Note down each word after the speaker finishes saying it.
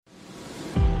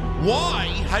Why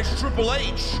has Triple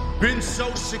H been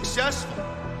so successful?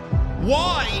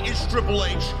 Why is Triple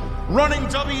H running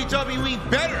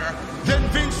WWE better than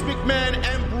Vince McMahon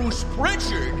and Bruce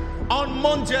Pritchard on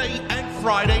Monday and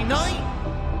Friday night?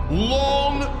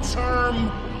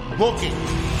 Long-term booking.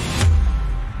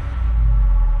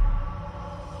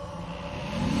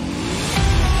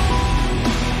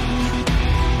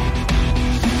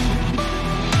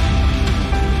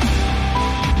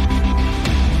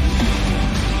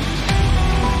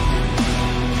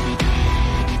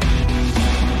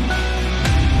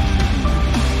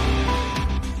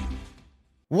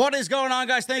 What is going on,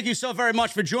 guys? Thank you so very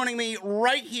much for joining me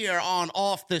right here on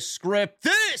Off the Script.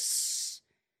 This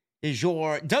is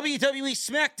your WWE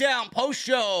SmackDown post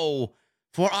show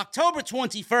for October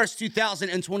 21st,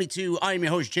 2022. I am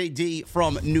your host, JD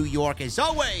from New York. As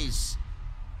always,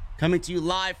 coming to you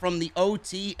live from the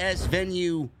OTS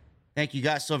venue. Thank you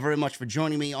guys so very much for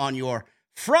joining me on your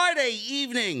Friday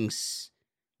evenings,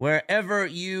 wherever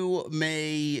you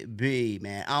may be,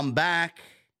 man. I'm back.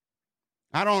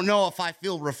 I don't know if I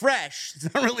feel refreshed.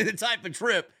 It's not really the type of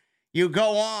trip you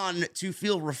go on to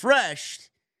feel refreshed,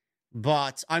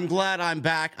 but I'm glad I'm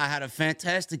back. I had a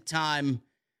fantastic time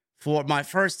for my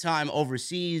first time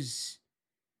overseas.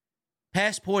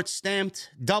 Passport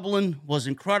stamped. Dublin was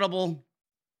incredible.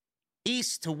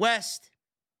 East to west.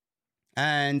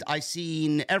 And I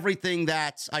seen everything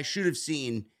that I should have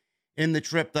seen in the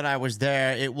trip that I was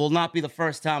there. It will not be the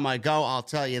first time I go, I'll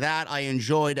tell you that. I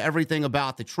enjoyed everything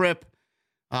about the trip.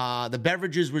 The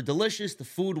beverages were delicious. The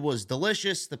food was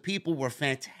delicious. The people were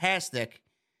fantastic.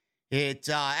 It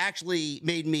actually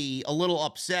made me a little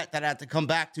upset that I had to come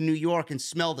back to New York and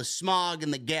smell the smog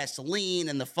and the gasoline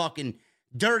and the fucking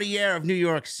dirty air of New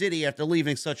York City after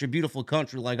leaving such a beautiful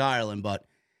country like Ireland. But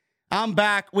I'm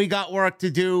back. We got work to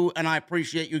do, and I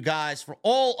appreciate you guys for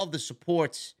all of the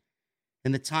support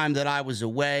in the time that I was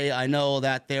away. I know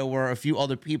that there were a few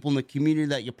other people in the community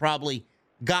that you probably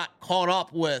got caught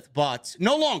up with, but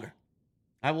no longer.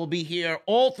 I will be here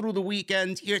all through the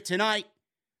weekend, here tonight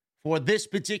for this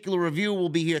particular review. We'll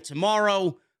be here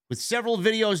tomorrow with several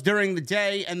videos during the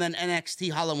day, and then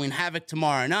NXT Halloween Havoc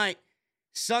tomorrow night.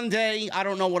 Sunday, I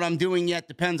don't know what I'm doing yet.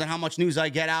 Depends on how much news I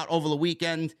get out over the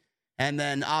weekend. And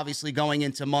then obviously going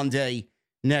into Monday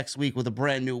next week with a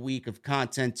brand new week of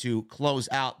content to close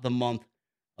out the month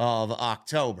of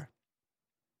October.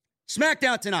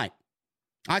 SmackDown tonight.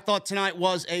 I thought tonight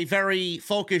was a very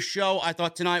focused show. I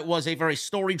thought tonight was a very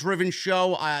story-driven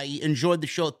show. I enjoyed the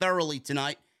show thoroughly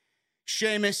tonight.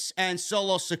 Sheamus and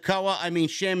Solo Sikoa. I mean,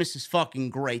 Sheamus is fucking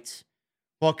great.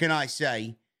 What can I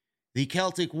say? The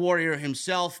Celtic Warrior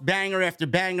himself, banger after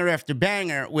banger after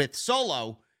banger with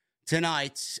Solo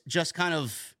tonight, just kind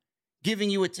of giving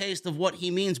you a taste of what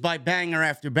he means by banger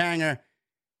after banger.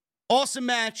 Awesome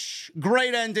match,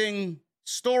 great ending.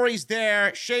 Stories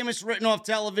there. Sheamus written off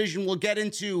television. We'll get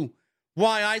into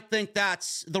why I think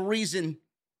that's the reason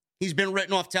he's been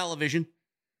written off television.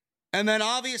 And then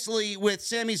obviously with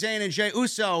Sami Zayn and Jey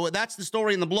Uso, that's the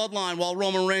story in the bloodline while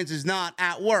Roman Reigns is not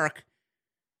at work.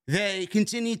 They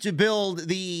continue to build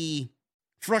the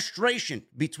frustration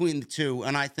between the two,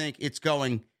 and I think it's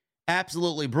going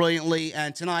absolutely brilliantly.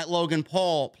 And tonight, Logan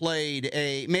Paul played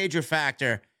a major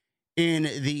factor in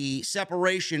the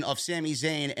separation of Sami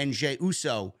Zayn and Jey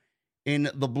Uso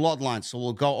in the bloodline. So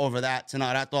we'll go over that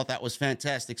tonight. I thought that was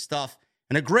fantastic stuff.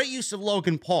 And a great use of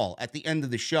Logan Paul at the end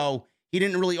of the show. He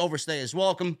didn't really overstay his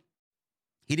welcome.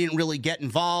 He didn't really get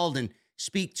involved and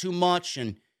speak too much.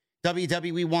 And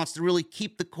WWE wants to really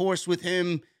keep the course with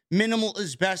him. Minimal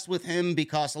is best with him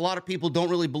because a lot of people don't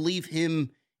really believe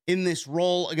him in this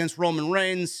role against Roman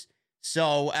Reigns.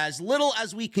 So as little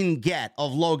as we can get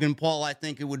of Logan Paul, I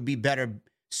think it would be better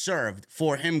served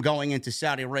for him going into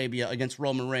Saudi Arabia against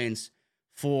Roman Reigns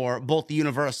for both the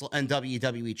Universal and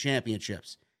WWE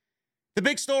championships. The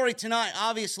big story tonight,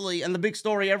 obviously, and the big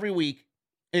story every week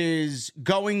is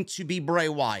going to be Bray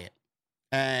Wyatt.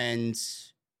 And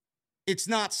it's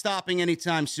not stopping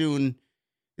anytime soon.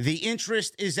 The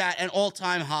interest is at an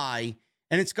all-time high,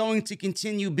 and it's going to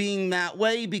continue being that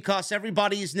way because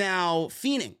everybody is now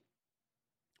fiending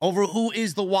over who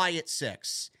is the Wyatt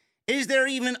Six. Is there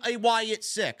even a Wyatt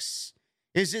Six?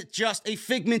 Is it just a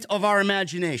figment of our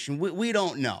imagination? We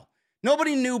don't know.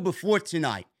 Nobody knew before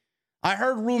tonight. I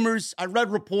heard rumors, I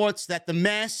read reports that the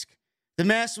mask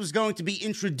was going to be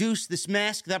introduced, this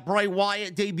mask that Bray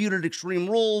Wyatt debuted at Extreme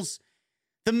Rules.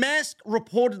 The mask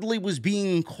reportedly was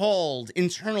being called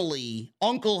internally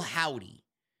Uncle Howdy.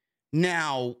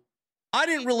 Now, I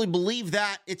didn't really believe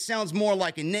that. It sounds more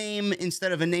like a name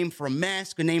instead of a name for a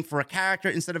mask, a name for a character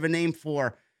instead of a name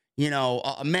for,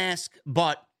 a mask.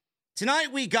 But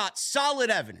Tonight we got solid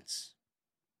evidence,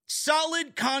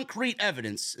 solid concrete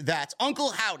evidence that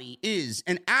Uncle Howdy is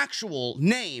an actual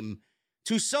name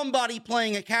to somebody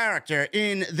playing a character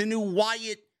in the new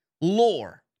Wyatt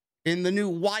lore, in the new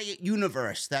Wyatt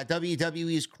universe that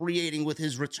WWE is creating with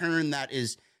his return that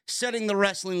is setting the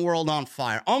wrestling world on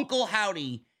fire. Uncle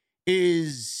Howdy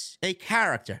is a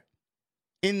character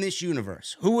in this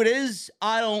universe. Who it is,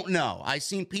 I don't know. I've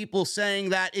seen people saying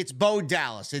that it's Bo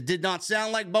Dallas. It did not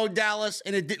sound like Bo Dallas,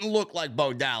 and it didn't look like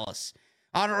Bo Dallas.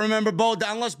 I don't remember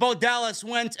unless Bo Dallas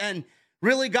went and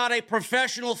really got a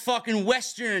professional fucking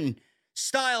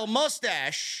Western-style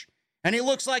mustache, and he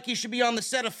looks like he should be on the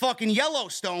set of fucking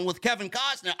Yellowstone with Kevin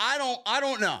Costner. I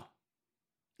don't know.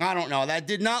 I don't know. That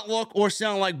did not look or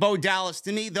sound like Bo Dallas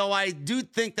to me, though I do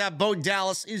think that Bo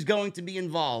Dallas is going to be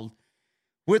involved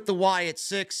with the Wyatt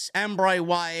Six and Bray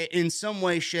Wyatt in some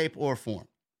way, shape, or form.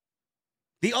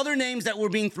 The other names that were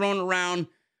being thrown around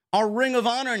are Ring of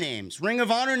Honor names. Ring of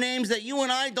Honor names that you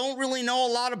and I don't really know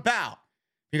a lot about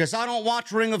because I don't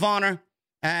watch Ring of Honor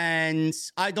and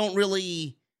I don't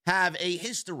really have a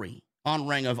history on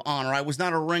Ring of Honor. I was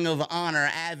not a Ring of Honor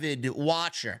avid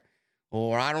watcher,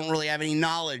 or I don't really have any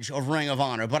knowledge of Ring of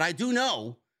Honor, but I do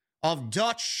know of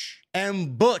Dutch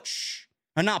and Butch.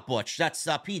 Not Butch, that's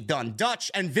Pete Dunne.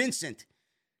 Dutch and Vincent.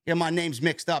 Yeah, my name's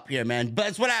mixed up here, man. But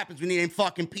that's what happens when you name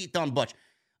fucking Pete Dunne Butch.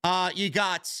 You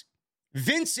got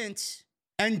Vincent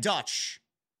and Dutch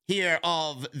here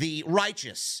of the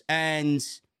Righteous. And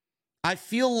I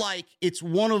feel like it's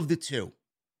one of the two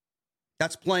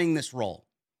that's playing this role.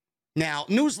 Now,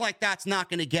 news like that's not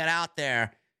going to get out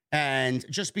there and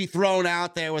just be thrown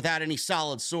out there without any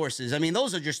solid sources. I mean,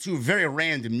 those are just two very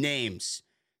random names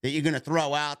that you're going to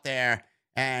throw out there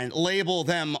and label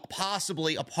them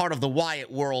possibly a part of the Wyatt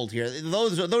world here.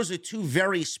 Those are two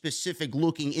very specific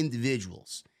looking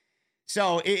individuals.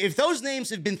 So if those names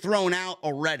have been thrown out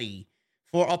already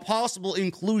for a possible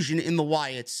inclusion in the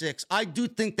Wyatt Six, I do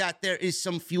think that there is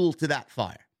some fuel to that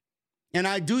fire. And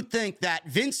I do think that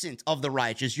Vincent of the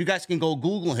Righteous, you guys can go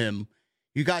Google him.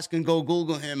 You guys can go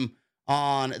Google him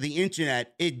on the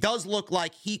internet. It does look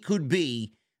like he could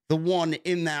be the one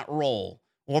in that role.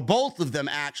 Or both of them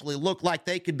actually look like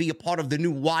they could be a part of the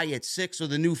new Wyatt Six or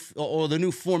the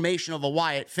new formation of a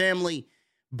Wyatt family.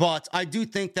 But I do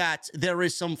think that there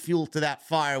is some fuel to that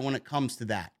fire when it comes to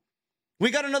that.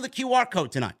 We got another QR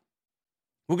code tonight.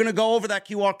 We're going to go over that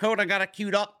QR code. I got it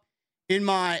queued up in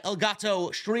my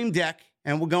Elgato Stream Deck,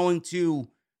 and we're going to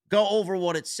go over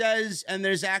what it says. And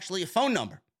there's actually a phone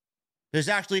number. There's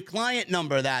actually a client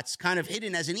number that's kind of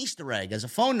hidden as an Easter egg, as a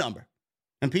phone number.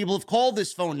 And people have called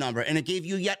this phone number, and it gave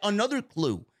you yet another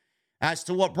clue as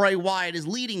to what Bray Wyatt is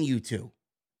leading you to.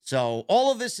 So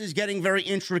all of this is getting very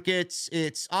intricate.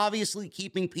 It's obviously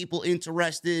keeping people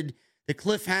interested. The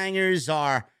cliffhangers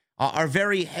are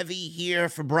very heavy here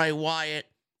for Bray Wyatt,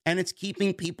 and it's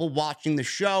keeping people watching the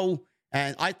show.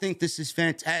 And I think this is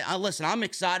fantastic. Listen, I'm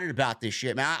excited about this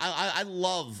shit, man. I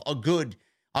love a good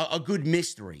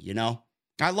mystery, you know?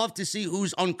 I love to see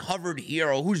who's uncovered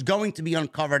here or who's going to be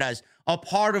uncovered as a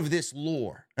part of this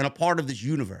lore and a part of this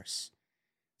universe.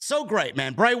 So great,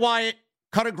 man. Bray Wyatt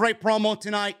cut a great promo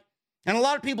tonight. And a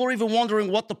lot of people are even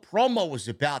wondering what the promo was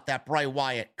about that Bray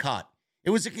Wyatt cut. It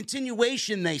was a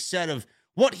continuation, they said, of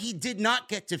what he did not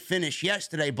get to finish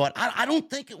yesterday. But I don't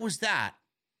think it was that.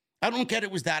 I don't get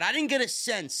it was that. I didn't get a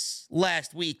sense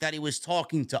last week that he was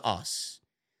talking to us.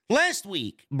 Last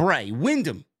week,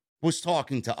 Wyndham was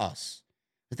talking to us.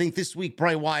 I think this week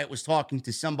Bray Wyatt was talking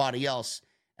to somebody else,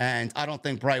 and I don't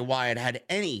think Bray Wyatt had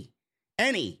any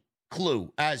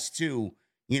clue as to,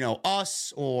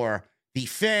 us or the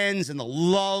fans and the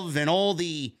love and all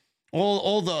the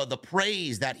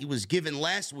praise that he was given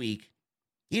last week.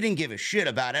 He didn't give a shit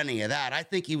about any of that. I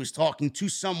think he was talking to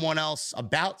someone else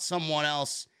about someone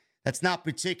else that's not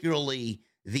particularly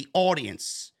the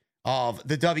audience of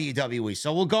the WWE.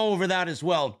 So we'll go over that as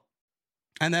well.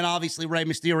 And then obviously Rey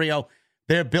Mysterio.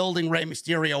 They're building Rey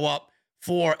Mysterio up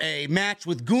for a match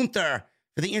with Gunther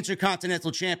for the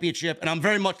Intercontinental Championship, and I'm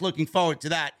very much looking forward to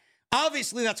that.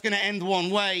 Obviously, that's going to end one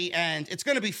way, and it's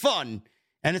going to be fun,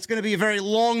 and it's going to be a very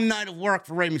long night of work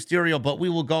for Rey Mysterio, but we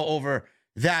will go over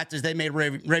that as they made Rey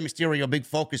Mysterio a big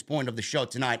focus point of the show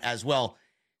tonight as well.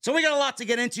 So we got a lot to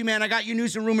get into, man. I got you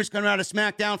news and rumors coming out of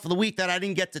SmackDown for the week that I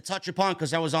didn't get to touch upon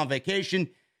because I was on vacation.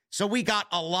 So we got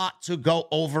a lot to go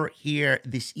over here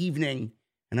this evening.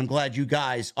 And I'm glad you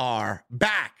guys are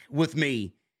back with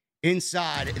me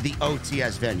inside the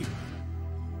OTS venue.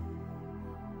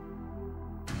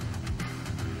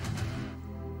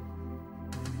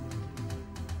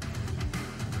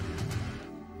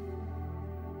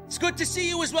 It's good to see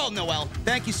you as well, Noel.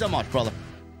 Thank you so much, brother.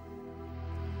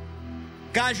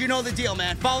 Guys, you know the deal,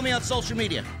 man. Follow me on social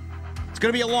media. It's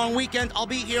going to be a long weekend. I'll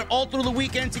be here all through the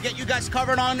weekend to get you guys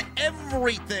covered on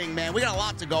everything, man. We got a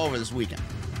lot to go over this weekend.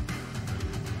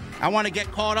 I want to get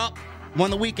caught up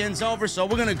when the weekend's over, so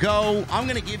we're going to go. I'm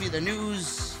going to give you the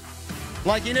news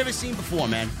like you've never seen before,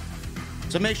 man.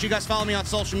 So make sure you guys follow me on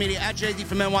social media at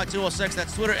JDfromNY206.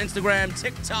 That's Twitter, Instagram,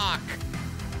 TikTok,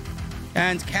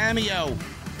 and Cameo.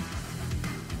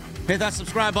 Hit that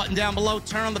subscribe button down below.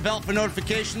 Turn on the bell for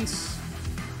notifications.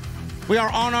 We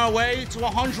are on our way to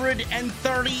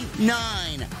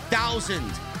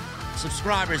 139,000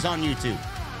 subscribers on YouTube.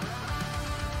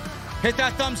 Hit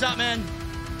that thumbs up, man.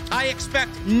 I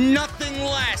expect nothing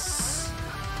less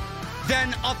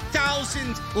than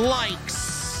 1,000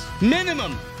 likes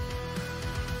minimum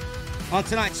on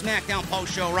tonight's SmackDown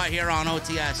post show right here on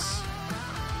OTS.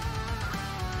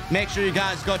 Make sure you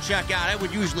guys go check out. I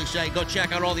would usually say go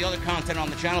check out all the other content on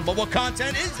the channel, but what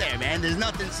content is there, man? There's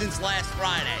nothing since last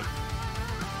Friday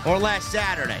or last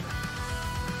Saturday.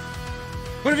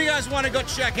 But if you guys want to go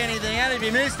check anything out, if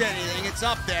you missed anything, it's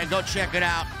up there. Go check it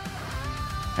out.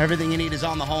 Everything you need is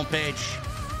on the homepage.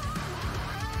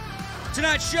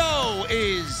 Tonight's show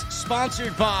is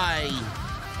sponsored by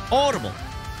Audible.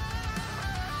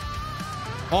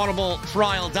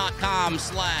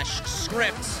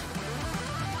 audibletrial.com/script.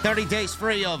 30 days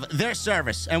free of their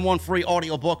service and one free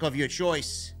audiobook of your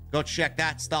choice. Go check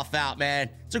that stuff out, man.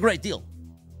 It's a great deal.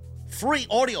 Free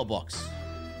audiobooks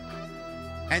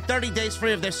and 30 days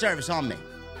free of their service on me.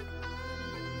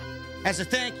 As a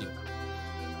thank you.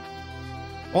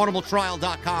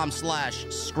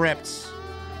 audibletrial.com/script.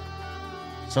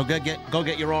 So go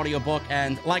get your audiobook.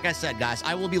 And like I said, guys,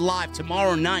 I will be live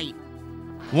tomorrow night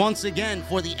once again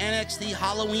for the NXT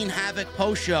Halloween Havoc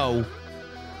post show.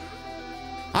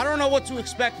 I don't know what to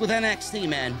expect with NXT,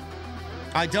 man.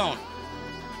 I don't.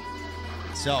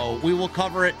 So we will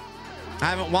cover it. I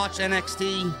haven't watched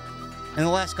NXT in the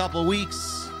last couple of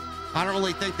weeks. I don't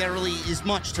really think there really is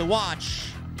much to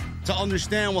watch to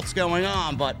understand what's going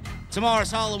on. But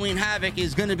tomorrow's Halloween Havoc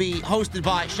is going to be hosted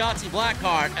by Shotzi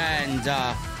Blackheart and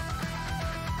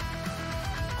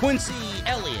Quincy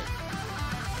Elliott.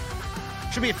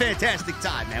 Should be a fantastic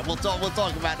time, man. We'll talk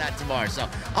about that tomorrow. So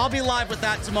I'll be live with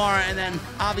that tomorrow, and then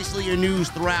obviously your news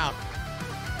throughout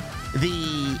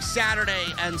the Saturday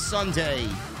and Sunday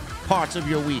parts of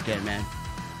your weekend, man.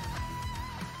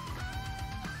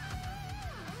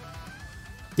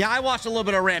 Yeah, I watched a little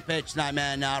bit of Rampage tonight,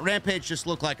 man. Rampage just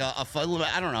looked like I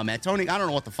don't know, man. I don't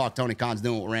know what the fuck Tony Khan's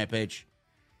doing with Rampage.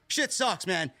 Shit sucks,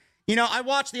 man. You know, I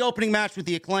watched the opening match with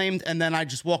the Acclaimed, and then I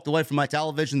just walked away from my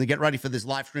television to get ready for this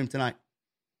live stream tonight.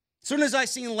 As soon as I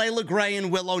seen Layla Gray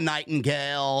and Willow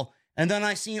Nightingale, and then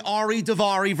I seen Ari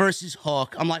Daivari versus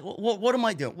Hook, I'm like, what am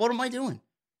I doing? What am I doing?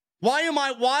 Why am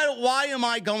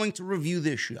I going to review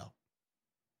this show?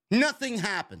 Nothing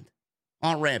happened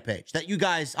on Rampage that you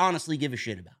guys honestly give a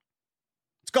shit about.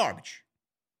 It's garbage.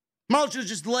 Might as well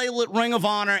just label it Ring of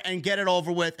Honor and get it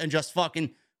over with and just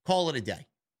fucking call it a day.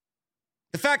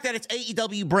 The fact that it's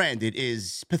AEW branded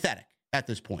is pathetic at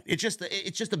this point. It's just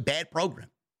a bad program.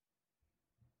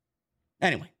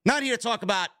 Anyway, not here to talk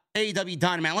about AEW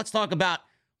Dynamite. Let's talk about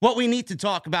what we need to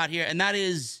talk about here, and that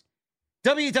is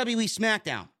WWE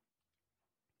SmackDown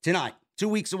tonight, 2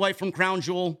 weeks away from Crown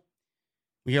Jewel.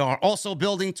 We are also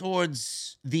building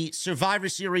towards the Survivor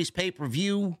Series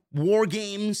pay-per-view. War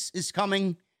Games is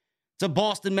coming to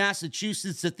Boston,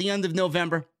 Massachusetts at the end of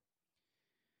November.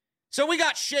 So we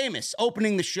got Sheamus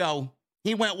opening the show.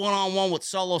 He went one-on-one with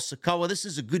Solo Sikoa. This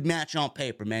is a good match on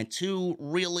paper, man. Two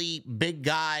really big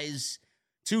guys.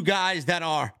 Two guys that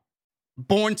are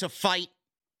born to fight.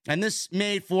 And this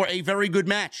made for a very good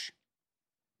match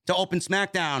to open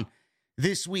SmackDown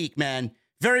this week, man.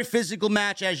 Very physical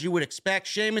match, as you would expect.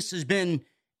 Sheamus has been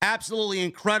absolutely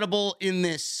incredible in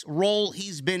this role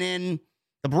he's been in.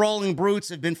 The Brawling Brutes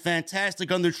have been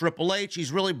fantastic under Triple H.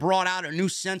 He's really brought out a new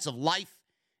sense of life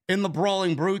in the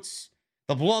Brawling Brutes.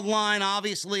 The Bloodline,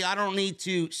 obviously, I don't need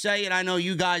to say it. I know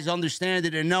you guys understand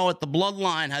it and know it. The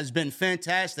Bloodline has been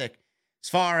fantastic as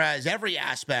far as every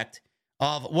aspect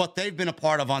of what they've been a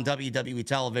part of on WWE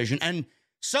television. And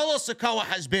Solo Sikoa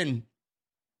has been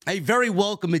a very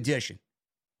welcome addition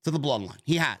to the Bloodline.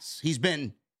 He has. He's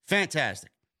been fantastic.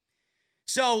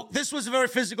 So this was a very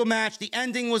physical match. The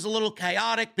ending was a little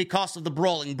chaotic because of the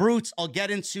Brawling Brutes. I'll get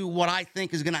into what I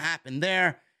think is going to happen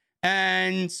there.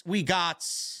 And we got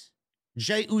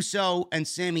Jey Uso and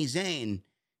Sami Zayn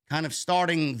kind of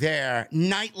starting their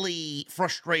nightly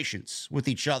frustrations with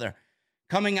each other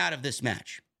coming out of this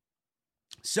match.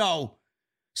 So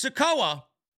Sikoa,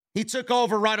 he took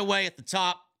over right away at the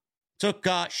top, took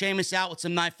Sheamus out with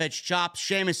some knife-edge chops.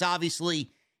 Sheamus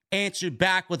obviously answered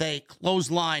back with a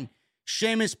clothesline.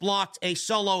 Sheamus blocked a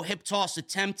solo hip toss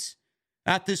attempt.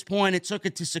 At this point, it took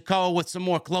it to Sikoa with some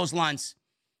more clotheslines.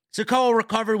 Sikoa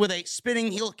recovered with a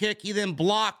spinning heel kick. He then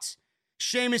blocked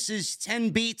Sheamus's 10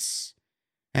 beats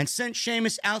and sent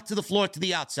Sheamus out to the floor to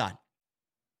the outside.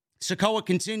 Sikoa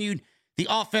continued the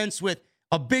offense with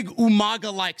a big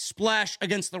Umaga-like splash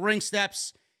against the ring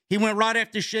steps. He went right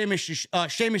after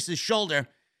Sheamus's shoulder.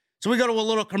 So we go to a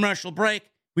little commercial break.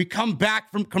 We come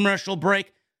back from commercial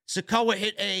break. Sikoa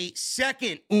hit a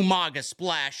second Umaga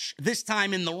splash, this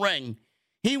time in the ring.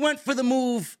 He went for the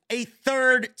move a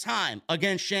third time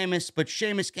against Sheamus, but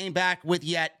Sheamus came back with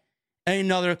yet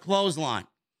another clothesline.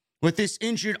 With this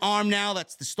injured arm now,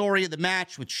 that's the story of the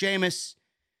match with Sheamus.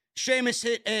 Sheamus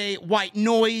hit a white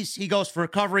noise. He goes for a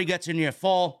cover. He gets a near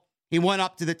fall. He went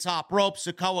up to the top rope.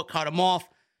 Sikoa cut him off.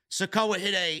 Sikoa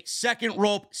hit a second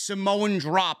rope Samoan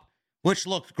drop, which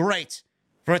looked great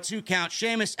for a 2 count.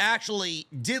 Sheamus actually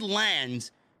did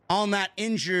land on that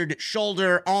injured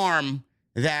shoulder arm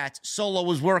that Solo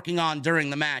was working on during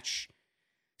the match.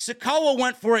 Sikoa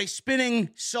went for a spinning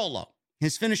solo,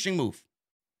 his finishing move.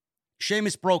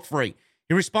 Sheamus broke free.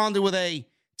 He responded with a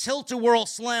tilt-a-whirl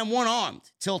slam,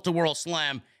 one-armed tilt-a-whirl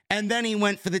slam, and then he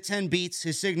went for the 10 beats,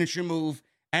 his signature move,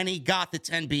 and he got the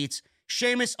 10 beats.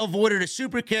 Sheamus avoided a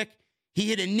super kick. He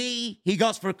hit a knee. He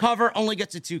goes for a cover, only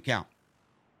gets a 2 count.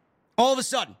 All of a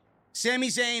sudden, Sami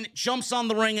Zayn jumps on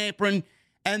the ring apron,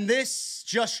 and this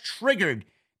just triggered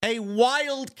a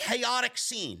wild, chaotic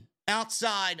scene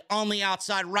on the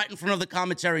outside, right in front of the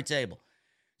commentary table.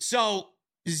 So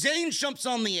Zayn jumps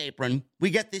on the apron.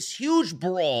 We get this huge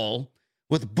brawl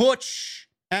with Butch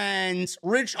and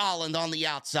Ridge Holland on the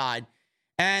outside.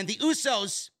 And the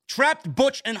Usos trapped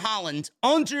Butch and Holland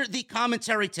under the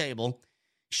commentary table.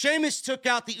 Sheamus took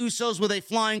out the Usos with a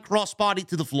flying crossbody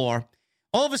to the floor.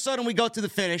 All of a sudden, we go to the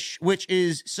finish, which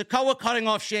is Sikoa cutting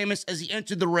off Sheamus as he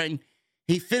entered the ring.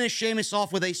 He finished Sheamus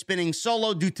off with a spinning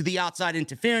solo due to the outside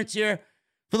interference here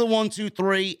for the 1, 2,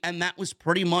 3, and that was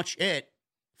pretty much it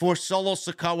for Solo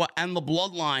Sikoa and the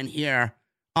Bloodline here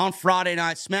on Friday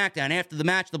Night SmackDown. After the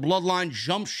match, the Bloodline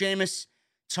jumped Sheamus,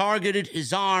 targeted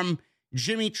his arm.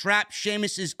 Jimmy trapped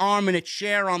Sheamus's arm in a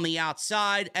chair on the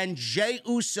outside, and Jey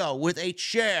Uso with a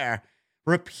chair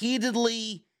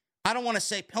repeatedly, I don't want to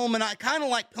say kind of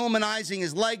like Pillmanizing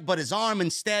his leg, but his arm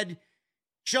instead,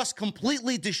 just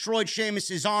completely destroyed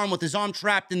Sheamus's arm with his arm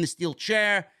trapped in the steel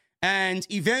chair. And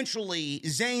eventually,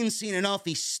 Zayn, seen enough,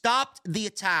 he stopped the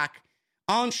attack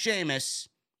on Sheamus,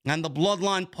 and the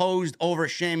Bloodline posed over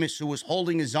Sheamus, who was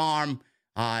holding his arm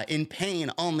in pain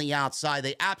on the outside.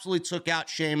 They absolutely took out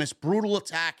Sheamus. Brutal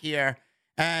attack here.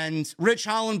 And Ridge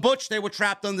Holland, Butch, they were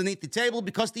trapped underneath the table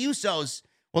because the Usos,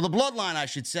 or the Bloodline, I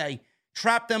should say,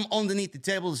 trapped them underneath the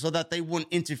table so that they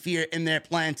wouldn't interfere in their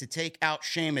plan to take out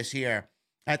Sheamus here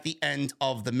at the end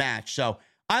of the match. So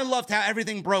I loved how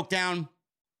everything broke down.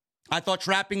 I thought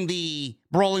trapping the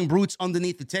Brawling Brutes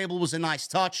underneath the table was a nice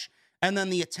touch. And then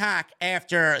the attack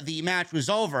after the match was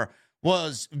over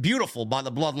was beautiful by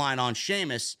the Bloodline on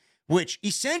Sheamus, which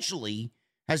essentially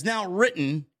has now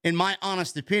written, in my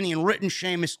honest opinion, written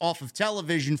Sheamus off of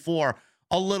television for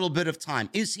a little bit of time.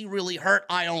 Is he really hurt?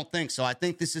 I don't think so. I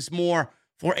think this is more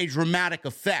for a dramatic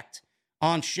effect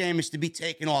on Sheamus to be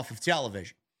taken off of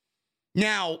television.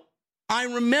 Now, I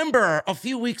remember a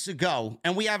few weeks ago,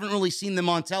 and we haven't really seen them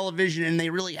on television, and they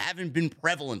really haven't been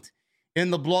prevalent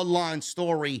in the Bloodline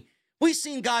story. We've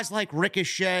seen guys like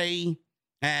Ricochet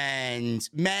and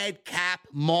Madcap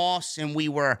Moss, and we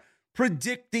were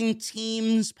predicting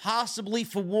teams possibly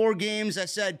for War Games. I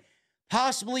said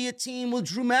possibly a team with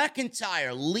Drew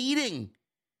McIntyre leading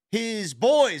his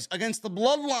boys against the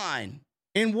Bloodline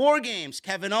in War Games.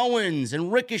 Kevin Owens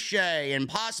and Ricochet and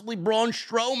possibly Braun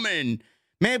Strowman,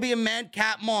 maybe a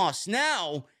Madcap Moss.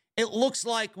 Now it looks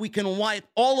like we can wipe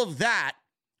all of that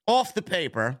off the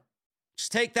paper.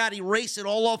 Just take that, erase it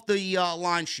all off the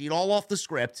line sheet, all off the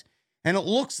script. And it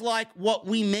looks like what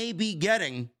we may be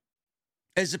getting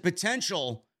is a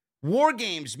potential War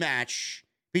Games match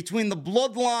between the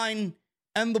Bloodline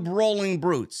and the Brawling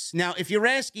Brutes. Now, if you're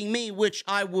asking me which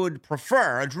I would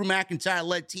prefer, a Drew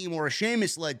McIntyre-led team or a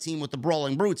Sheamus-led team with the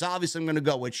Brawling Brutes, obviously I'm going to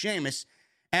go with Sheamus.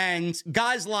 And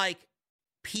guys like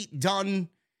Pete Dunne,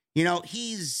 you know,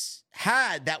 he's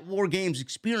had that War Games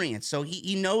experience, so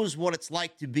he knows what it's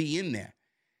like to be in there.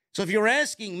 So if you're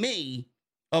asking me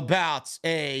about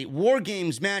a War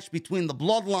Games match between the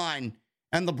Bloodline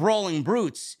and the Brawling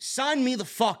Brutes, sign me the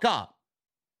fuck up.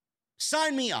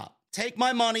 Sign me up. Take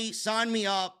my money, sign me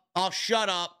up. I'll shut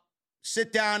up,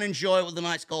 sit down, enjoy it with a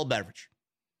nice cold beverage.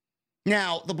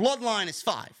 Now, the Bloodline is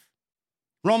 5.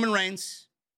 Roman Reigns,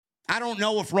 I don't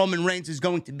know if Roman Reigns is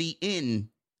going to be in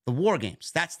the War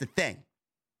Games. That's the thing.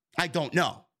 I don't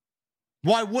know.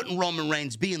 Why wouldn't Roman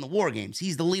Reigns be in the War Games?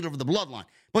 He's the leader of the bloodline.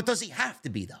 But does he have to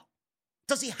be, though?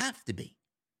 Does he have to be?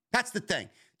 That's the thing.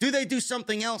 Do they do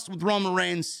something else with Roman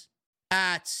Reigns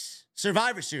at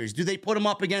Survivor Series? Do they put him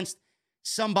up against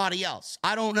somebody else?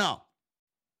 I don't know.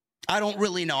 I don't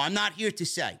really know. I'm not here to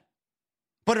say.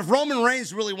 But if Roman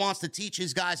Reigns really wants to teach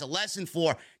his guys a lesson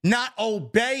for not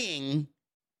obeying,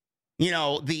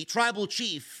 the tribal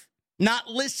chief, not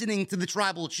listening to the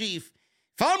tribal chief,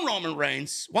 if I'm Roman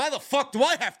Reigns, why the fuck do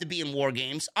I have to be in War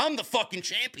Games? I'm the fucking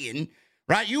champion,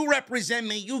 right? You represent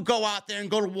me. You go out there and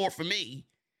go to war for me.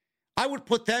 I would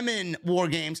put them in War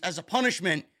Games as a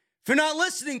punishment for not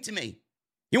listening to me.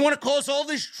 You want to cause all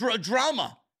this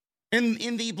drama in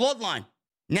the bloodline.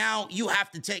 Now you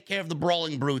have to take care of the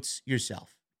Brawling Brutes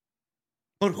yourself.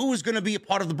 But who is going to be a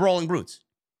part of the Brawling Brutes?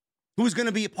 Who's going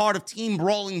to be a part of Team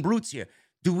Brawling Brutes here?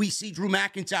 Do we see Drew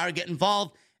McIntyre get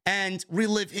involved and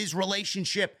relive his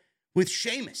relationship with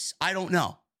Sheamus? I don't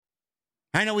know.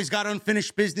 I know he's got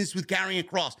unfinished business with Karrion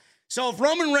Kross. So if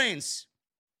Roman Reigns,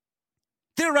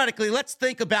 theoretically, let's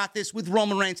think about this with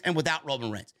Roman Reigns and without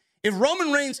Roman Reigns. If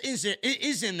Roman Reigns is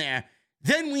in there,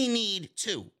 then we need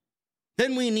two.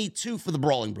 Then we need two for the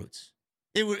Brawling Brutes.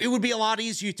 It would be a lot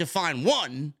easier to find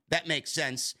one. That makes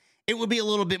sense. It would be a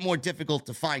little bit more difficult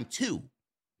to find two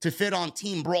to fit on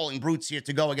Team Brawling Brutes here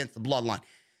to go against the bloodline.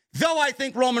 Though I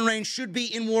think Roman Reigns should be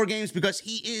in War Games because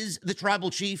he is the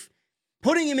tribal chief.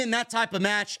 Putting him in that type of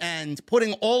match and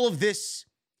putting all of this,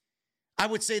 I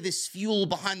would say this fuel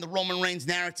behind the Roman Reigns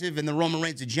narrative and the Roman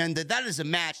Reigns agenda, that is a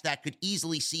match that could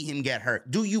easily see him get hurt.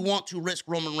 Do you want to risk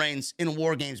Roman Reigns in a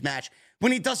War Games match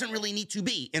when he doesn't really need to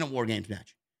be in a War Games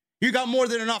match? You got more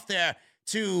than enough there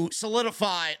to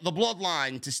solidify the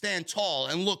bloodline to stand tall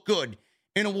and look good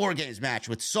in a War Games match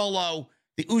with Solo,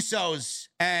 the Usos,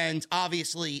 and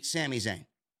obviously Sami Zayn.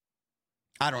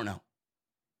 I don't know.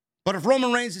 But if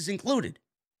Roman Reigns is included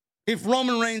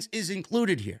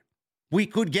here, we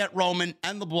could get Roman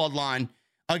and the bloodline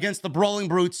against the Brawling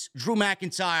Brutes, Drew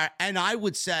McIntyre, and I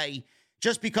would say,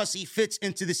 just because he fits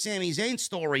into the Sami Zayn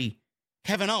story,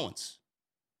 Kevin Owens.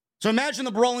 So imagine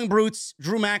the Brawling Brutes,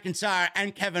 Drew McIntyre,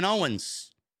 and Kevin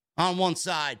Owens on one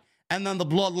side, and then the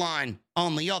bloodline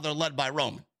on the other, led by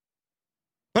Roman.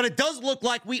 But it does look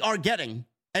like we are getting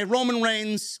a Roman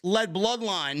Reigns-led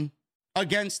bloodline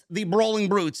against the Brawling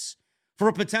Brutes for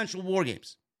a potential War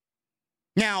Games.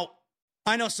 Now,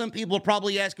 I know some people are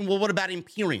probably asking, well, what about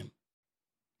Imperium?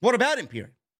 What about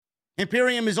Imperium?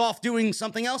 Imperium is off doing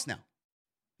something else now.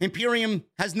 Imperium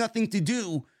has nothing to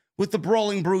do with the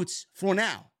Brawling Brutes for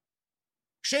now.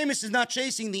 Sheamus is not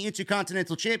chasing the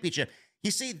Intercontinental Championship. You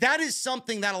see, that is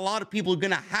something that a lot of people are going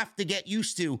to have to get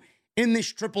used to in this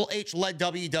Triple H-led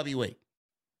WWE.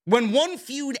 When one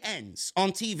feud ends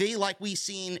on TV, like we've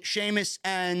seen Sheamus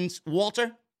and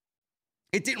Walter,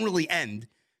 it didn't really end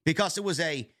because it was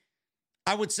a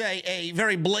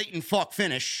very blatant fuck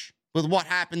finish with what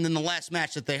happened in the last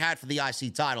match that they had for the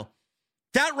IC title.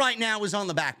 That right now is on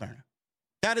the back burner.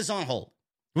 That is on hold.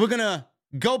 We're going to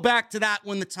go back to that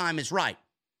when the time is right.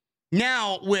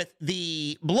 Now, with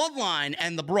the bloodline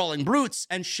and the Brawling Brutes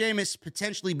and Sheamus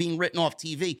potentially being written off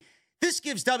TV, this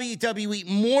gives WWE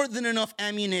more than enough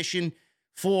ammunition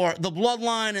for the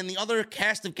bloodline and the other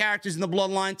cast of characters in the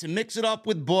bloodline to mix it up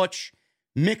with Butch,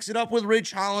 mix it up with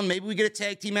Ridge Holland. Maybe we get a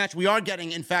tag team match. We are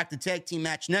getting, in fact, a tag team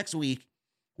match next week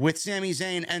with Sami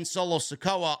Zayn and Solo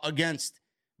Sikoa against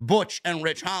Butch and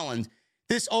Ridge Holland.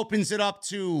 This opens it up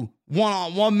to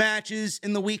one-on-one matches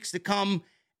in the weeks to come,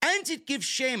 and it gives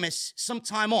Sheamus some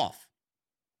time off.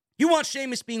 You want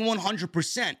Sheamus being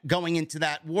 100% going into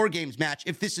that War Games match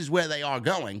if this is where they are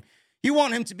going. You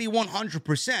want him to be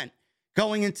 100%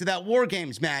 going into that War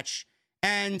Games match.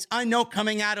 And I know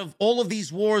coming out of all of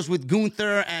these wars with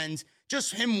Gunther and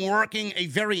just him working a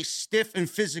very stiff and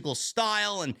physical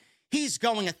style, and he's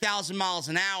going 1,000 miles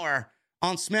an hour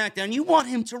on SmackDown, you want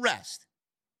him to rest.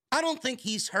 I don't think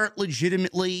he's hurt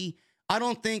legitimately. I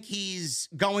don't think he's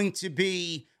going to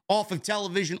be off of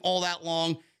television all that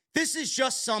long. This is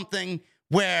just something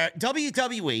where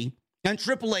WWE and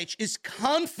Triple H is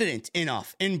confident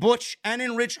enough in Butch and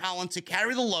in Ridge Holland to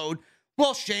carry the load,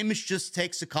 while Sheamus just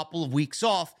takes a couple of weeks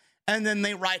off, and then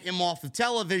they write him off of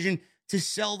television to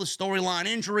sell the storyline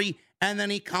injury, and then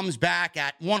he comes back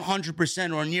at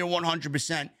 100% or near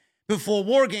 100% before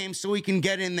War Games so he can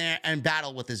get in there and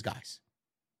battle with his guys.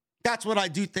 That's what I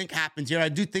do think happens here. I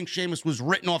do think Sheamus was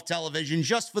written off television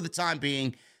just for the time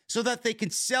being so that they can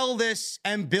sell this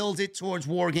and build it towards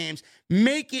War Games,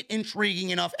 make it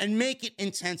intriguing enough and make it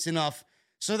intense enough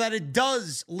so that it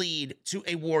does lead to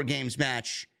a War Games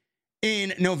match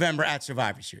in November at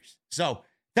Survivor Series. So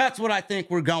that's what I think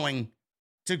we're going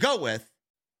to go with.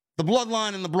 The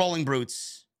Bloodline and the Brawling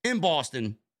Brutes in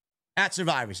Boston at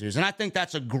Survivor Series. And I think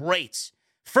that's a great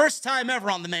first time ever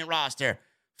on the main roster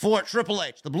for Triple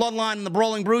H. The Bloodline and the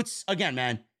Brawling Brutes, again,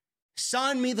 man,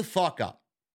 sign me the fuck up.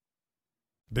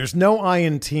 There's no I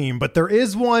in team, but there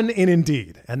is one in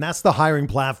Indeed, and that's the hiring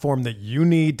platform that you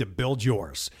need to build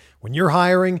yours. When you're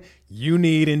hiring, you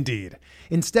need Indeed.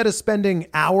 Instead of spending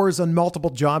hours on multiple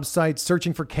job sites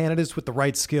searching for candidates with the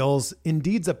right skills,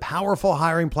 Indeed's a powerful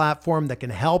hiring platform that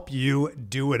can help you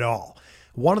do it all.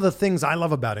 One of the things I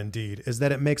love about Indeed is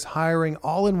that it makes hiring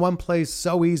all in one place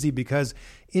so easy because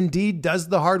Indeed does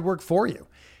the hard work for you.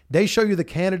 They show you the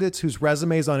candidates whose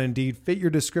resumes on Indeed fit your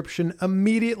description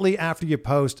immediately after you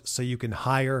post so you can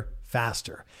hire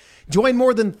faster. Join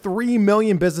more than 3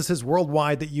 million businesses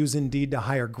worldwide that use Indeed to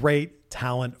hire great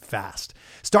talent fast.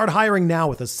 Start hiring now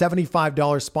with a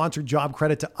 $75 sponsored job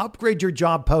credit to upgrade your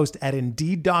job post at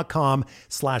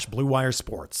Indeed.com/Blue Wire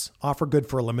Sports. Offer good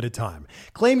for a limited time.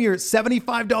 Claim your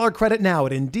 $75 credit now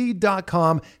at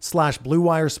Indeed.com/Blue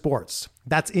Wire Sports.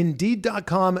 That's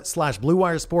Indeed.com/Blue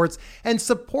Wire Sports, and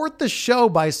support the show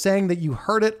by saying that you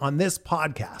heard it on this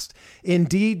podcast.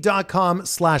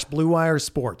 Indeed.com/Blue Wire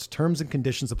Sports. Terms and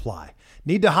conditions apply.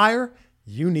 Need to hire?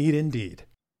 You need Indeed.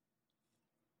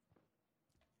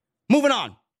 Moving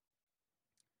on.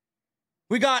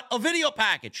 We got a video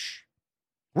package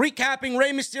recapping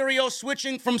Rey Mysterio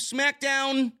switching from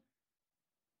SmackDown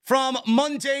from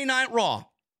Monday Night Raw.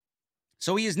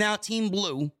 So he is now Team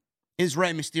Blue, is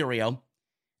Rey Mysterio.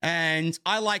 And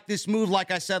I like this move.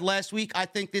 Like I said last week, I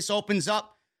think this opens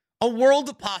up a world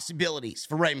of possibilities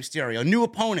for Rey Mysterio. New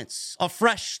opponents, a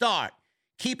fresh start,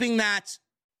 keeping that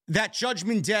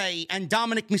Judgment Day and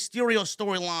Dominic Mysterio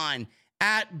storyline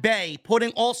at bay,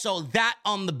 putting also that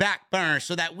on the back burner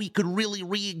so that we could really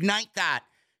reignite that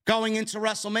going into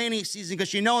WrestleMania season,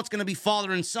 because you know it's going to be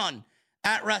father and son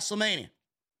at WrestleMania.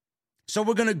 So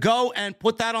we're going to go and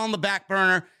put that on the back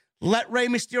burner. Let Rey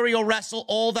Mysterio wrestle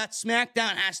all that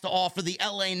SmackDown has to offer, the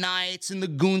LA Knights and the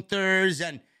Gunthers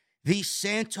and the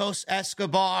Santos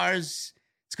Escobars.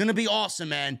 It's going to be awesome,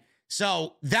 man.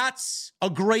 So that's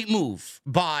a great move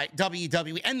by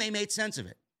WWE, and they made sense of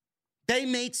it. They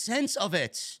made sense of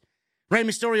it. Rey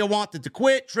Mysterio wanted to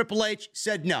quit. Triple H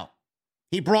said no.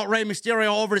 He brought Rey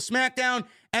Mysterio over to SmackDown,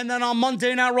 and then on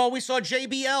Monday Night Raw, we saw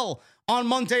JBL on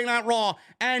Monday Night Raw,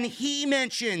 and he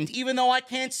mentioned, even though I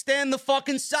can't stand the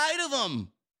fucking sight of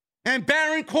him, and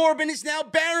Baron Corbin is now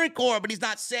Baron Corbin. He's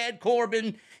not sad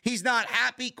Corbin. He's not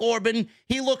happy Corbin.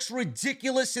 He looks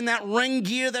ridiculous in that ring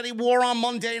gear that he wore on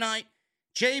Monday night.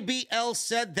 JBL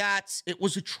said that it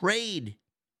was a trade.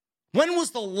 When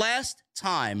was the last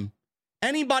time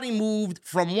anybody moved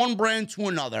from one brand to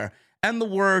another and the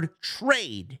word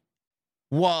trade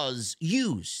was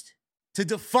used to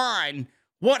define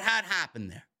what had happened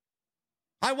there?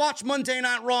 I watched Monday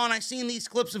Night Raw and I seen these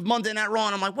clips of Monday Night Raw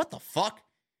and I'm like, what the fuck?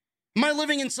 Am I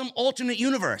living in some alternate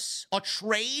universe? A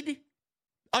trade?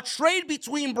 A trade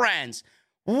between brands.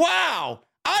 Wow.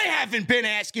 I haven't been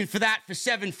asking for that for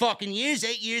 7 fucking years,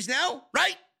 8 years now,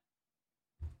 right?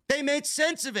 They made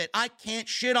sense of it. I can't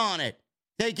shit on it.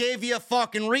 They gave you a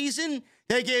fucking reason.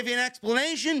 They gave you an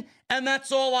explanation. And that's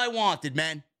all I wanted,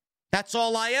 man. That's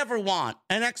all I ever want.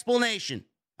 An explanation.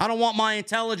 I don't want my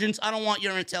intelligence. I don't want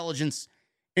your intelligence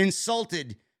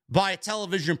insulted by a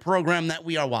television program that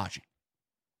we are watching.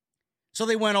 So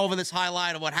they went over this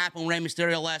highlight of what happened with Rey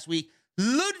Mysterio last week.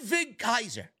 Ludwig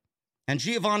Kaiser and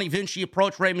Giovanni Vinci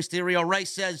approached Rey Mysterio. Rey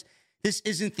says this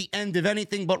isn't the end of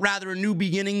anything, but rather a new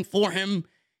beginning for him.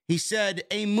 He said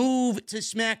a move to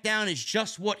SmackDown is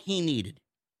just what he needed.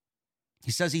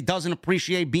 He says he doesn't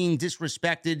appreciate being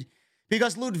disrespected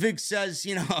because Ludwig says,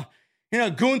 you know,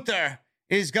 Gunther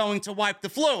is going to wipe the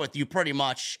floor with you pretty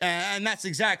much. And that's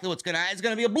exactly what's going to happen. It's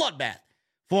going to be a bloodbath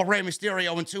for Rey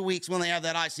Mysterio in 2 weeks when they have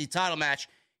that IC title match.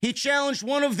 He challenged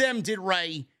one of them, did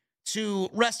Rey, to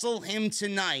wrestle him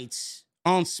tonight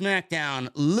on SmackDown.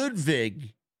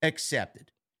 Ludwig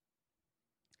accepted.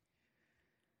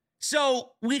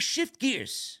 So we shift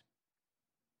gears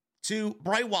to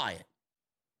Bray Wyatt.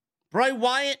 Bray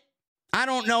Wyatt, I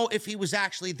don't know if he was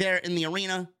actually there in the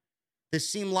arena. This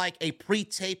seemed like a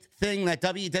pre-taped thing that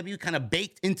WWE kind of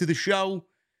baked into the show.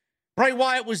 Bray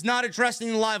Wyatt was not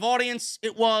addressing the live audience.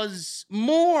 It was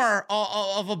more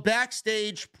of a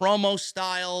backstage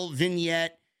promo-style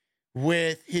vignette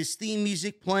with his theme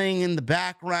music playing in the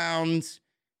background.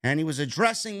 And he was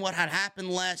addressing what had happened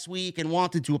last week and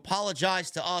wanted to apologize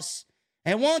to us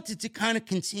and wanted to kind of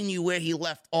continue where he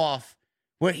left off,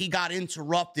 where he got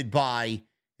interrupted by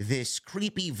this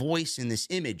creepy voice and this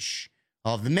image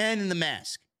of the Man in the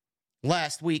Mask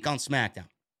last week on SmackDown.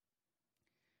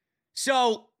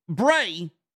 So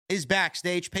Bray is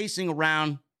backstage pacing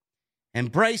around,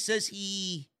 and Bray says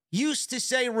he used to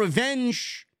say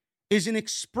revenge is an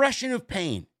expression of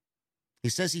pain. He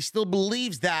says he still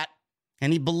believes that,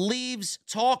 and he believes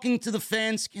talking to the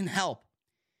fans can help.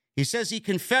 He says he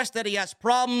confessed that he has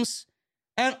problems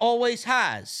and always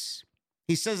has.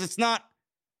 He says it's not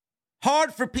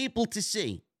hard for people to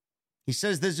see. He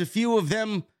says there's a few of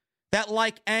them that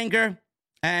like anger,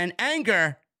 and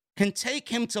anger can take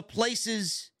him to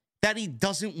places that he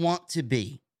doesn't want to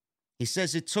be. He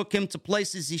says it took him to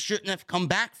places he shouldn't have come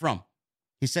back from.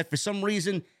 He said for some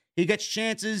reason he gets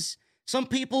chances. Some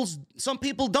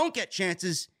people don't get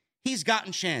chances. He's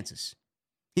gotten chances.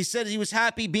 He said he was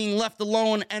happy being left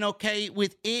alone and okay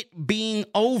with it being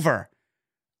over.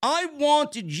 I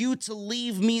wanted you to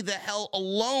leave me the hell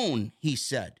alone, he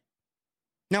said.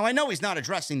 Now, I know he's not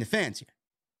addressing the fans here.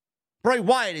 Bray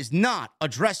Wyatt is not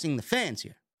addressing the fans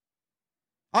here.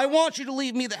 I want you to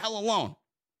leave me the hell alone.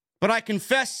 But I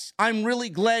confess I'm really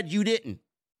glad you didn't,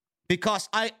 because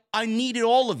I needed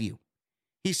all of you.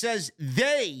 He says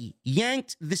they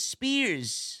yanked the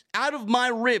spears out of my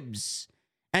ribs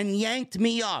and yanked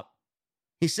me up.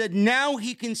 He said now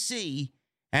he can see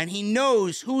and he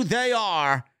knows who they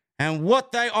are and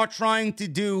what they are trying to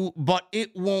do, but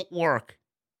it won't work.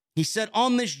 He said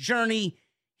on this journey,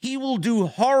 he will do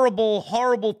horrible,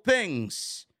 horrible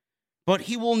things, but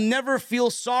he will never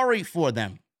feel sorry for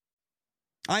them.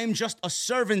 I am just a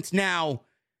servant now,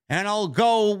 and I'll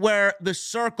go where the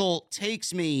circle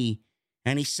takes me.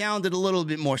 And he sounded a little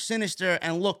bit more sinister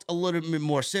and looked a little bit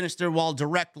more sinister while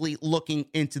directly looking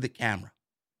into the camera.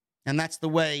 And that's the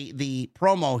way the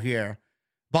promo here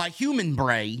by Human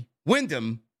Bray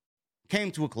Windham came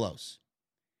to a close.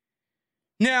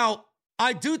 Now,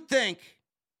 I do think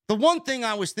the one thing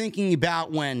I was thinking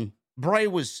about when Bray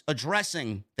was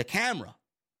addressing the camera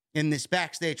in this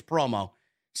backstage promo,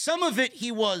 some of it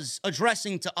he was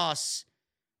addressing to us,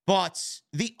 but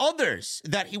the others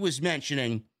that he was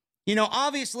mentioning, you know,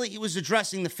 obviously he was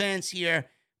addressing the fans here,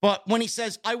 but when he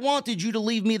says, I wanted you to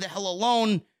leave me the hell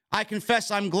alone, I confess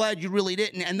I'm glad you really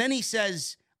didn't. And then he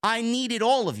says, I needed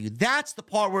all of you. That's the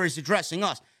part where he's addressing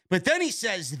us. But then he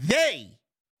says, they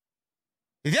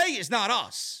is not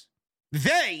us.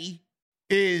 They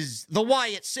is the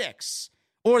Wyatt Six.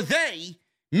 Or they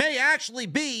may actually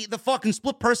be the fucking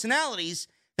split personalities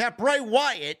that Bray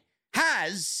Wyatt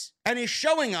has and is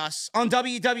showing us on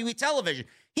WWE television.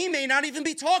 He may not even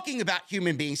be talking about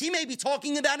human beings. He may be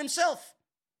talking about himself.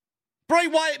 Bray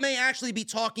Wyatt may actually be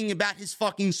talking about his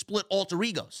fucking split alter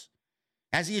egos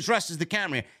as he addresses the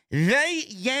camera. They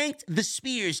yanked the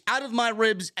spears out of my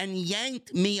ribs and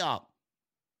yanked me up.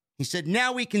 He said,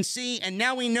 now we can see, and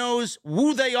now he knows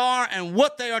who they are and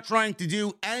what they are trying to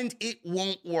do, and it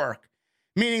won't work.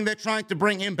 Meaning they're trying to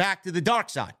bring him back to the dark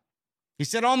side. He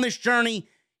said, on this journey,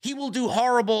 he will do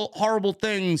horrible, horrible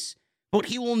things, but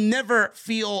he will never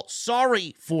feel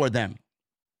sorry for them.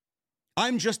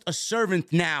 I'm just a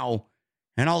servant now,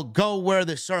 and I'll go where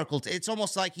the circle. It's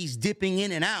almost like he's dipping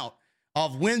in and out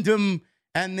of Windham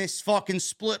and this fucking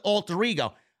split alter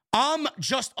ego. I'm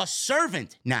just a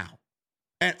servant now,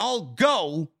 and I'll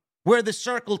go where the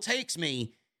circle takes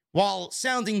me while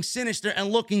sounding sinister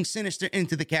and looking sinister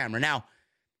into the camera. Now,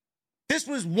 this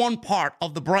was one part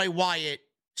of the Bray Wyatt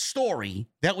story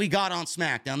that we got on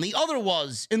SmackDown. The other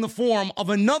was in the form of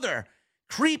another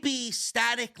creepy,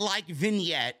 static-like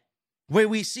vignette where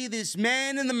we see this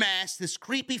man in the mask, this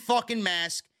creepy fucking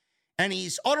mask, and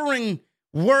he's uttering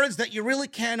words that you really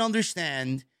can't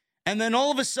understand, and then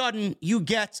all of a sudden you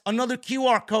get another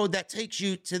QR code that takes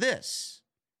you to this.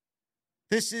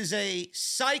 This is a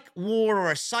psych ward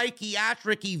or a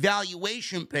psychiatric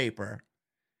evaluation paper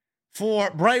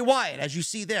for Bray Wyatt, as you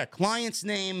see there. Client's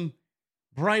name,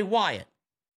 Bray Wyatt.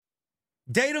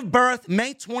 Date of birth,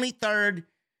 May 23rd,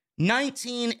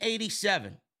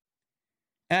 1987.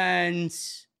 And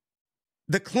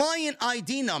the client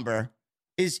ID number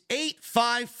is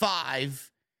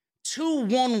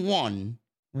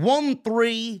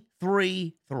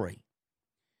 855-211-1333.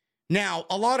 Now,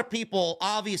 a lot of people,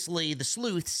 obviously the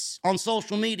sleuths on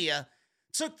social media,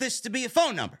 took this to be a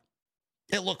phone number.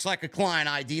 It looks like a client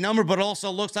ID number, but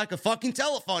also looks like a fucking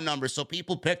telephone number. So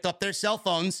people picked up their cell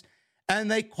phones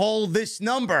and they call this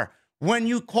number. When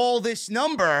you call this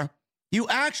number, you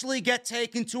actually get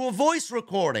taken to a voice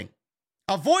recording.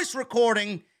 A voice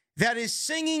recording that is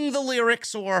singing the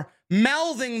lyrics, or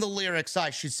mouthing the lyrics, I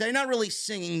should say. Not really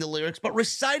singing the lyrics, but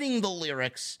reciting the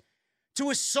lyrics to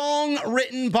a song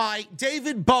written by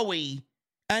David Bowie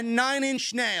and 9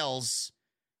 Inch Nails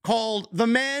called The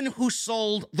Man Who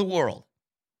Sold the World.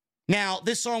 Now,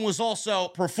 this song was also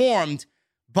performed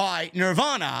by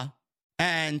Nirvana,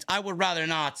 and I would rather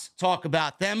not talk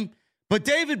about them. But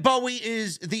David Bowie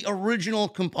is the original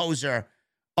composer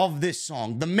of this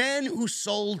song, the man who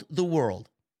sold the world.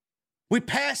 We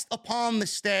passed upon the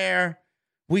stair.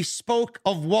 We spoke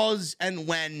of was and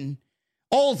when.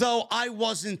 Although I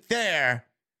wasn't there,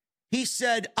 he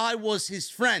said I was his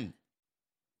friend,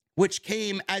 which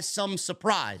came as some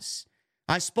surprise.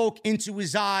 I spoke into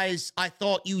his eyes. I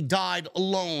thought you died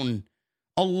alone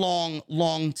a long,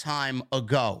 long time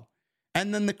ago.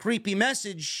 And then the creepy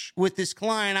message with this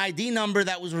client ID number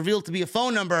that was revealed to be a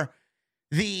phone number.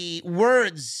 The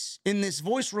words in this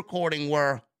voice recording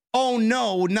were, "Oh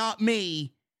no, not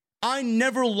me. I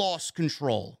never lost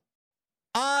control.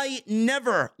 I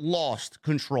never lost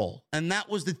control." And that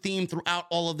was the theme throughout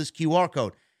all of this QR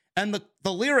code. And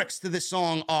the lyrics to this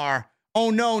song are, "Oh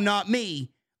no, not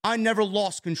me. I never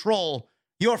lost control.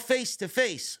 You're face to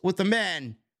face with the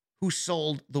man who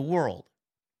sold the world."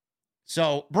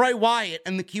 So Bray Wyatt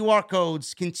and the QR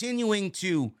codes continuing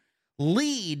to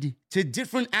lead to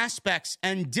different aspects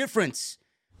and different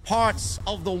parts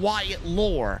of the Wyatt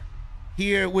lore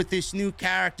here with this new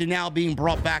character now being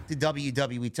brought back to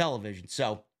WWE television.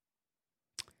 So,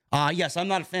 yes, I'm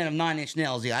not a fan of Nine Inch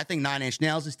Nails. Yeah, I think Nine Inch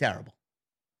Nails is terrible.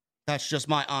 That's just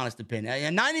my honest opinion.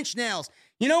 And Nine Inch Nails,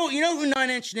 you know who Nine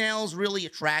Inch Nails really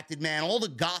attracted, man? All the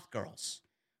goth girls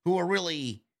who are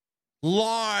really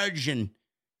large and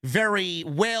very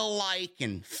whale-like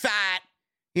and fat.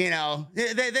 You know,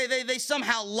 they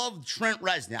somehow loved Trent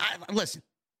Reznor. Listen,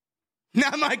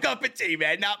 not my cup of tea,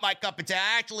 man. Not my cup of tea.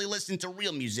 I actually listen to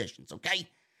real musicians, okay?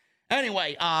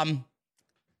 Anyway,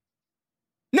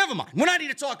 never mind. We're not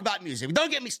here to talk about music.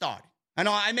 Don't get me started. I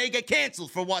know I may get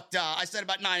canceled for what I said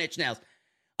about Nine Inch Nails.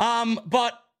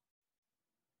 But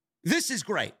this is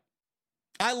great.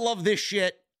 I love this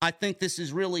shit. I think this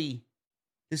is really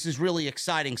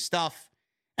exciting stuff.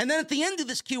 And then at the end of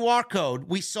this QR code,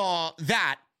 we saw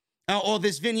that, or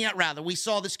this vignette rather, we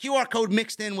saw this QR code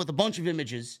mixed in with a bunch of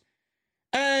images.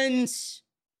 And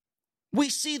we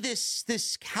see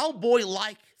this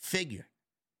cowboy-like figure.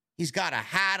 He's got a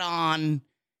hat on.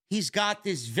 He's got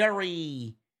this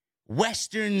very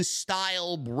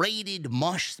Western-style braided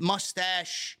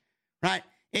mustache, right?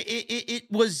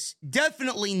 It was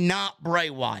definitely not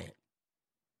Bray Wyatt.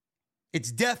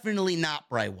 It's definitely not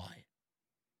Bray Wyatt.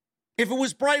 If it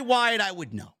was Bray Wyatt, I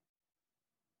would know.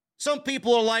 Some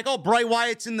people are like, "Oh, Bray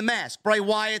Wyatt's in the mask. Bray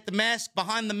Wyatt, the mask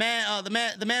behind the man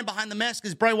behind the mask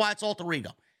is Bray Wyatt's alter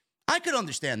ego." I could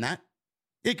understand that.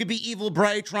 It could be evil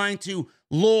Bray trying to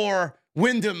lure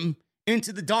Wyndham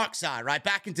into the dark side, right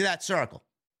back into that circle.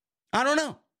 I don't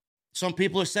know. Some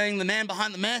people are saying the man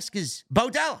behind the mask is Bo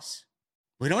Dallas.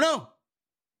 We don't know.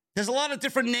 There's a lot of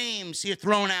different names here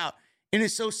thrown out in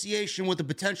association with the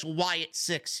potential Wyatt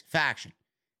 6 faction.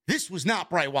 This was not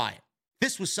Bray Wyatt.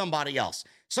 This was somebody else.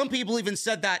 Some people even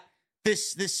said that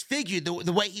this figure,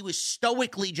 the way he was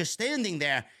stoically just standing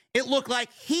there, it looked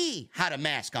like he had a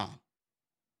mask on.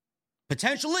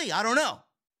 Potentially, I don't know.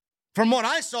 From what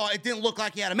I saw, it didn't look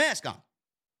like he had a mask on.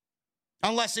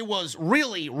 Unless it was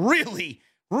really, really,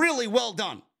 really well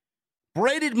done.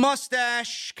 Braided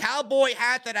mustache, cowboy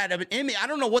hat that had an image. I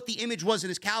don't know what the image was in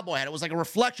his cowboy hat. It was like a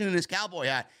reflection in his cowboy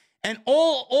hat. And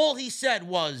all he said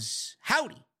was,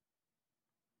 "Howdy.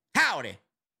 Howdy."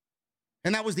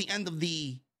 And that was the end of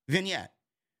the vignette.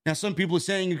 Now, some people are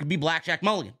saying it could be Blackjack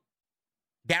Mulligan,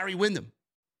 Barry Windham.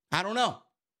 I don't know.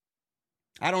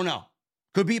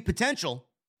 Could be a potential.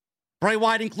 Bray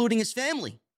Wyatt including his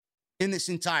family in this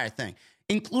entire thing,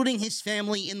 including his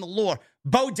family in the lore.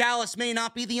 Bo Dallas may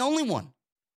not be the only one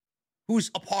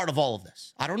who's a part of all of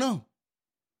this. I don't know.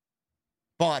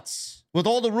 But with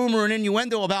all the rumor and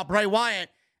innuendo about Bray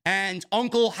Wyatt and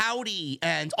Uncle Howdy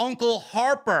and Uncle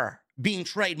Harper being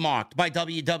trademarked by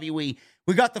WWE,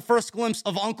 we got the first glimpse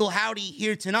of Uncle Howdy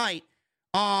here tonight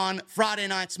on Friday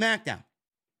Night SmackDown.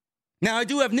 Now, I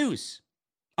do have news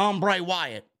on Bray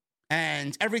Wyatt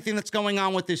and everything that's going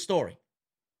on with this story.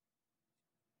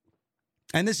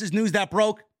 And this is news that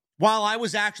broke while I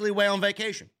was actually away on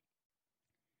vacation.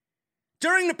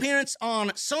 During an appearance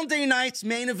on Sunday night's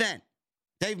Main Event,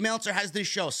 Dave Meltzer has this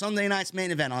show, Sunday night's Main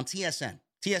Event on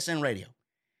TSN Radio.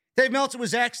 Dave Meltzer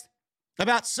was asked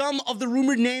about some of the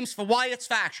rumored names for Wyatt's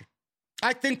faction.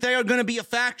 "I think they are going to be a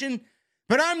faction,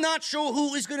 but I'm not sure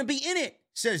who is going to be in it,"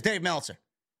 says Dave Meltzer.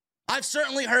 "I've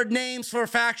certainly heard names for a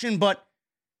faction, but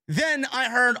then I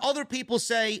heard other people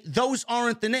say those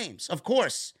aren't the names." Of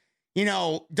course,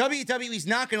 WWE's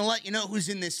not going to let you know who's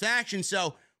in this faction,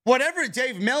 so whatever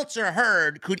Dave Meltzer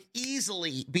heard could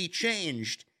easily be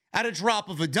changed at a drop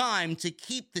of a dime to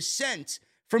keep the scent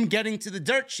from getting to the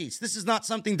dirt sheets. This is not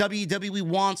something WWE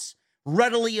wants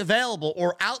readily available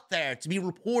or out there to be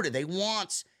reported. They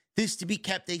want this to be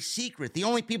kept a secret. The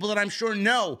only people that I'm sure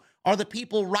know are the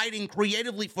people writing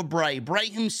creatively for Bray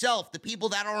himself, the people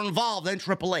that are involved, and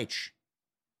Triple H.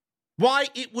 Why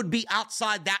it would be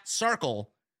outside that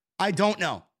circle, I don't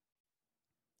know.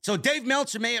 So Dave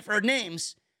Meltzer may have heard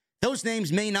names. Those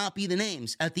names may not be the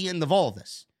names at the end of all of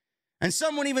this. And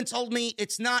someone even told me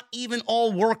it's not even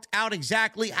all worked out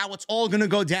exactly how it's all going to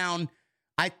go down.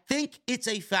 I think it's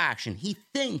a faction. He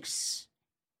thinks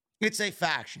it's a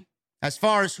faction. As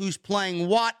far as who's playing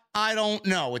what, I don't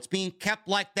know. It's being kept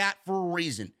like that for a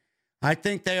reason. I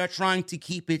think they are trying to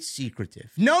keep it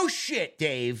secretive. No shit,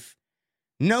 Dave.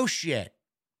 No shit.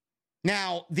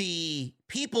 Now, the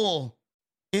people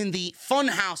in the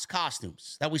Funhouse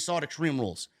costumes that we saw at Extreme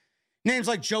Rules, names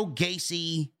like Joe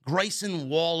Gacy, Grayson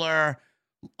Waller,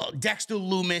 Dexter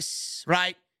Loomis,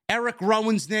 right? Eric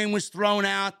Rowan's name was thrown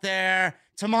out there.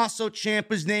 Tommaso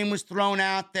Ciampa's name was thrown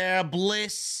out there.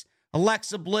 Bliss,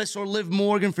 Alexa Bliss, or Liv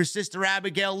Morgan for Sister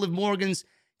Abigail. Liv Morgan's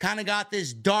kind of got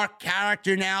this dark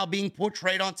character now being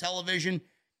portrayed on television.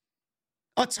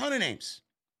 A ton of names.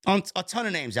 A ton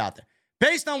of names out there.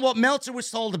 Based on what Meltzer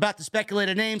was told about the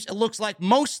speculated names, it looks like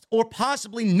most or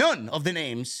possibly none of the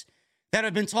names that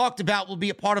have been talked about will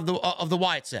be a part of the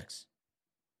Wyatt Six.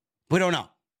 We don't know.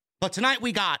 But tonight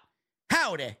we got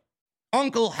Howdy,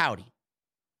 Uncle Howdy.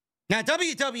 Now,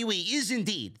 WWE is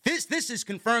indeed, this is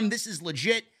confirmed, this is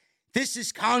legit, this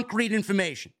is concrete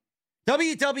information.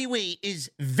 WWE is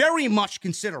very much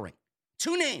considering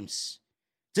two names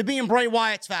to be in Bray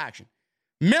Wyatt's faction.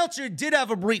 Meltzer did have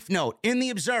a brief note in The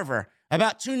Observer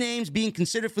about two names being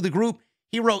considered for the group.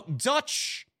 He wrote,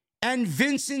 Dutch and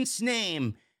Vincent's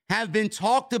name have been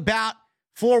talked about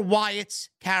for Wyatt's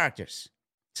characters.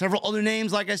 Several other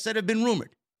names, like I said, have been rumored.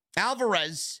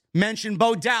 Alvarez mentioned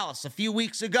Bo Dallas a few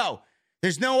weeks ago.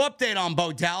 There's no update on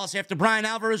Bo Dallas after Brian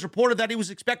Alvarez reported that he was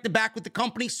expected back with the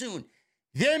company soon.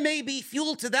 There may be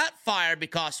fuel to that fire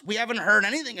because we haven't heard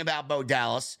anything about Bo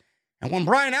Dallas. And when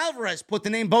Brian Alvarez put the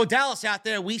name Bo Dallas out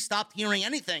there, we stopped hearing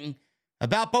anything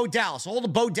about Bo Dallas. All the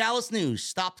Bo Dallas news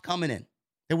stopped coming in.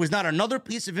 There was not another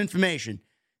piece of information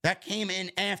that came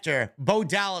in after Bo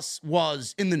Dallas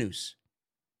was in the news.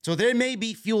 So there may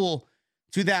be fuel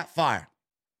to that fire.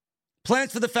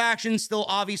 Plans for the faction still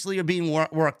obviously are being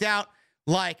worked out,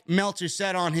 like Meltzer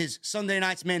said on his Sunday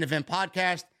Night's Main Event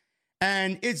podcast,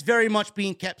 and it's very much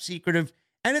being kept secretive.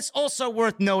 And it's also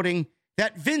worth noting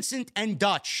that Vincent and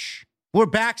Dutch were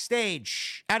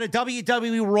backstage at a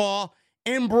WWE Raw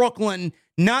in Brooklyn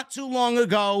not too long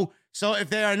ago. So if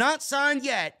they are not signed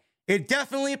yet, it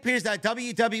definitely appears that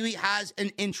WWE has an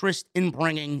interest in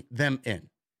bringing them in.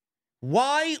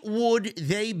 Why would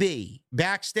they be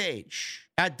backstage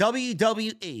at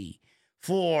WWE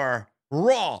for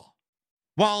Raw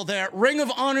while their Ring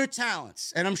of Honor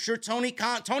talents, and I'm sure Tony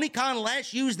Khan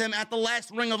last used them at the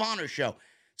last Ring of Honor show.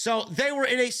 So they were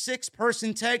in a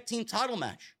 6-person tag team title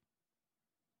match.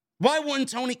 Why wouldn't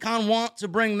Tony Khan want to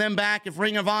bring them back if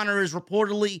Ring of Honor is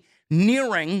reportedly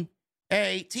nearing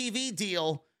a TV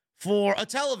deal for a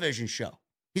television show?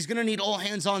 He's going to need all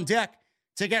hands on deck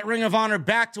to get Ring of Honor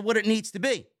back to what it needs to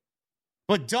be.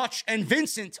 But Dutch and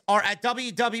Vincent are at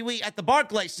WWE at the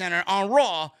Barclays Center on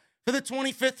Raw for the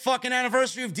 25th fucking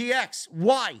anniversary of DX.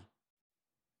 Why?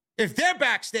 If they're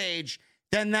backstage,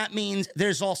 then that means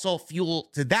there's also fuel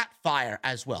to that fire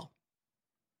as well.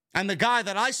 And the guy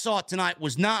that I saw tonight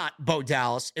was not Bo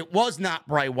Dallas. It was not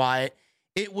Bray Wyatt.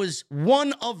 It was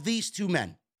one of these two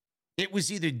men. It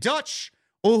was either Dutch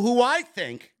or who I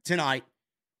think tonight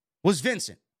was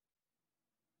Vincent.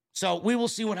 So we will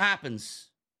see what happens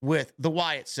with the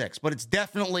Wyatt Six. But it's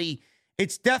definitely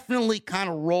kind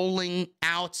of rolling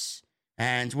out.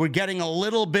 And we're getting a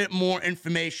little bit more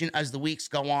information as the weeks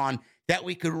go on that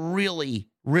we could really,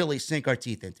 really sink our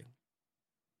teeth into.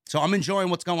 So I'm enjoying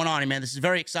what's going on here, man. This is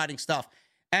very exciting stuff.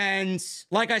 And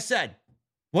like I said,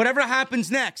 whatever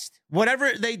happens next,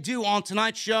 whatever they do on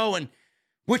tonight's show and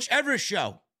whichever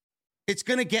show, it's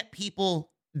going to get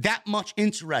people that much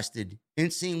interested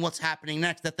in seeing what's happening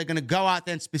next that they're going to go out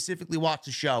there and specifically watch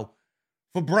the show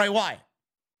for Bray Wyatt.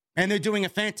 And they're doing a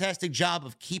fantastic job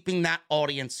of keeping that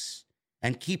audience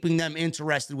and keeping them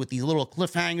interested with these little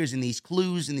cliffhangers and these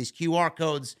clues and these QR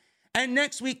codes. And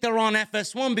next week, they're on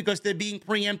FS1 because they're being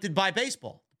preempted by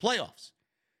baseball, the playoffs.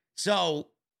 So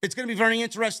it's going to be very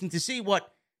interesting to see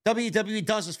what WWE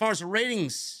does as far as the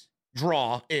ratings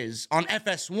draw is on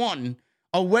FS1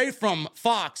 away from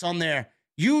Fox on their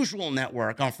usual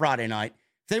network on Friday night.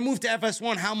 If they move to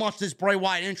FS1, how much this Bray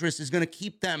Wyatt interest is going to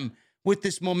keep them with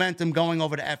this momentum going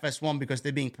over to FS1 because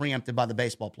they're being preempted by the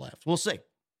baseball playoffs. We'll see.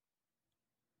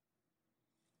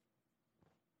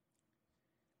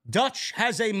 Dutch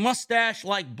has a mustache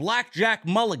like Blackjack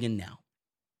Mulligan now.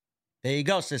 There you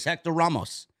go, says Hector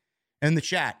Ramos in the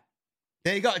chat.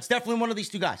 There you go. It's definitely one of these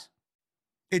two guys.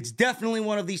 It's definitely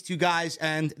one of these two guys,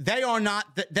 and they are not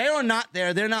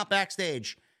there. They're not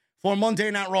backstage for Monday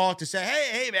Night Raw to say,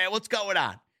 hey, man, what's going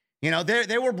on? You know,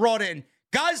 they were brought in.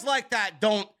 Guys like that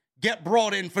don't get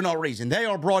brought in for no reason. They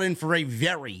are brought in for a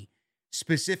very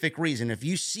specific reason. If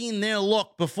you've seen their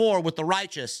look before with the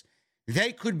Righteous,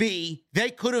 they could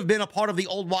have been a part of the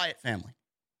old Wyatt family.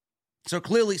 So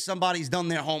clearly somebody's done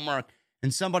their homework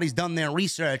and somebody's done their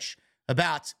research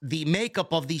about the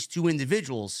makeup of these two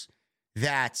individuals,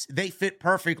 that they fit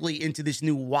perfectly into this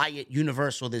new Wyatt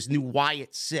universe, or this new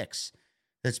Wyatt 6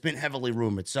 that's been heavily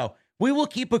rumored. So we will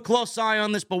keep a close eye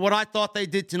on this, but what I thought they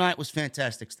did tonight was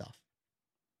fantastic stuff.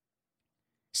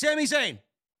 Sami Zayn,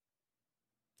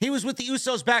 he was with the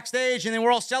Usos backstage, and they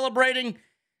were all celebrating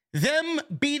them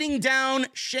beating down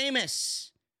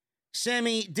Sheamus.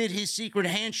 Sami did his secret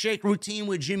handshake routine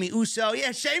with Jimmy Uso.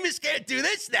 Yeah, Sheamus can't do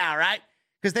this now, right?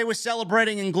 Because they were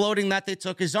celebrating and gloating that they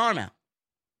took his arm out.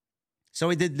 So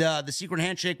he did the secret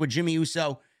handshake with Jimmy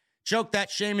Uso. Joked that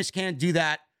Sheamus can't do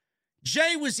that.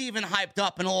 Jay was even hyped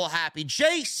up and a little happy.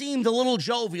 Jay seemed a little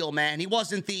jovial, man. He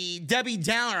wasn't the Debbie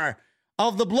Downer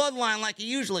of the bloodline like he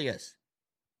usually is.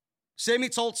 Sami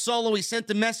told Solo he sent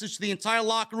the message to the entire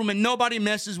locker room, and nobody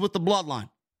messes with the bloodline.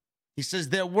 He says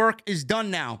their work is done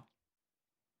now.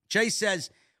 Jay says,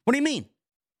 what do you mean?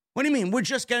 What do you mean? We're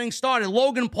just getting started.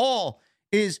 Logan Paul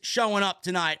is showing up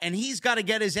tonight, and he's got to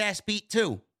get his ass beat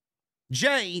too.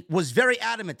 Jay was very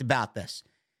adamant about this.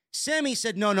 Sami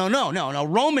said, no.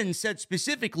 Roman said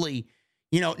specifically,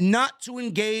 not to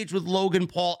engage with Logan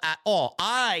Paul at all.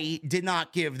 I did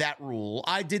not give that rule.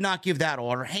 I did not give that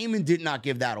order. Heyman did not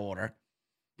give that order.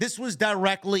 This was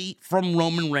directly from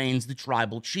Roman Reigns, the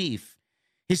tribal chief.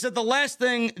 He said the last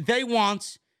thing they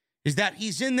want is that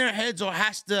he's in their heads or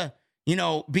has to,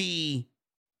 be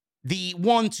the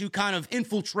one to kind of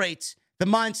infiltrate the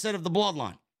mindset of the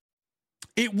bloodline.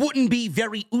 It wouldn't be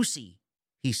very Usi,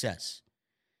 he says.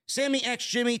 Sami asked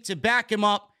Jimmy to back him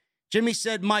up. Jimmy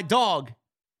said, my dog.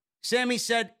 Sami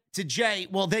said to Jay,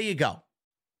 well, there you go.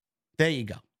 There you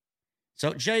go.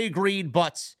 So Jay agreed,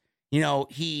 but,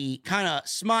 he kind of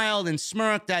smiled and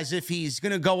smirked as if he's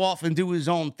going to go off and do his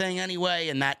own thing anyway,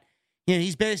 and that,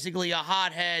 he's basically a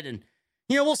hothead, and,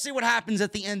 we'll see what happens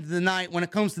at the end of the night. When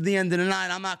it comes to the end of the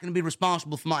night, I'm not going to be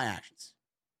responsible for my actions.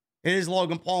 It is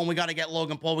Logan Paul, and we got to get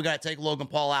Logan Paul. We got to take Logan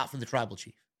Paul out for the tribal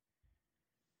chief.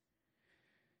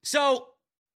 So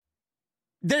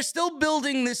they're still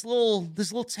building this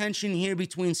little tension here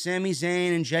between Sami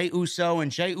Zayn and Jey Uso,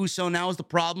 and Jey Uso now is the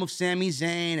problem of Sami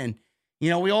Zayn, and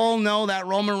we all know that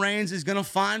Roman Reigns is going to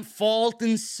find fault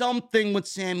in something with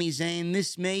Sami Zayn.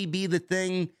 This may be the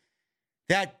thing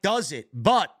that does it,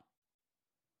 but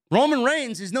Roman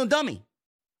Reigns is no dummy.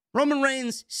 Roman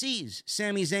Reigns sees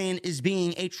Sami Zayn as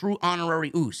being a true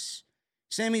honorary Us.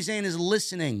 Sami Zayn is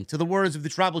listening to the words of the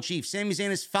tribal chief. Sami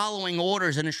Zayn is following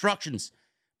orders and instructions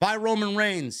by Roman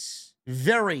Reigns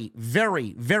very,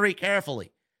 very, very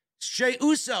carefully. It's Jey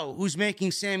Uso who's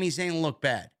making Sami Zayn look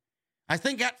bad. I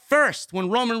think at first, when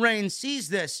Roman Reigns sees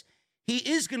this, he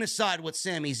is going to side with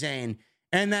Sami Zayn,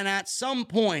 and then at some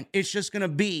point, it's just going to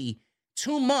be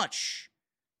too much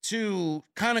to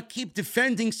kind of keep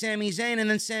defending Sami Zayn, and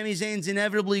then Sami Zayn's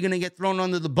inevitably going to get thrown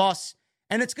under the bus.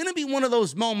 And it's going to be one of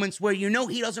those moments where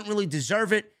he doesn't really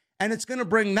deserve it, and it's going to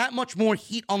bring that much more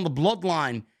heat on the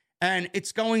bloodline, and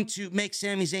it's going to make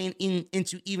Sami Zayn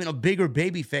into even a bigger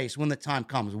babyface when the time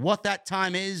comes. What that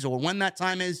time is or when that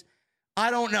time is,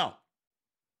 I don't know.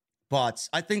 But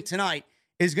I think tonight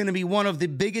is going to be one of the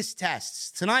biggest tests.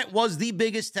 Tonight was the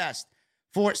biggest test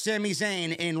for Sami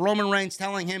Zayn, in Roman Reigns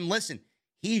telling him, listen,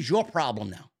 he's your problem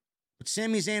now. But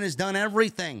Sami Zayn has done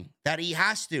everything that he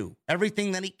has to,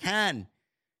 everything that he can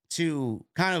to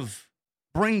kind of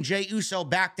bring Jey Uso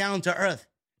back down to earth.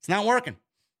 It's not working.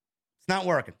 It's not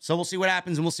working. So we'll see what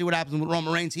happens, and we'll see what happens with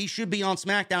Roman Reigns. He should be on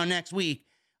SmackDown next week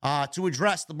to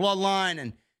address the bloodline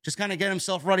and just kind of get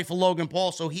himself ready for Logan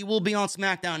Paul. So he will be on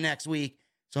SmackDown next week.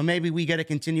 So maybe we get a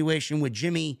continuation with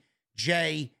Jimmy,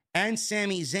 Jay, and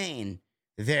Sami Zayn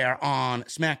there on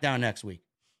SmackDown next week.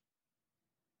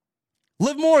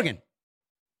 Liv Morgan.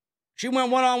 She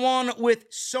went one-on-one with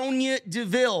Sonya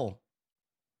Deville.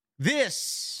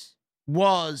 This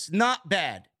was not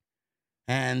bad.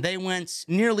 And they went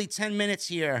nearly 10 minutes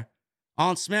here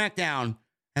on SmackDown.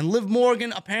 And Liv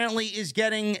Morgan apparently is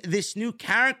getting this new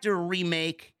character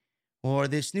remake, or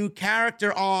this new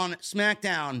character on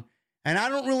SmackDown. And I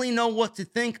don't really know what to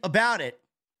think about it,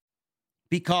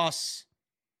 because,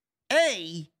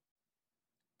 A,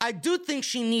 I do think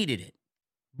she needed it.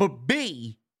 But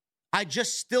B, I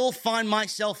just still find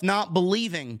myself not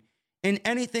believing in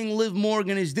anything Liv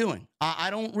Morgan is doing. I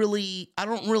don't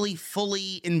really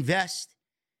fully invest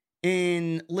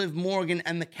in Liv Morgan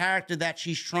and the character that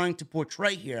she's trying to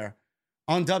portray here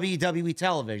on WWE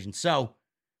television. So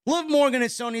Liv Morgan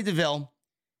and Sonya Deville,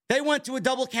 they went to a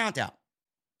double countout,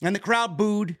 and the crowd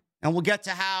booed, and we'll get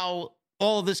to how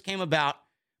all of this came about.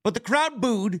 But the crowd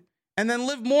booed, and then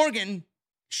Liv Morgan,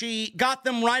 she got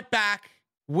them right back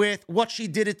with what she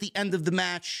did at the end of the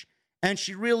match, and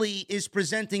she really is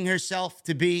presenting herself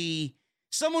to be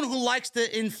someone who likes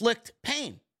to inflict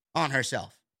pain on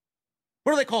herself.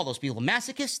 What do they call those people?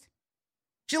 Masochist?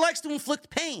 She likes to inflict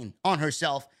pain on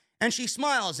herself, and she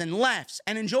smiles and laughs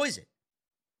and enjoys it.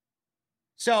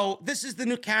 So this is the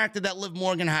new character that Liv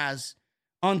Morgan has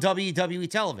on WWE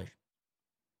television.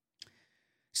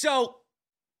 So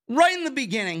right in the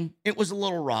beginning, it was a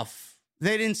little rough.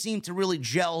 They didn't seem to really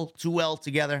gel too well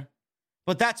together.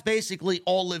 But that's basically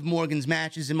all Liv Morgan's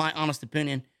matches, in my honest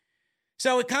opinion.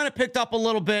 So it kind of picked up a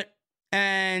little bit,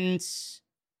 and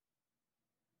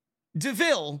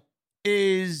Deville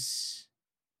is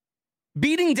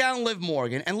beating down Liv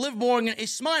Morgan, and Liv Morgan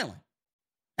is smiling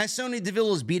as Sonya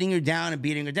Deville is beating her down and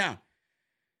beating her down.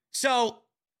 So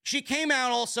she came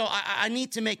out also, I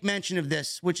need to make mention of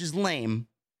this, which is lame.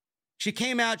 She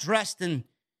came out dressed, and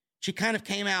she kind of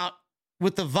came out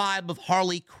with the vibe of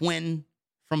Harley Quinn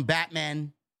from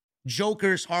Batman,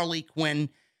 Joker's Harley Quinn,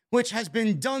 which has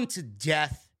been done to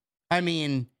death. I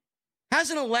mean,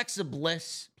 hasn't Alexa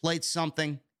Bliss played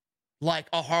something like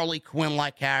a Harley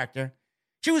Quinn-like character?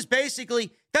 She was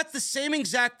basically, that's the same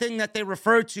exact thing that they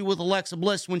referred to with Alexa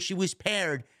Bliss when she was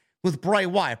paired with Bray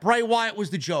Wyatt. Bray Wyatt was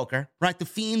the Joker, right? The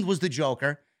Fiend was the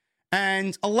Joker,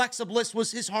 and Alexa Bliss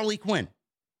was his Harley Quinn.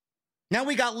 Now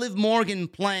we got Liv Morgan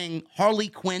playing Harley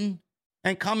Quinn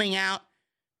and coming out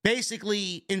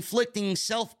basically inflicting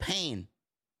self-pain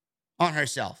on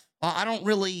herself. I don't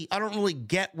really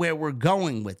get where we're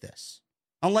going with this,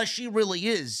 unless she really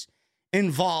is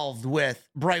involved with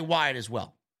Bray Wyatt as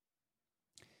well.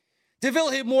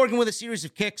 Deville hit Morgan with a series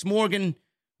of kicks. Morgan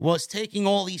was taking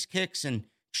all these kicks and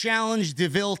challenged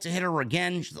Deville to hit her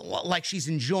again, like she's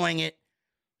enjoying it.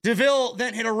 Deville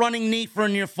then hit a running knee for a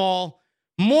near fall.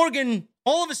 Morgan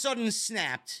all of a sudden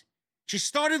snapped. She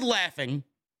started laughing.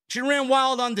 She ran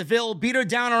wild on Deville, beat her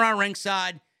down around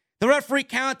ringside. The referee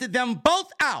counted them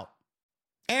both out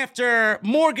after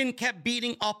Morgan kept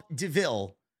beating up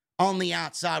Deville on the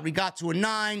outside. We got to a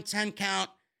 9-10 count.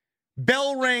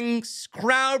 Bell rings,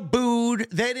 crowd booed.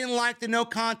 They didn't like the no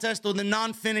contest or the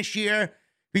non-finish here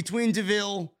between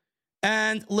Deville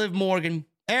and Liv Morgan.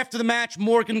 After the match,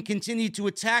 Morgan continued to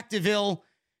attack Deville.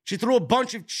 She threw a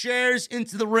bunch of chairs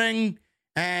into the ring,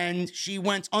 and she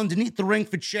went underneath the ring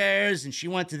for chairs, and she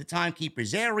went to the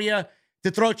timekeeper's area to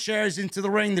throw chairs into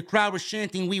the ring. The crowd was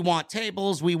chanting, "We want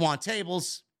tables, we want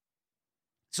tables."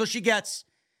 So she gets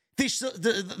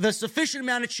the sufficient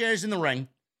amount of chairs in the ring,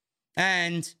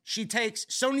 and she takes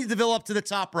Sonya Deville up to the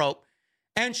top rope,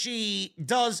 and she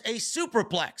does a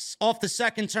superplex off the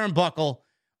second turnbuckle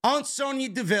on Sonya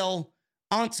Deville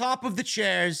on top of the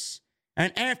chairs.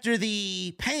 And after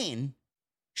the pain,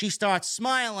 she starts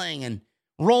smiling and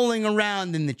rolling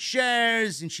around in the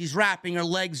chairs, and she's wrapping her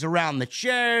legs around the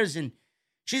chairs, and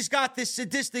she's got this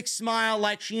sadistic smile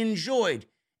like she enjoyed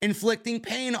inflicting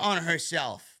pain on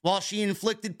herself while she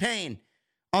inflicted pain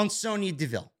on Sonya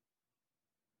Deville.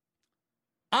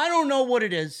 I don't know what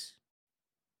it is.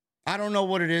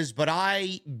 But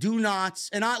I do not,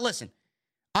 and listen,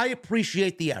 I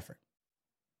appreciate the effort.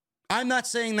 I'm not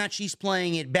saying that she's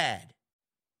playing it bad.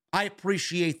 I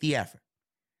appreciate the effort.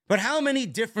 But how many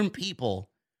different people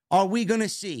are we going to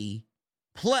see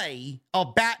play a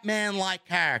Batman-like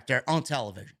character on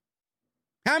television?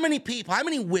 How many people, how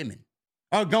many women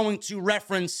are going to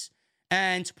reference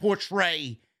and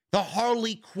portray the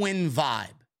Harley Quinn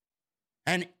vibe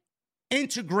and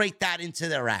integrate that into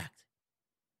their act?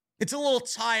 It's a little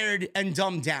tired and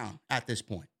dumbed down at this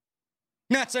point.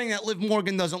 Not saying that Liv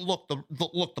Morgan doesn't look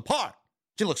the part.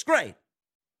 She looks great.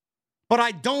 But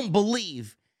I don't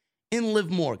believe in Liv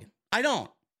Morgan. I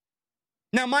don't.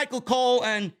 Now, Michael Cole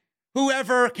and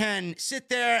whoever can sit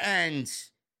there and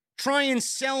try and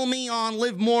sell me on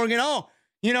Liv Morgan. Oh,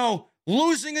 you know,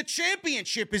 losing a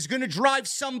championship is going to drive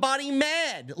somebody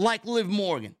mad like Liv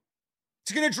Morgan.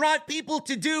 It's going to drive people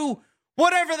to do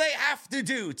whatever they have to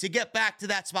do to get back to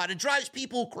that spot. It drives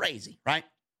people crazy, right?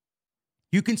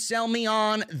 You can sell me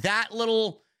on that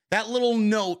little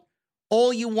note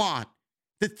all you want.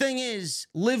 The thing is,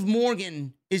 Liv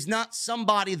Morgan is not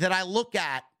somebody that I look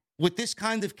at with this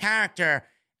kind of character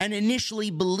and initially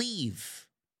believe.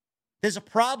 There's a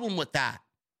problem with that.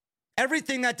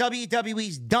 Everything that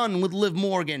WWE's done with Liv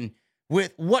Morgan,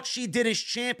 with what she did as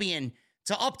champion,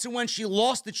 to up to when she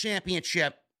lost the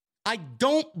championship, I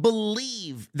don't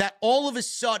believe that all of a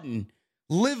sudden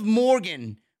Liv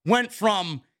Morgan went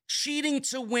from cheating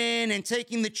to win and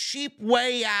taking the cheap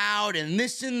way out and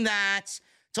this and that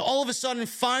to all of a sudden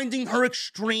finding her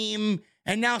extreme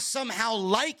and now somehow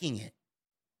liking it.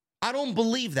 I don't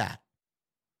believe that.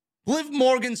 Liv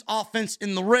Morgan's offense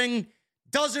in the ring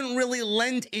doesn't really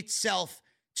lend itself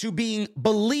to being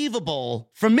believable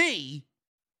for me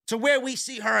to where we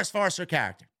see her as far as her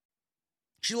character.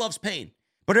 She loves pain,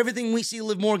 but everything we see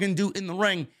Liv Morgan do in the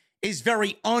ring is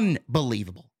very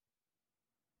unbelievable.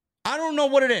 I don't know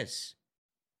what it is,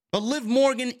 but Liv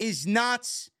Morgan is not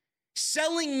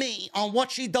selling me on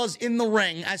what she does in the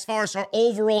ring as far as her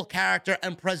overall character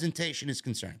and presentation is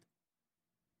concerned.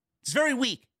 It's very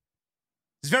weak.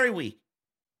 It's very weak.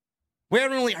 We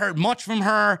haven't really heard much from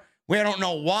her. We don't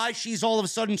know why she's all of a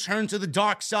sudden turned to the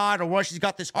dark side or why she's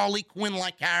got this Harley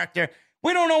Quinn-like character.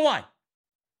 We don't know why.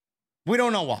 We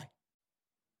don't know why.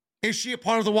 Is she a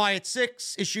part of the Wyatt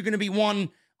Six? Is she going to be one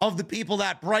of the people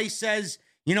that Bryce says,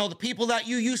 you know, the people that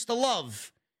you used to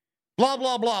love, blah,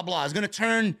 blah, blah, blah, is going to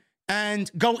turn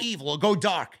and go evil or go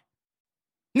dark?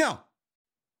 No.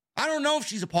 I don't know if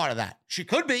she's a part of that. She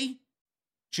could be.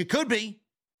 She could be.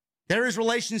 There is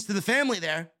relations to the family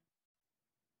there.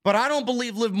 But I don't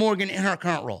believe Liv Morgan in her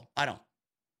current role. I don't.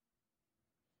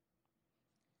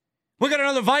 We got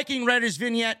another Viking Raiders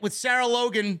vignette with Sarah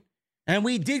Logan, and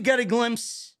we did get a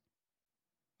glimpse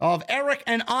of Eric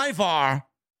and Ivar,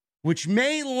 which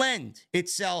may lend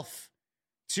itself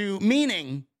to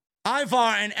meaning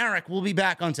Ivar and Eric will be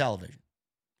back on television.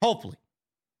 Hopefully.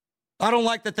 I don't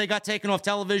like that they got taken off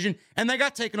television, and they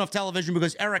got taken off television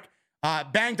because Eric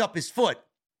banged up his foot.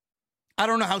 I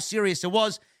don't know how serious it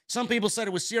was. Some people said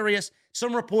it was serious.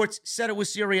 Some reports said it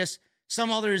was serious.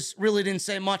 Some others really didn't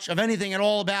say much of anything at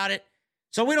all about it.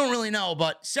 So we don't really know,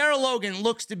 but Sarah Logan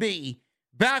looks to be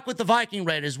back with the Viking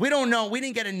Raiders. We don't know. We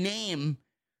didn't get a name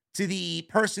to the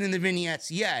person in the vignettes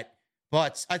yet,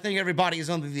 but I think everybody is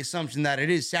under the assumption that it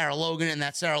is Sarah Logan and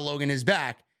that Sarah Logan is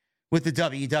back with the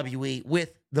WWE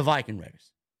with the Viking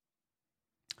Raiders.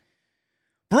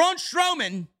 Braun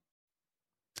Strowman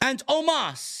and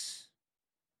Omos.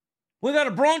 We got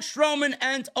a Braun Strowman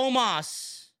and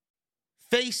Omos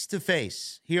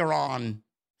face-to-face here on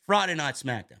Friday Night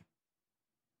SmackDown.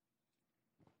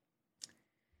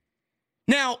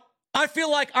 Now, I feel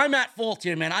like I'm at fault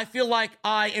here, man. I feel like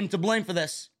I am to blame for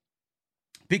this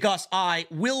because I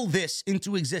will this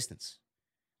into existence.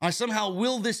 I somehow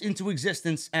will this into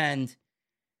existence, and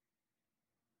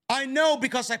I know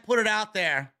because I put it out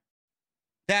there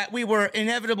that we were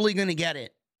inevitably going to get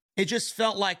it. It just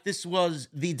felt like this was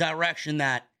the direction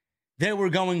that they were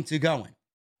going to go in.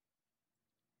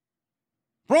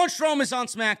 Braun Strowman's on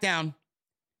SmackDown.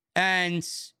 And,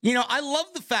 you know, I love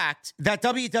the fact that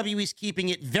WWE is keeping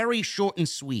it very short and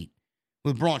sweet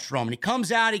with Braun Strowman. He comes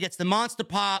out, he gets the monster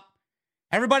pop.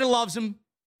 Everybody loves him.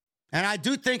 And I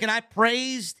do think, and I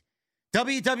praised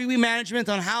WWE management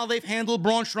on how they've handled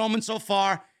Braun Strowman so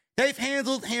far. They've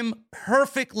handled him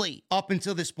perfectly up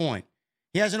until this point.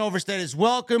 He hasn't overstayed his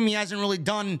welcome. He hasn't really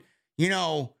done, you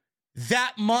know,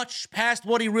 that much past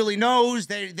what he really knows.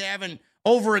 They haven't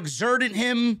overexerted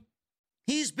him.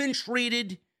 He's been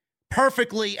treated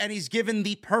perfectly, and he's given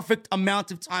the perfect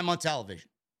amount of time on television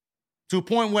to a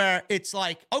point where it's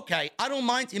like, okay, I don't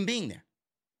mind him being there.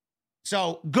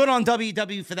 So good on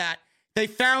WWE for that. They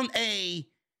found a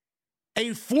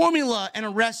formula and a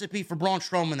recipe for Braun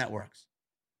Strowman that works.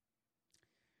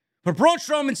 But Braun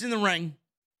Strowman's in the ring,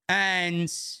 and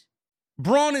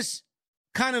Braun is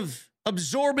kind of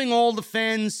absorbing all the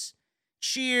fans'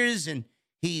 cheers, and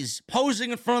he's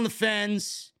posing in front of the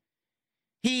fans.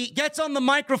 He gets on the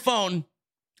microphone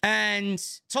and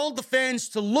told the fans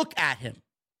to look at him.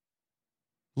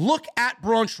 Look at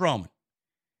Braun Strowman.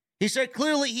 He said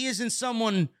clearly he isn't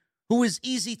someone who is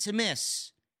easy to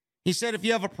miss. He said if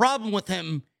you have a problem with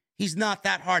him, he's not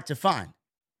that hard to find.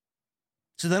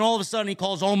 So then all of a sudden he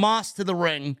calls Omos to the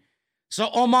ring so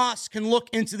Omos can look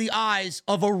into the eyes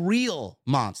of a real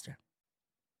monster.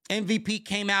 MVP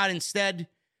came out instead,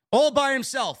 all by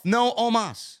himself, no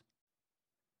Omos.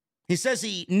 He says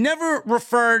he never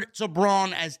referred to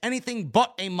Braun as anything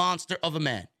but a monster of a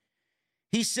man.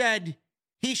 He said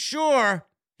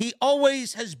he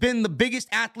always has been the biggest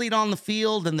athlete on the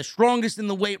field and the strongest in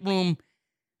the weight room.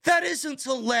 That is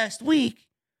until last week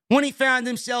when he found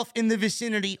himself in the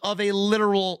vicinity of a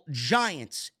literal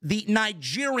giant, the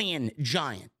Nigerian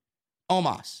giant,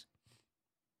 Omos.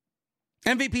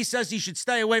 MVP says he should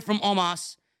stay away from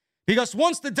Omos Because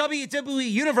once the WWE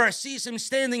Universe sees him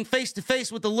standing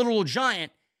face-to-face with the literal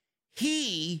giant,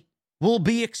 he will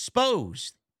be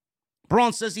exposed.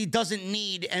 Braun says he doesn't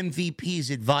need MVP's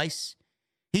advice.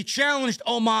 He challenged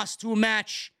Omos to a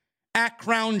match at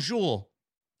Crown Jewel.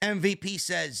 MVP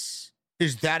says,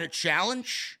 is that a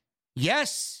challenge?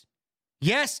 Yes.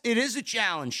 Yes, it is a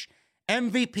challenge.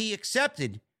 MVP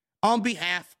accepted on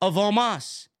behalf of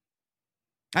Omos.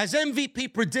 As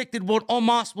MVP predicted what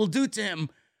Omos will do to him,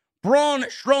 Braun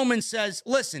Strowman says,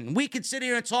 listen, we could sit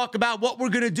here and talk about what we're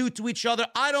going to do to each other.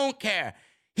 I don't care.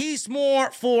 He's more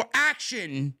for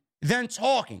action than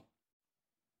talking.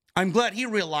 I'm glad he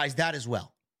realized that as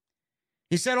well.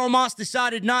 He said Omos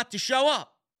decided not to show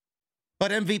up.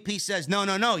 But MVP says,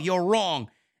 no, you're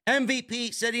wrong.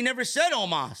 MVP said he never said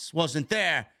Omos wasn't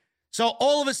there. So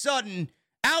all of a sudden,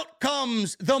 out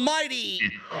comes the mighty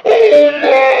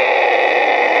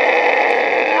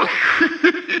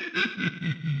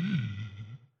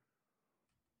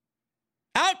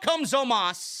Out comes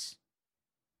Omos.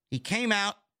 He came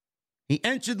out. He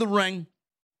entered the ring.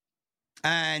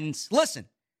 And listen,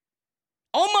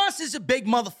 Omos is a big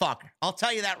motherfucker. I'll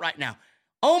tell you that right now.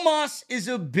 Omos is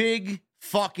a big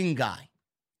fucking guy.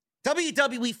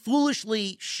 WWE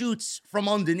foolishly shoots from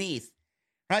underneath,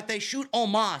 right? They shoot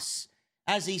Omos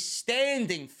as he's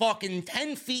standing fucking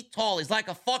 10 feet tall. He's like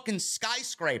a fucking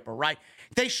skyscraper, right?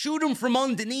 They shoot him from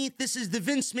underneath. This is the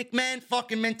Vince McMahon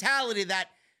fucking mentality that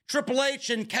Triple H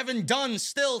and Kevin Dunn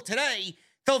still today,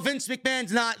 though Vince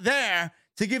McMahon's not there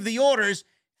to give the orders,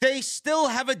 they still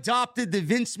have adopted the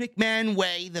Vince McMahon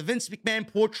way, the Vince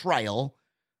McMahon portrayal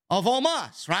of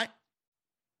Omos, right?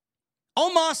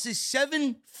 Omos is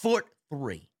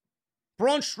 7'3".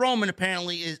 Braun Strowman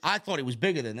apparently is, I thought he was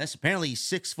bigger than this. Apparently he's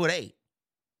 6'8".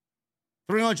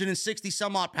 360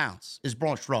 some odd pounds is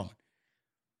Braun Strowman.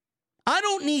 I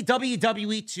don't need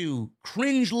WWE to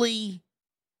cringely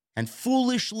and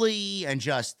foolishly and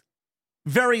just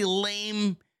very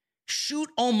lame shoot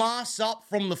Omos up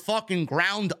from the fucking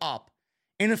ground up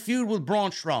in a feud with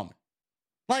Braun Strowman.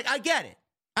 Like, I get it.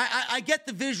 I get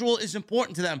the visual is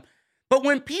important to them. But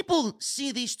when people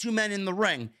see these two men in the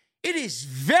ring, it is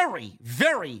very,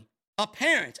 very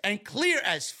apparent and clear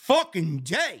as fucking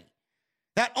day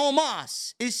that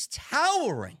Omos is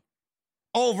towering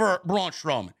over Braun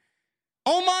Strowman.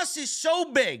 Omos is so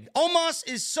big. Omos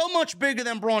is so much bigger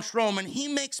than Braun Strowman. He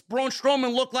makes Braun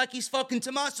Strowman look like he's fucking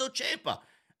Tommaso Ciampa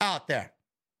out there.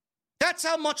 That's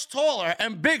how much taller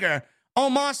and bigger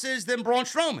Omos is than Braun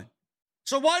Strowman.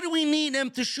 So why do we need him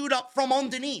to shoot up from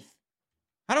underneath?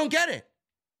 I don't get it.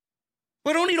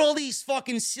 We don't need all these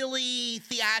fucking silly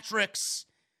theatrics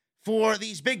for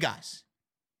these big guys.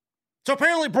 So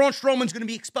apparently Braun Strowman's going to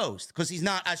be exposed because he's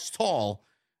not as tall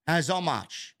as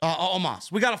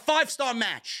Omos. We got a 5-star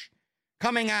match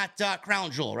coming at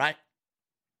Crown Jewel, right?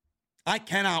 I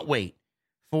cannot wait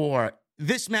for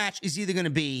this match. Is either going to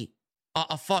be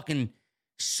a fucking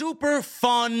super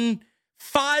fun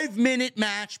 5-minute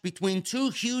match between two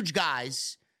huge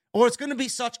guys, or it's going to be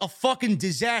such a fucking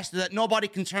disaster that nobody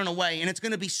can turn away, and it's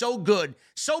going to be so good,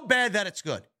 so bad that it's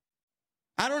good.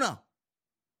 I don't know.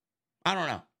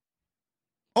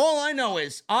 All I know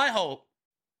is I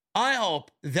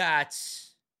hope that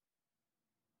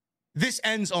this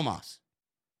ends Omos.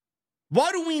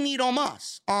 Why do we need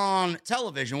Omos on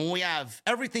television when we have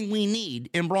everything we need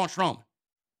in Braun Strowman?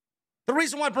 The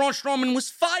reason why Braun Strowman was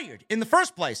fired in the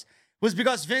first place was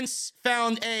because Vince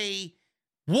found a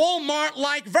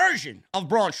Walmart-like version of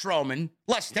Braun Strowman,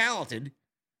 less talented,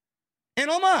 in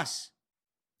Omos,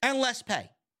 and less pay.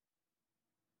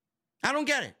 I don't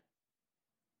get it.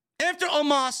 After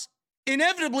Omos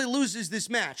inevitably loses this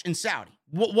match in Saudi,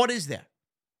 what is there?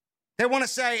 They want to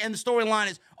say, and the storyline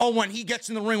is, when he gets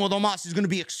in the ring with Omos, he's going to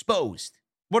be exposed.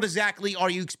 What exactly are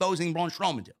you exposing Braun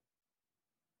Strowman to?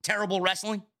 Terrible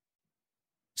wrestling?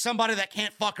 Somebody that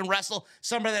can't fucking wrestle?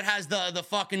 Somebody that has the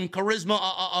fucking charisma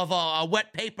of a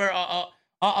wet paper,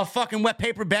 a fucking wet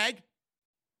paper bag?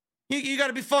 You got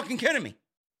to be fucking kidding me.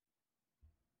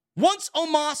 Once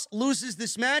Omos loses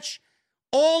this match,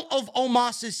 all of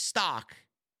Omos's stock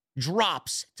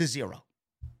drops to 0.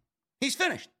 He's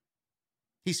finished.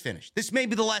 This may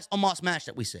be the last Omos match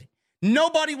that we see.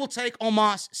 Nobody will take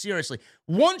Omos seriously.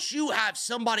 Once you have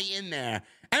somebody in there,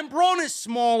 and Braun is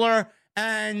smaller,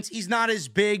 and he's not as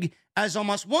big as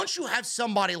Omos. Once you have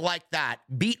somebody like that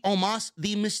beat Omos,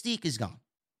 the mystique is gone.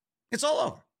 It's all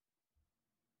over.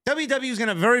 WWE is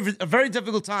going to have a very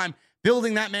difficult time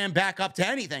building that man back up to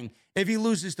anything if he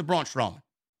loses to Braun Strowman.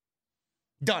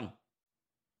 Done.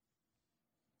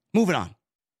 Moving on.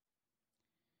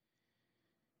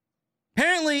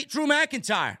 Apparently, Drew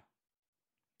McIntyre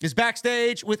is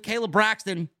backstage with Kayla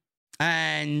Braxton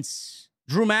And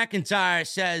Drew McIntyre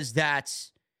says that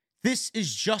this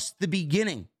is just the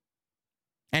beginning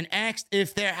and asked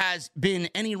if there has been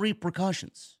any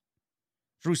repercussions.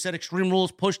 Drew said Extreme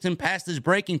Rules pushed him past his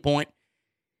breaking point.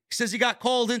 He says he got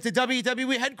called into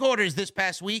WWE headquarters this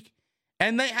past week,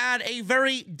 and they had a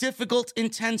very difficult,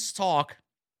 intense talk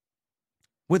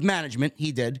with management,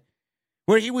 he did,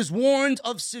 where he was warned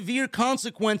of severe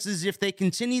consequences if they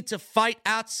continued to fight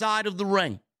outside of the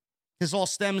ring. This all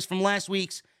stems from last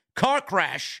week's car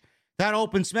crash that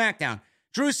opened SmackDown.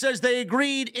 Drew says they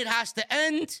agreed it has to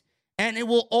end, and it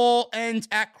will all end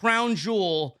at Crown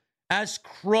Jewel as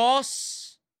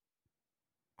Cross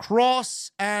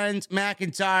and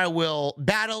McIntyre will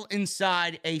battle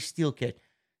inside a steel cage.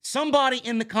 Somebody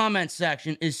in the comments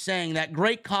section is saying that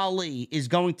Great Khali is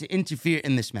going to interfere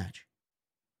in this match.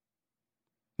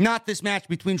 Not this match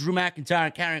between Drew McIntyre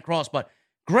and Karrion Kross, but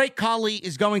Great Khali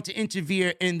is going to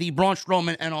interfere in the Braun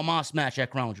Strowman and Omos match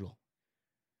at Crown Jewel.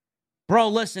 Bro,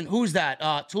 listen, who's that?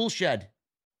 Toolshed.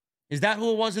 Is that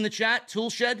who it was in the chat?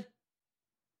 Toolshed?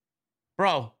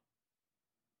 Bro,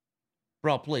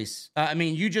 please.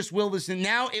 You just will this, and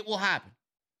now it will happen.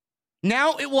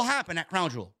 Now it will happen at Crown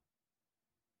Jewel.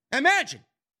 Imagine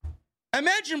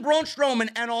Braun Strowman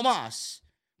and Omos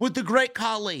with the Great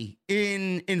Khali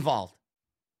involved.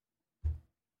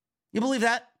 You believe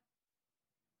that?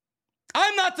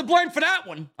 I'm not to blame for that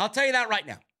one. I'll tell you that right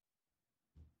now.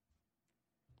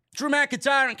 Drew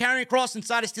McIntyre and Karrion Kross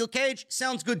inside a steel cage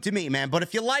sounds good to me, man. But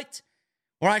if you liked,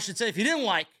 or I should say if you didn't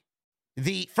like,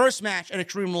 the first match at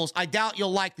Extreme Rules, I doubt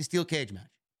you'll like the steel cage match.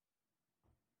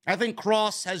 I think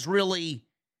Kross has really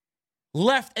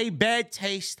left a bad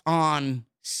taste on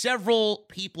several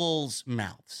people's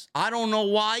mouths. I don't know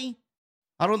why.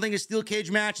 I don't think a steel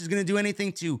cage match is going to do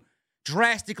anything to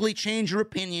drastically change your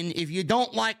opinion. If you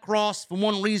don't like Kross for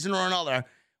one reason or another,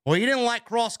 or you didn't like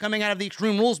Kross coming out of the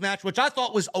Extreme Rules match, which I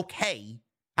thought was okay.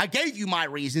 I gave you my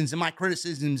reasons and my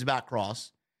criticisms about Kross.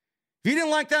 If you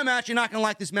didn't like that match, you're not going to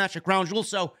like this match at Crown Jewel.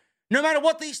 So no matter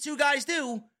what these two guys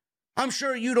do, I'm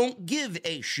sure you don't give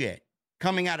a shit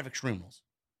coming out of Extreme Rules.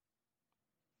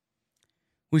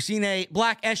 We've seen a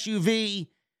black SUV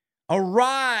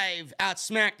arrive at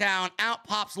SmackDown. Out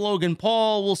pops Logan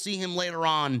Paul. We'll see him later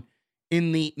on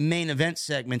in the main event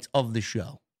segment of the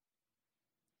show.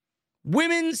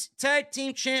 Women's Tag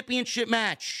Team Championship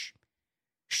match.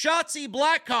 Shotzi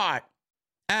Blackheart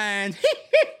and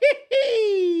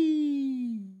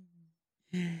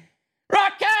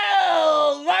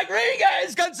Raquel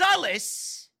Rodriguez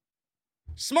Gonzalez.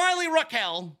 Smiley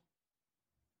Raquel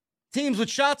teams with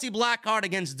Shotzi Blackheart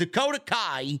against Dakota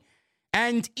Kai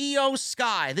and Io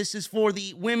Sky. This is for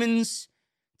the Women's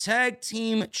Tag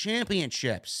Team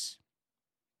Championships.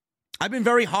 I've been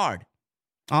very hard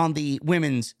on the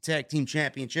Women's Tag Team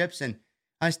Championships, and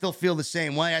I still feel the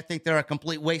same way. I think they're a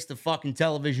complete waste of fucking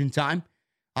television time.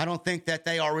 I don't think that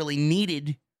they are really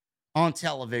needed on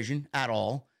television at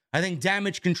all. I think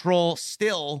Damage Control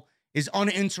still is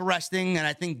uninteresting, and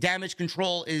I think Damage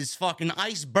Control is fucking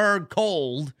iceberg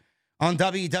cold on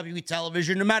WWE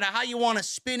television. No matter how you want to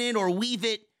spin it or weave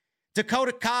it,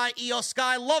 Dakota Kai, Io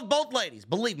Sky, love both ladies.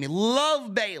 Believe me,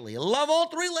 love Bayley, love all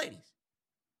three ladies.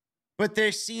 But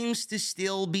there seems to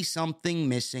still be something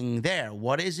missing there.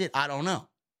 What is it? I don't know.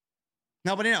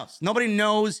 Nobody knows. Nobody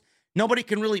knows. Nobody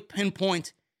can really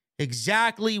pinpoint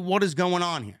exactly what is going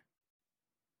on here.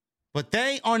 But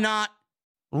they are not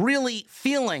really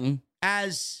feeling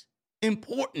as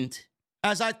important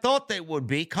as I thought they would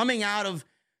be coming out of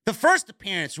the first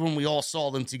appearance when we all saw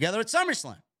them together at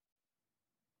SummerSlam.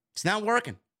 It's not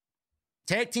working.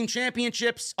 Tag Team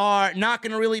Championships are not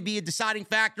going to really be a deciding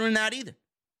factor in that either.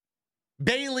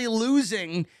 Bayley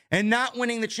losing and not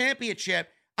winning the championship,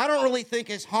 I don't really think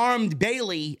has harmed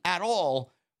Bayley at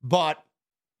all. But,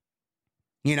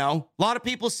 you know, a lot of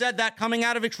people said that coming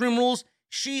out of Extreme Rules,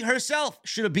 she herself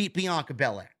should have beat Bianca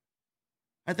Belair.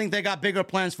 I think they got bigger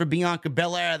plans for Bianca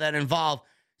Belair that involve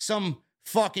some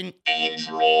fucking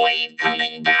android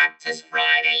coming back this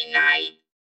Friday night.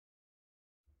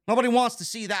 Nobody wants to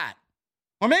see that.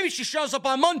 Or maybe she shows up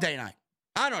on Monday night.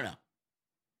 I don't know.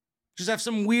 Just have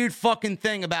some weird fucking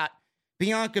thing about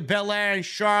Bianca Belair and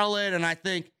Charlotte, and I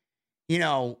think, you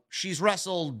know, she's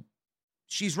wrestled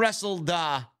Sasha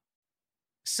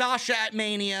at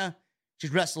Mania.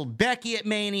 She's wrestled Becky at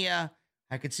Mania.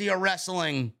 I could see her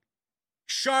wrestling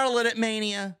Charlotte at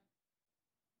Mania.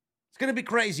 It's going to be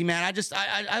crazy, man. I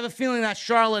have a feeling that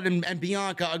Charlotte and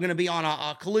Bianca are going to be on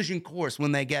a collision course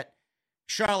when they get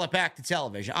Charlotte back to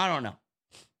television. I don't know.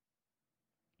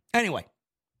 Anyway,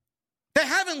 they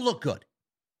haven't looked good.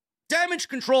 Damage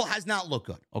Control has not looked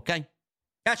good, okay?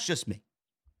 That's just me.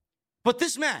 But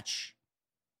this match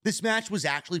this match was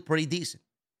actually pretty decent.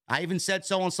 I even said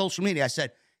so on social media. I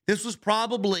said, this was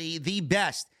probably the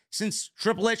best. Since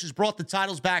Triple H has brought the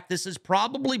titles back, this has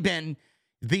probably been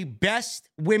the best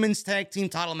women's tag team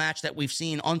title match that we've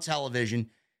seen on television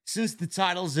since the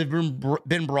titles have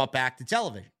been brought back to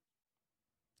television.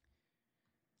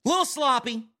 A little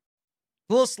sloppy.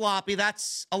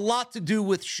 That's a lot to do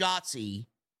with Shotzi.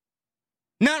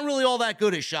 Not really all that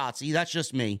good at Shotzi. That's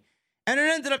just me. And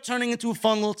it ended up turning into a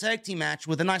fun little tag team match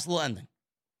with a nice little ending.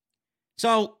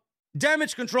 So,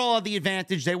 Damage Control had the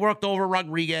advantage. They worked over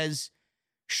Rodriguez.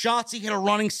 Shotzi hit a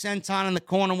running senton in the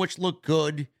corner, which looked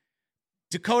good.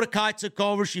 Dakota Kai took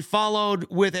over. She followed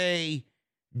with a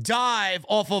dive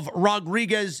off of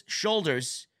Rodriguez's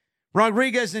shoulders.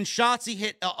 Rodriguez and Shotzi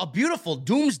hit a beautiful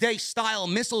Doomsday-style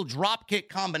missile dropkick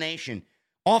combination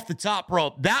off the top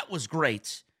rope. That was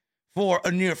great for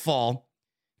a near fall.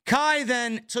 Kai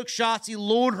then took Shotzi,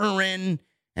 lured her in,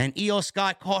 and Io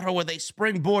Sky caught her with a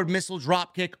springboard missile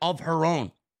dropkick of her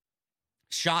own.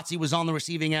 Shotzi was on the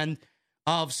receiving end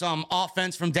of some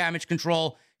offense from Damage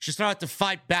Control. She started to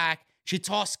fight back. She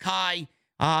tossed Kai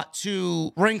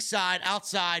to ringside,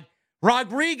 outside.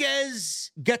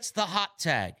 Rodriguez gets the hot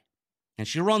tag, and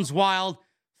she runs wild.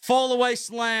 Fall away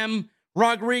slam.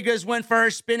 Rodriguez went for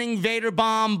her spinning Vader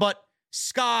bomb, but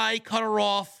Sky cut her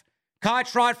off. Kai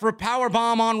tried for a power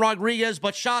bomb on Rodriguez,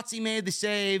 but Shotzi made the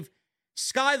save.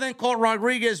 Sky then caught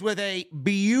Rodriguez with a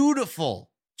beautiful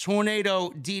tornado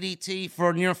DDT for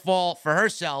a near fall for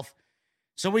herself.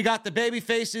 So we got the baby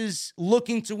faces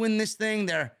looking to win this thing.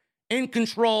 They're in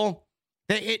control.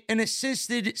 They hit an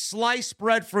assisted slice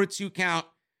spread for a 2 count.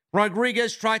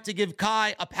 Rodriguez tried to give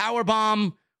Kai a power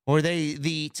bomb, or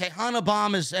the Tejana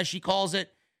bomb, as she calls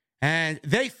it, and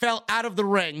they fell out of the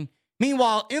ring.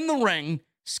 Meanwhile, in the ring,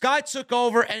 Sky took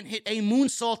over and hit a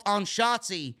moonsault on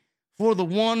Shotzi for the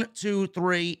 1, 2,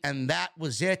 3, and that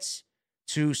was it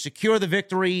to secure the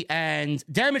victory and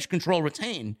Damage Control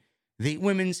retain the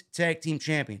Women's Tag Team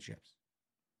Championships.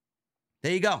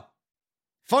 There you go.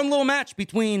 Fun little match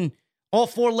between all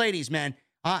 4 ladies, man.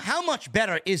 How much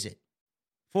better is it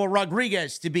for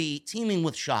Rodriguez to be teaming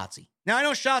with Shotzi? Now, I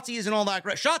know Shotzi isn't all that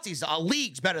great. Shotzi's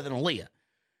leagues better than Aaliyah.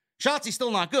 Shotzi's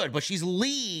still not good, but she's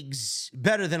leagues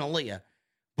better than Aaliyah.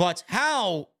 But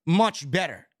how much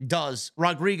better does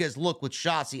Rodriguez look with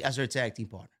Shotzi as her tag team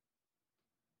partner?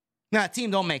 Now, that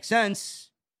team don't make sense.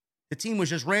 The team was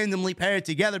just randomly paired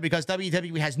together because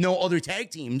WWE has no other tag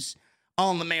teams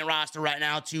on the main roster right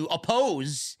now to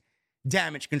oppose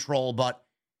Damage Control. But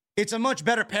it's a much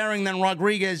better pairing than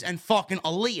Rodriguez and fucking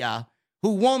Aaliyah, who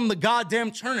won the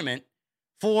goddamn tournament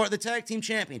for the tag team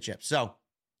championship. So,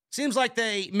 seems like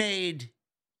they made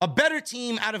a better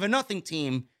team out of a nothing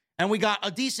team, and we got a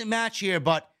decent match here,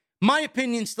 but my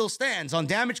opinion still stands on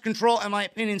Damage Control, and my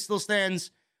opinion still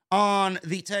stands on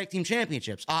the tag team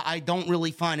championships. I don't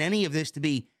really find any of this to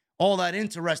be all that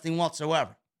interesting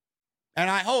whatsoever. And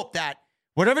I hope that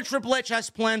whatever Triple H has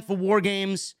planned for War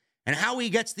Games and how he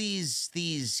gets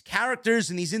these characters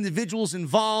and these individuals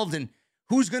involved and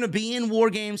who's going to be in War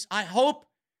Games, I hope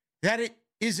that it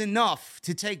is enough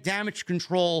to take Damage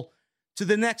Control to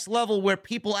the next level where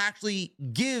people actually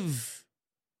give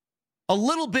a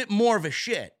little bit more of a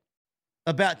shit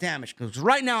about Damage Control. Because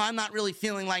right now, I'm not really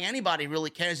feeling like anybody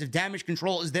really cares if Damage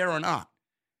Control is there or not.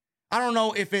 I don't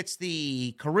know if it's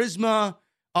the charisma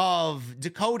of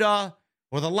Dakota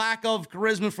or the lack of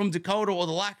charisma from Dakota or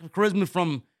the lack of charisma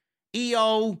from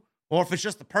EO, or if it's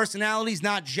just the personalities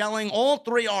not gelling. All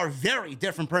 3 are very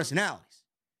different personalities.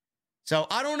 So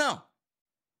I don't know.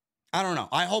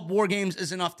 I hope War Games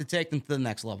is enough to take them to the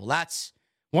next level. That's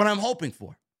what I'm hoping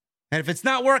for. And if it's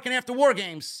not working after War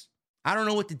Games, I don't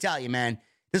know what to tell you, man.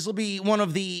 This will be one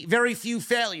of the very few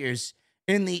failures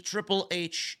in the Triple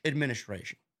H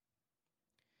administration.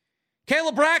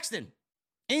 Kayla Braxton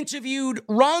interviewed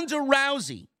Ronda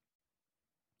Rousey.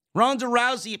 Ronda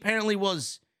Rousey apparently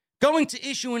was going to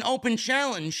issue an open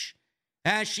challenge,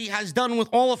 as she has done with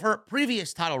all of her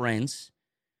previous title reigns.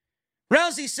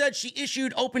 Rousey said she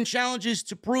issued open challenges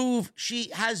to prove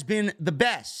she has been the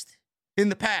best in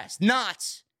the past,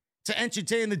 not to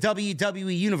entertain the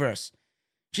WWE universe.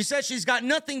 She said she's got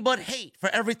nothing but hate for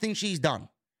everything she's done.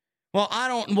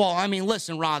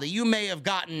 Listen, Ronda, you may have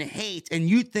gotten hate and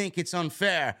you think it's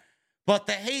unfair, but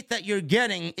the hate that you're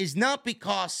getting is not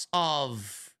because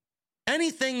of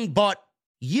anything but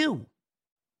you.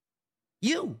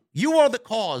 You are the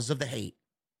cause of the hate.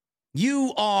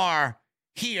 You are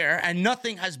here, and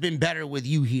nothing has been better with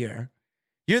you here.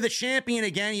 You're the champion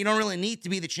again. You don't really need to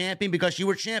be the champion because you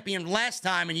were champion last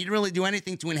time and you didn't really do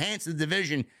anything to enhance the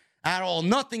division at all.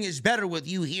 Nothing is better with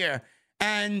you here.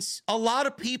 And a lot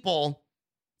of people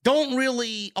don't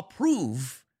really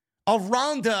approve of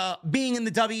Ronda being in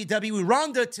the WWE.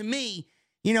 Ronda, to me,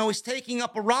 is taking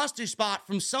up a roster spot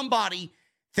from somebody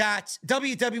that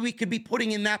WWE could be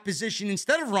putting in that position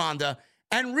instead of Ronda,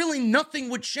 and really nothing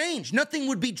would change. Nothing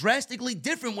would be drastically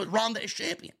different with Ronda as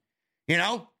champion,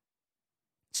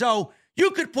 So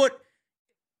you could put,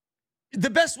 the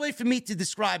best way for me to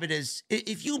describe it is,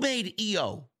 if you made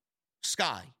Io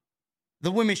Sky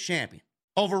the women's champion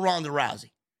over Ronda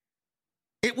Rousey,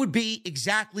 it would be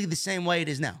exactly the same way it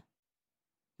is now.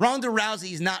 Ronda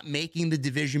Rousey is not making the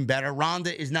division better.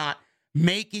 Ronda is not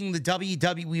making the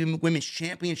WWE Women's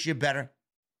Championship better.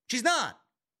 She's not.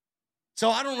 So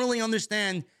I don't really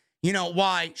understand,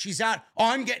 why she's out. Oh,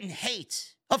 I'm getting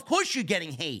hate. Of course you're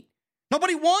getting hate.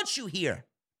 Nobody wants you here.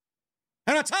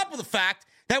 And on top of the fact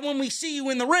that when we see you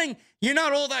in the ring, you're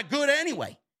not all that good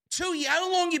anyway. 2 years.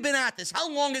 How long you been at this?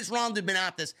 How long has Ronda been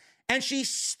at this? And she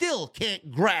still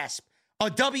can't grasp a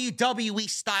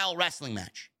WWE-style wrestling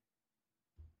match.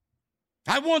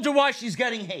 I wonder why she's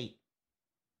getting hate.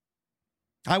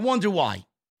 I wonder why.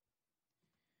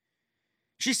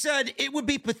 She said it would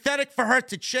be pathetic for her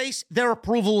to chase their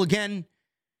approval again.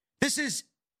 This is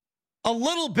a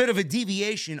little bit of a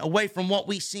deviation away from what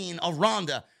we've seen of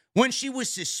Ronda when she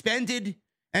was suspended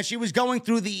and she was going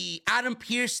through the Adam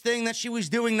Pearce thing that she was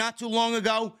doing not too long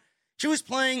ago. She was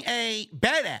playing a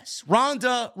badass.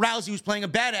 Ronda Rousey was playing a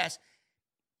badass,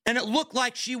 and it looked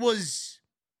like she was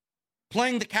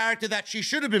playing the character that she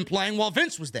should have been playing while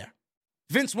Vince was there.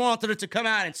 Vince wanted her to come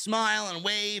out and smile and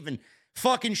wave and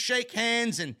fucking shake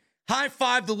hands and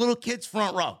high-five the little kids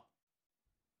front row.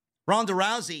 Ronda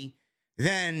Rousey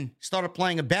then started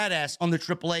playing a badass on the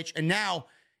Triple H, and now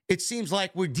it seems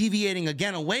like we're deviating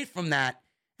again away from that,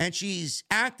 and she's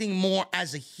acting more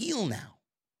as a heel now.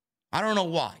 I don't know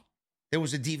why there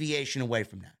was a deviation away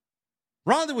from that.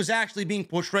 Ronda was actually being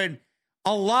portrayed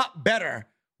a lot better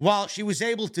while she was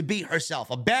able to be herself,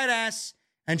 a badass,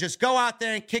 and just go out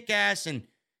there and kick ass and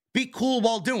be cool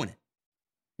while doing it.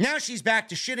 Now she's back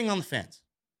to shitting on the fans.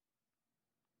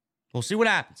 We'll see what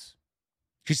happens.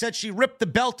 She said she ripped the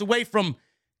belt away from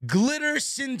Glitter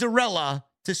Cinderella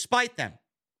to spite them,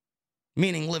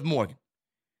 meaning Liv Morgan.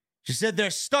 She said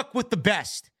they're stuck with the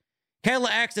best. Kayla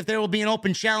asked if there will be an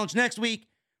open challenge next week.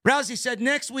 Rousey said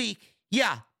next week,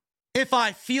 yeah, if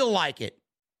I feel like it.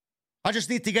 I just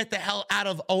need to get the hell out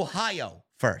of Ohio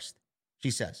first, she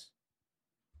says.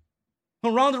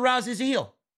 Well, Ronda Rousey is a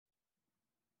heel.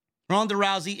 Ronda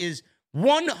Rousey is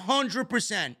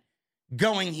 100%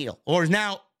 going heel, or is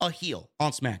now a heel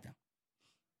on SmackDown.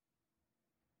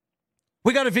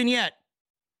 We got a vignette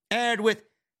aired with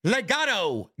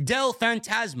Legado del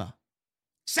Fantasma,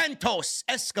 Santos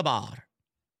Escobar.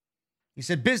 He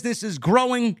said business is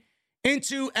growing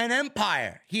into an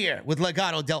empire here with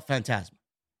Legado del Fantasma.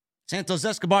 Santos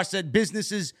Escobar said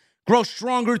businesses grow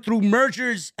stronger through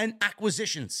mergers and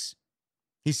acquisitions.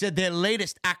 He said their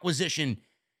latest acquisition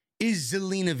is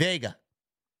Zelina Vega.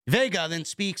 Vega then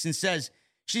speaks and says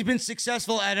she's been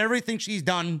successful at everything she's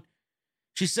done.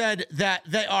 She said that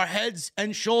they are heads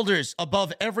and shoulders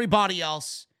above everybody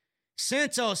else.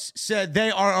 Santos said they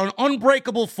are an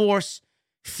unbreakable force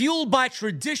fueled by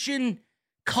tradition,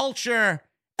 culture,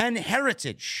 and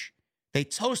heritage. They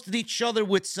toasted each other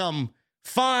with some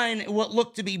fine, what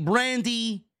looked to be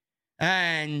brandy,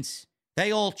 and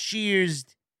they all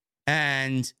cheersed,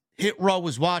 and Hit Row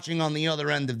was watching on the other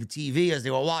end of the TV as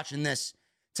they were watching this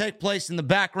take place in the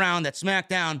background at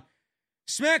SmackDown.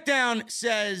 SmackDown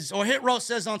says, or Hit Row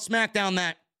says on SmackDown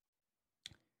that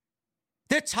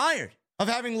they're tired of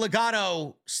having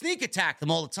Legado sneak attack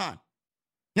them all the time.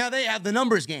 Now they have the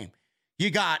numbers game. You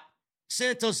got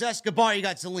Santos Escobar, you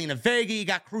got Zelina Vega, you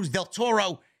got Cruz del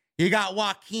Toro, you got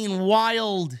Joaquin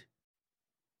Wilde.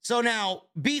 So now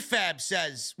B-Fab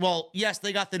says, well, yes,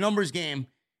 they got the numbers game.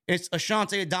 It's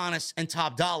Ashante Adonis and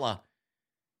Top Dollar.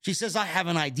 She says, I have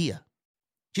an idea.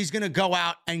 She's going to go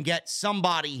out and get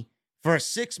somebody for a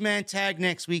 6-man tag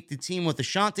next week to team with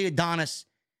Ashante Adonis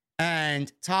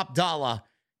and Top Dollar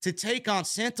to take on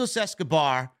Santos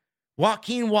Escobar,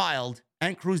 Joaquin Wilde,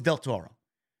 and Cruz del Toro.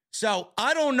 So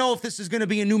I don't know if this is going to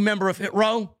be a new member of Hit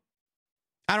Row.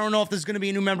 I don't know if this is going to be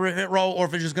a new member of Hit Row or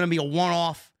if it's just going to be a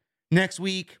one-off next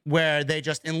week where they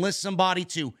just enlist somebody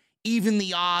to even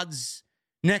the odds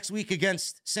next week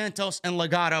against Santos and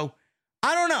Legado.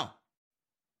 I don't know.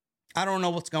 I don't know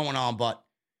what's going on, but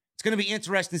it's going to be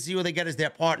interesting to see who they get as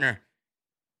their partner.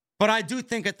 But I do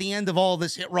think at the end of all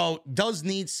this, Hit Row does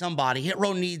need somebody. Hit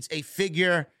Row needs a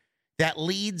figure that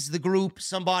leads the group,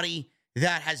 somebody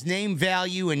that has name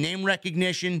value and name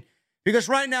recognition. Because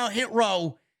right now, Hit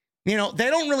Row, they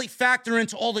don't really factor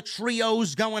into all the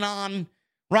trios going on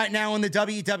right now in the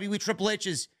WWE. Triple H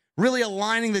is really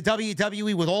aligning the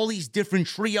WWE with all these different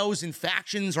trios and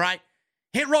factions, right?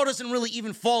 Hit Row doesn't really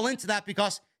even fall into that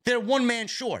because they're one man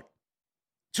short.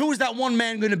 Who is that one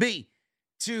man going to be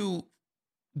to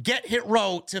get Hit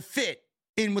Row to fit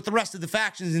in with the rest of the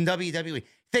factions in WWE?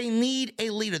 They need a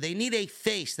leader. They need a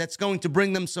face that's going to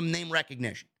bring them some name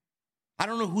recognition. I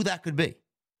don't know who that could be.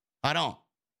 I don't.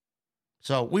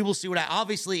 So we will see what happens.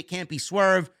 Obviously, it can't be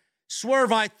Swerve.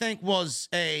 Swerve, I think, was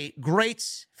a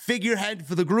great figurehead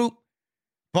for the group.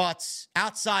 But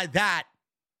outside that,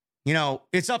 you know,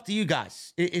 it's up to you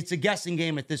guys. It's a guessing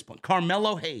game at this point.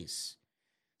 Carmelo Hayes.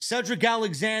 Cedric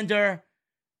Alexander.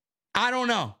 I don't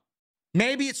know.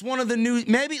 Maybe it's one of the new...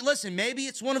 maybe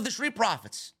it's one of the Street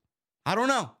Profits. I don't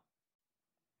know.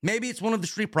 Maybe it's one of the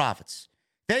Street Profits.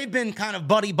 They've been kind of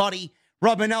buddy-buddy,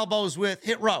 rubbing elbows with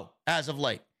Hit Row as of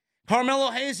late. Carmelo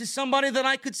Hayes is somebody that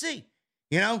I could see.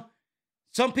 You know,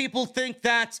 some people think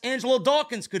that Angelo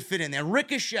Dawkins could fit in there.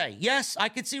 Ricochet. Yes, I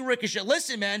could see Ricochet.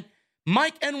 Listen, man,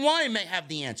 Mike NY may have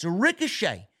the answer.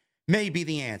 Ricochet may be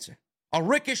the answer. A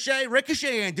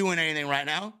Ricochet ain't doing anything right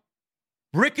now.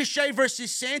 Ricochet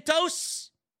versus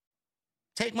Santos?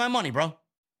 Take my money, bro.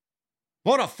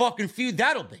 What a fucking feud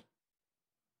that'll be.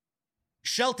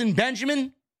 Shelton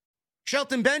Benjamin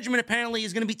apparently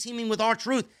is going to be teaming with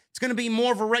R-Truth. It's going to be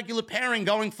more of a regular pairing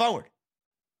going forward.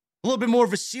 A little bit more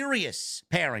of a serious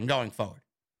pairing going forward.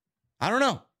 I don't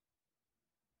know.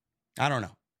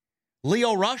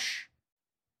 Lio Rush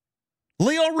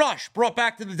brought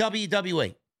back to the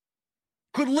WWE.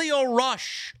 Could Lio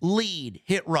Rush lead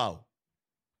Hit Row?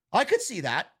 I could see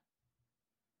that.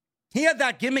 He had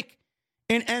that gimmick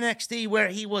in NXT where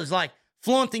he was like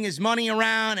flaunting his money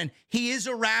around, and he is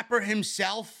a rapper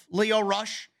himself, Lio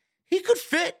Rush. He could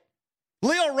fit.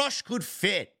 Lio Rush could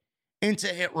fit into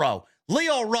Hit Row.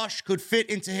 Lio Rush could fit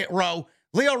into Hit Row.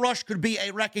 Lio Rush could be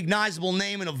a recognizable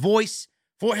name and a voice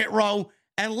for Hit Row.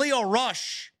 And Lio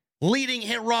Rush leading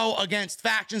Hit Row against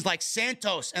factions like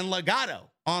Santos and Legado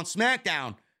on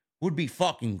SmackDown would be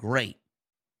fucking great.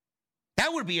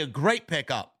 That would be a great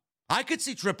pickup. I could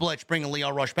see Triple H bringing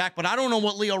Lio Rush back, but I don't know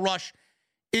what Lio Rush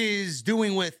is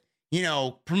doing with, you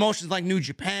know, promotions like New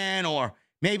Japan, or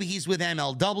maybe he's with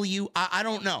MLW. I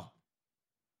don't know.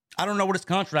 I don't know what his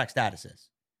contract status is.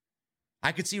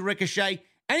 I could see Ricochet.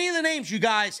 Any of the names you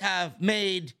guys have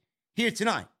made here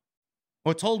tonight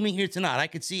or told me here tonight, I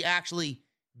could see actually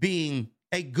being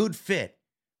a good fit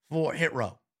for Hit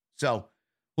Row. So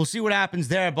we'll see what happens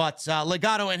there. But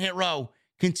Legado and Hit Row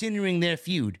continuing their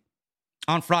feud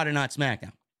on Friday Night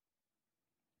SmackDown.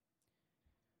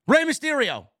 Rey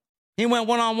Mysterio. He went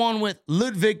one-on-one with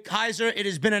Ludwig Kaiser. It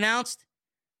has been announced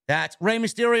that Rey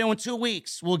Mysterio in 2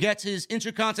 weeks will get his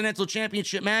Intercontinental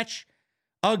Championship match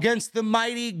against the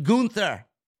mighty Gunther.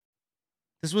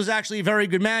 This was actually a very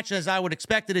good match, as I would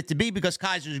expected it to be, because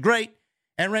Kaiser's great,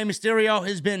 and Rey Mysterio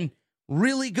has been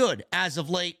really good as of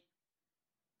late.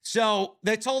 So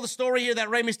they told the story here that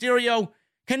Rey Mysterio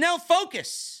can now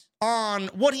focus on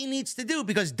what he needs to do,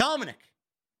 because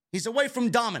he's away from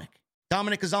Dominic.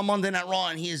 Dominic is on Monday Night Raw,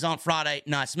 and he is on Friday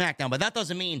Night SmackDown. But that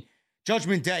doesn't mean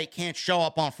Judgment Day can't show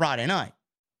up on Friday night.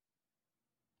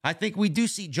 I think we do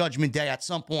see Judgment Day at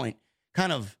some point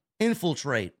kind of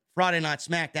infiltrate Friday Night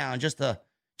SmackDown just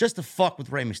to fuck with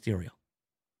Rey Mysterio.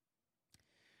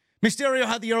 Mysterio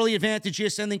had the early advantage here,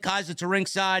 sending Kaiser to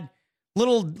ringside.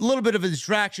 Little bit of a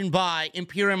distraction by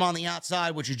Imperium on the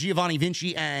outside, which is Giovanni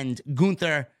Vinci and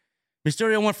Gunther.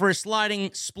 Mysterio went for a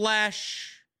sliding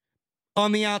splash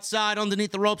on the outside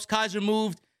underneath the ropes. Kaiser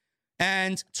moved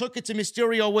and took it to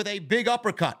Mysterio with a big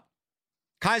uppercut.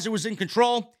 Kaiser was in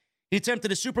control. He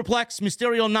attempted a superplex.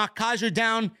 Mysterio knocked Kaiser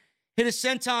down, hit a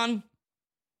senton.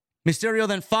 Mysterio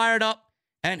then fired up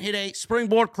and hit a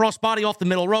springboard crossbody off the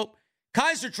middle rope.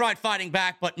 Kaiser tried fighting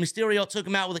back, but Mysterio took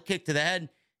him out with a kick to the head.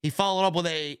 He followed up with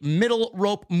a middle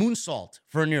rope moonsault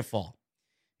for a near fall.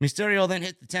 Mysterio then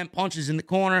hit the 10 punches in the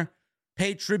corner,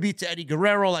 paid tribute to Eddie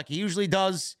Guerrero like he usually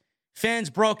does. Fans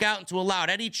broke out into a loud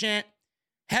Eddie chant.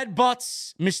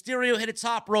 Headbutts. Mysterio hit a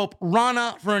top rope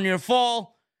Rana for a near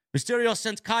fall. Mysterio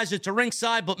sent Kaiser to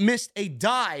ringside, but missed a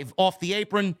dive off the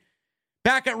apron.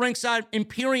 Back at ringside,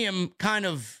 Imperium kind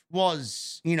of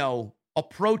was,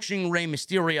 approaching Rey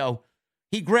Mysterio.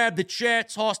 He grabbed the chair,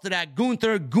 tossed it at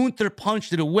Gunther. Gunther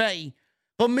punched it away,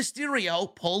 but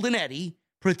Mysterio pulled an Eddie,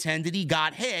 pretended he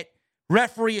got hit.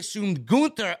 Referee assumed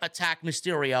Gunther attacked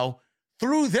Mysterio,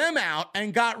 threw them out,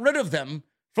 and got rid of them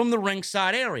from the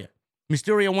ringside area.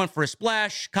 Mysterio went for a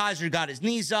splash. Kaiser got his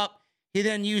knees up. He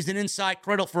then used an inside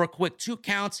cradle for a quick 2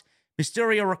 counts.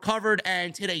 Mysterio recovered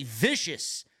and hit a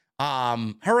vicious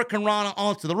Hurricane Rana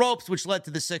onto the ropes, which led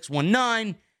to the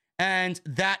 619. And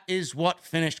that is what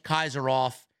finished Kaiser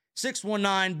off.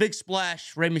 619, big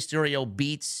splash. Rey Mysterio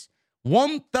beats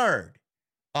 1/3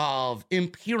 of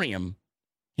Imperium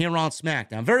here on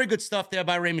SmackDown. Very good stuff there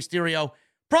by Rey Mysterio.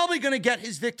 Probably going to get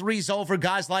his victories over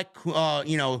guys like,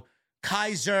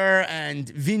 Kaiser and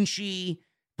Vinci.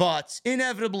 But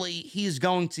inevitably, he's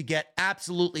going to get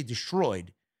absolutely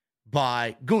destroyed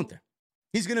by Gunther.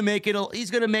 He's going to make it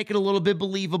a little bit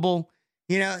believable.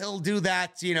 He'll do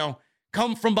that,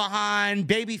 come from behind,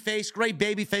 babyface, great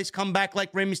babyface comeback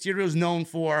like Rey Mysterio is known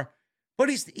for. But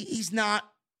he's not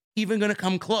even going to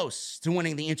come close to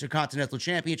winning the Intercontinental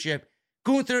Championship.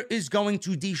 Gunther is going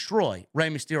to destroy Rey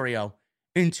Mysterio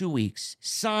in 2 weeks.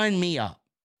 Sign me up.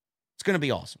 It's going to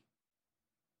be awesome.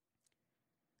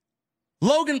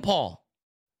 Logan Paul.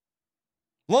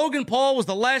 Logan Paul was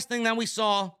the last thing that we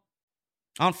saw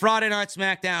on Friday Night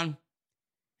SmackDown.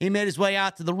 He made his way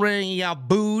out to the ring. He got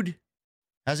booed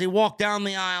as he walked down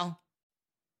the aisle.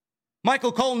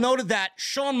 Michael Cole noted that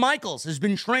Shawn Michaels has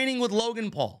been training with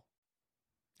Logan Paul.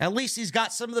 At least he's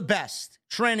got some of the best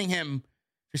training him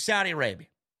for Saudi Arabia.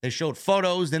 They showed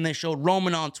photos, then they showed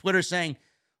Roman on Twitter saying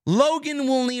Logan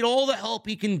will need all the help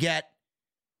he can get,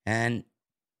 and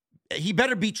he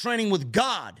better be training with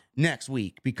God next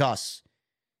week because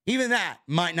even that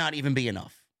might not even be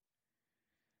enough.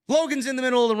 Logan's in the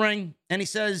middle of the ring, and he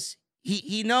says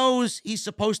he knows he's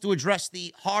supposed to address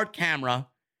the hard camera,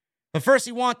 but first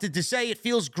he wanted to say it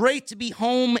feels great to be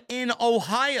home in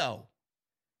Ohio.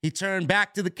 He turned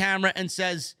back to the camera and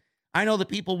says, I know the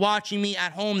people watching me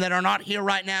at home that are not here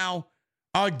right now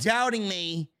are doubting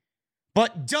me,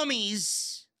 but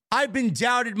dummies, I've been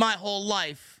doubted my whole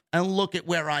life, and look at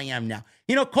where I am now.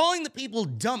 Calling the people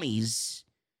dummies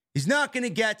is not going to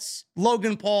get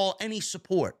Logan Paul any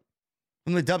support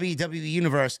from the WWE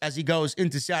Universe as he goes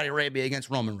into Saudi Arabia against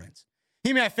Roman Reigns.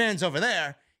 He may have fans over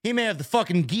there. He may have the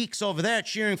fucking geeks over there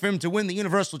cheering for him to win the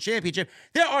Universal Championship.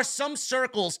 There are some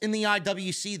circles in the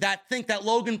IWC that think that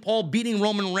Logan Paul beating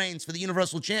Roman Reigns for the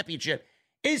Universal Championship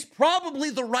is probably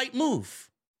the right move.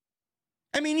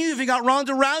 I mean, you even got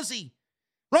Ronda Rousey.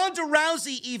 Ronda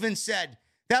Rousey even said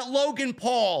that Logan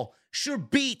Paul should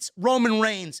beat Roman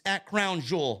Reigns at Crown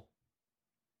Jewel.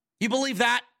 You believe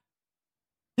that?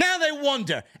 Now they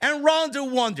wonder, and Ronda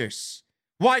wonders,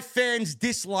 why fans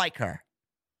dislike her.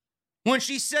 When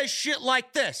she says shit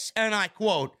like this, and I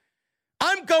quote,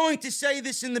 I'm going to say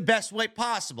this in the best way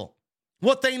possible.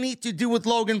 What they need to do with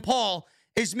Logan Paul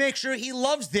is make sure he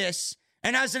loves this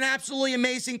and has an absolutely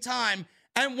amazing time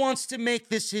and wants to make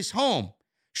this his home.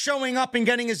 Showing up and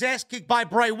getting his ass kicked by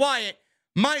Bray Wyatt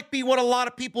might be what a lot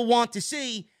of people want to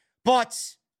see,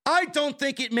 but I don't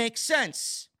think it makes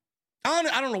sense. I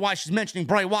don't know why she's mentioning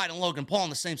Bray Wyatt and Logan Paul in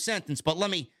the same sentence, but let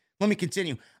me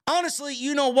continue. Honestly,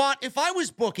 you know what? If I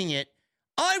was booking it,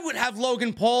 I would have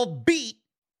Logan Paul beat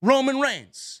Roman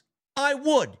Reigns. I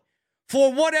would.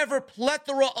 For whatever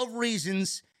plethora of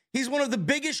reasons, he's one of the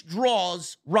biggest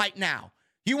draws right now.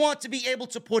 You want to be able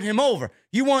to put him over.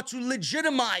 You want to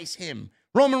legitimize him.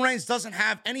 Roman Reigns doesn't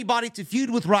have anybody to feud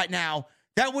with right now.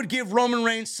 That would give Roman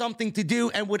Reigns something to do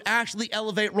and would actually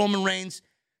elevate Roman Reigns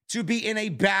to be in a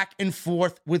back and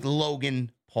forth with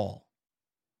Logan Paul.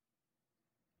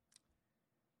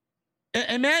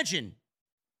 Imagine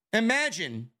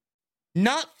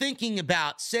not thinking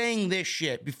about saying this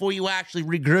shit before you actually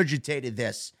regurgitated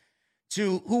this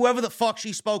to whoever the fuck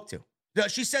she spoke to.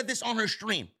 She said this on her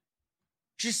stream.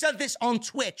 She said this on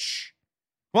Twitch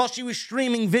while she was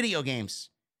streaming video games.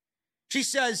 She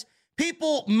says,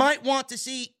 people might want to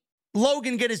see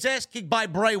Logan get his ass kicked by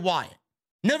Bray Wyatt.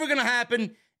 Never gonna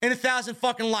happen in 1,000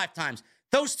 fucking lifetimes.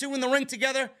 Those two in the ring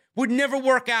together would never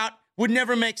work out, would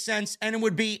never make sense, and it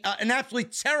would be an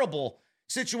absolutely terrible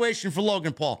situation for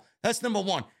Logan Paul. That's number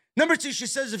one. Number two, she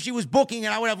says if she was booking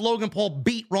it, I would have Logan Paul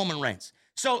beat Roman Reigns.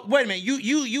 So wait a minute,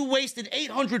 you wasted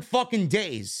 800 fucking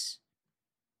days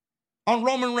on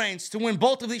Roman Reigns to win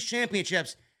both of these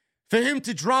championships for him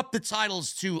to drop the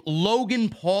titles to Logan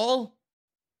Paul?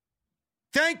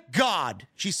 Thank God,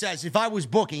 she says, if I was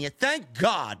booking it, thank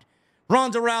God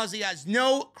Ronda Rousey has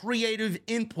no creative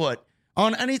input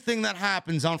on anything that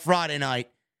happens on Friday night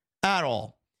at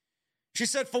all. She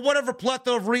said, for whatever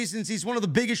plethora of reasons, he's one of the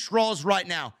biggest draws right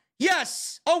now.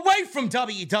 Yes, away from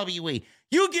WWE.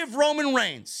 You give Roman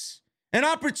Reigns an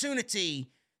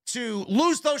opportunity to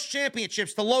lose those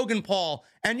championships to Logan Paul,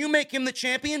 and you make him the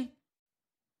champion?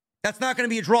 That's not going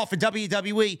to be a draw for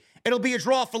WWE. It'll be a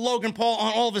draw for Logan Paul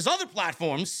on all of his other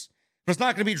platforms, but it's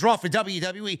not going to be a draw for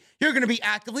WWE. You're going to be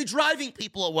actively driving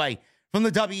people away from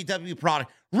the WWE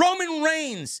product. Roman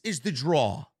Reigns is the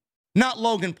draw, not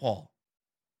Logan Paul.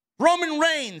 Roman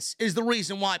Reigns is the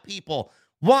reason why people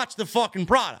watch the fucking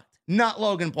product. not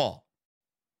Logan Paul.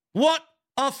 What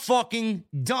a fucking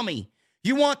dummy.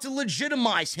 You want to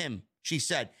legitimize him, she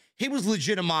said. He was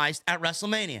legitimized at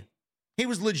WrestleMania. He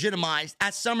was legitimized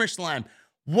at SummerSlam.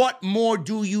 What more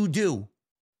do you do?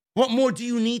 What more do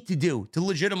you need to do to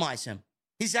legitimize him?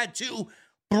 He's had 2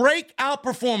 breakout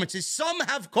performances. Some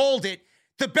have called it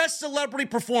the best celebrity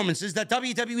performances that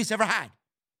WWE's ever had.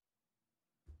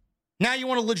 Now you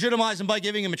want to legitimize him by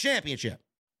giving him a championship.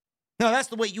 No, that's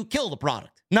the way you kill the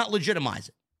product, not legitimize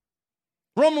it.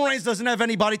 Roman Reigns doesn't have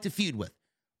anybody to feud with.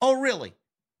 Oh, really?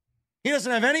 He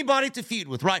doesn't have anybody to feud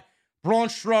with, right? Braun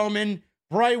Strowman,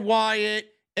 Bray Wyatt,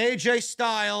 AJ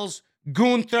Styles,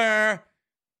 Gunther,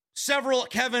 several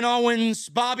Kevin Owens,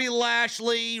 Bobby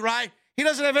Lashley, right? He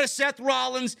doesn't have Seth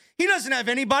Rollins. He doesn't have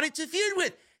anybody to feud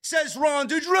with, says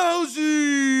Ronda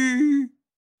Rousey.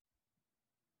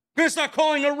 Gonna start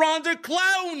calling her Ronda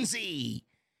Clownsy.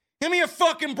 Give me a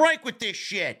fucking break with this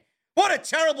shit. What a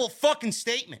terrible fucking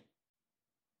statement.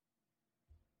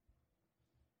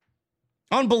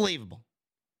 Unbelievable.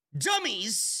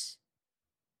 Dummies.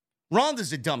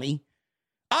 Ronda's a dummy.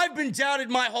 I've been doubted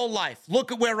my whole life.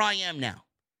 Look at where I am now.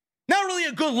 Not really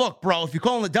a good look, bro, if you're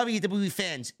calling the WWE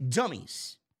fans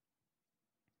dummies.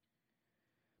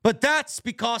 But that's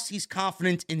because he's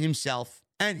confident in himself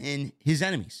and in his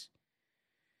enemies.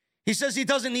 He says he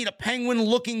doesn't need a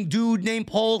penguin-looking dude named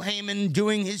Paul Heyman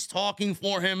doing his talking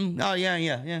for him. Oh,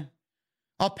 yeah.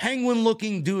 A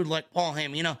penguin-looking dude like Paul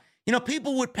Heyman. You know,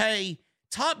 people would pay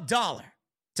top dollar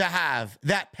to have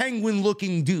that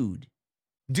penguin-looking dude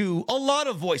do a lot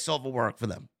of voiceover work for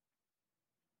them.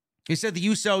 He said the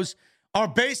Usos are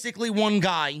basically one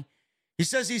guy. He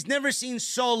says he's never seen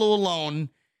Solo alone.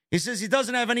 He says he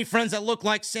doesn't have any friends that look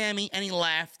like Sami, and he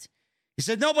laughed. He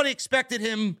said nobody expected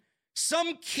him,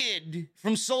 some kid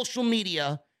from social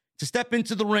media, to step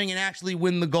into the ring and actually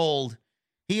win the gold.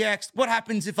 He asked, what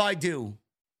happens if I do?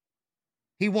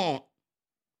 He won't.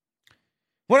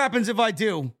 What happens if I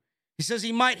do? He says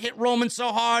he might hit Roman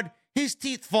so hard, his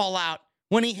teeth fall out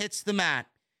when he hits the mat.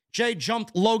 Jay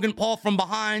jumped Logan Paul from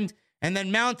behind and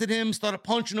then mounted him, started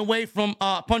punching away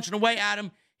at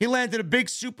him. He landed a big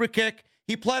super kick.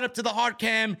 He played up to the hard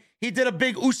cam. He did a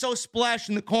big Uso splash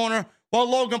in the corner while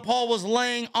Logan Paul was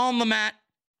laying on the mat.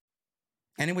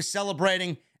 And he was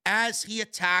celebrating as he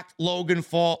attacked Logan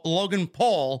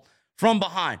Paul from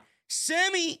behind.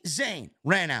 Sami Zayn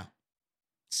ran out.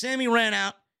 Sami ran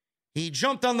out. He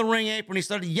jumped on the ring apron. He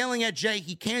started yelling at Jay.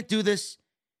 He can't do this.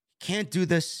 He can't do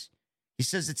this. He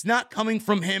says it's not coming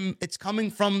from him. It's coming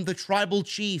from the tribal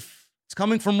chief. It's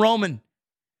coming from Roman.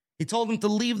 He told him to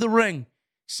leave the ring.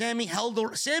 Sami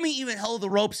even held the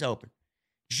ropes open.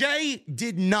 Jay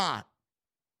did not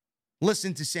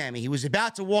listen to Sami. He was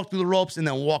about to walk through the ropes and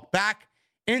then walk back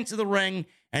into the ring,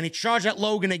 and he charged at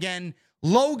Logan again.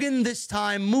 Logan this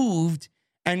time moved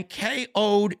and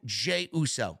KO'd Jey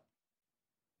Uso.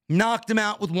 Knocked him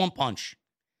out with one punch.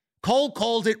 Cole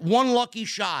called it one lucky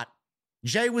shot.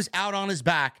 Jay was out on his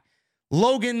back.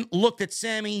 Logan looked at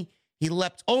Sami. He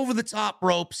leapt over the top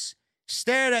ropes,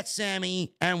 stared at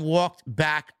Sami, and walked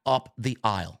back up the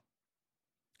aisle.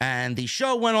 And the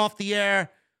show went off the air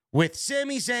with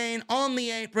Sami Zayn on the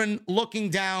apron looking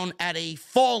down at a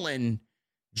fallen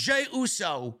Jey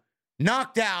Uso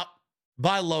knocked out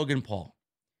by Logan Paul.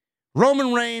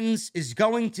 Roman Reigns is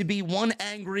going to be one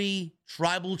angry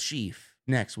tribal chief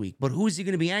next week. But who is he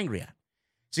going to be angry at?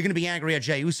 Is he going to be angry at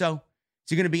Jey Uso? Is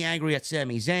he going to be angry at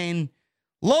Sami Zayn?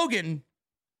 Logan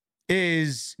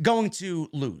is going to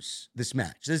lose this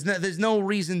match. There's no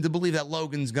reason to believe that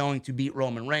Logan's going to beat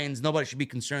Roman Reigns. Nobody should be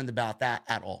concerned about that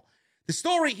at all. The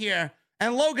story here,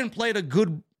 and Logan played a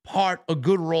good part, a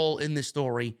good role in this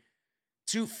story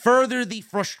to further the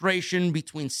frustration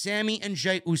between Sami and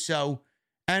Jey Uso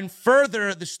and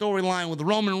further the storyline with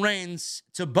Roman Reigns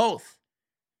to both.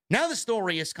 Now the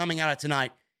story is coming out of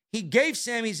tonight. He gave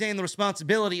Sami Zayn the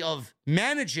responsibility of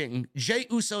managing Jey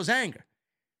Uso's anger.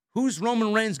 Who's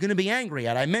Roman Reigns going to be angry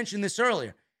at? I mentioned this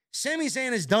earlier. Sami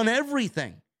Zayn has done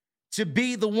everything to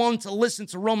be the one to listen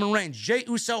to Roman Reigns. Jey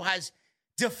Uso has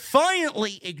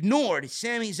defiantly ignored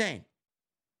Sami Zayn.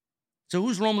 So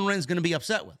who's Roman Reigns going to be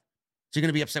upset with? Is he going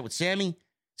to be upset with Sami? Is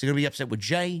he going to be upset with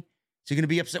Jey? Is he going to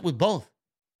be upset with both?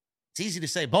 It's easy to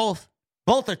say both.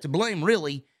 Both are to blame,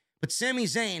 really. But Sami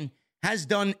Zayn has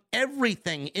done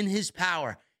everything in his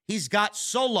power. He's got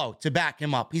Solo to back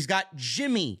him up. He's got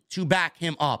Jimmy to back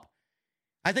him up.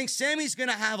 I think Sami's going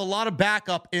to have a lot of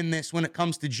backup in this when it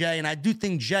comes to Jey, and I do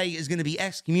think Jey is going to be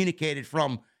excommunicated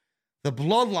from the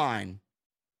bloodline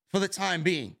for the time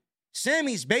being.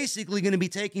 Sami's basically going to be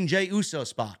taking Jey Uso's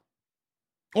spot.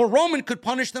 Or Roman could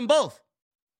punish them both.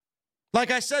 Like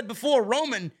I said before,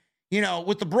 Roman,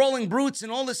 with the Brawling Brutes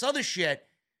and all this other shit,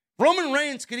 Roman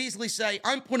Reigns could easily say,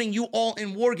 I'm putting you all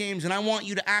in War Games and I want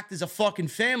you to act as a fucking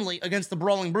family against the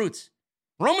Brawling Brutes.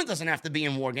 Roman doesn't have to be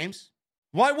in War Games.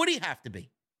 Why would he have to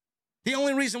be? The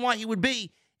only reason why he would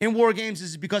be in War Games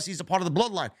is because he's a part of the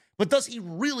bloodline. But does he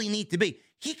really need to be?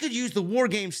 He could use the War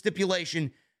Games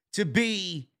stipulation to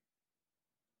be,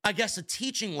 I guess, a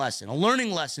teaching lesson, a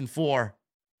learning lesson for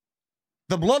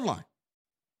the bloodline.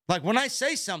 Like, when I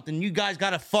say something, you guys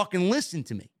got to fucking listen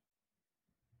to me.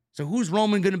 So who's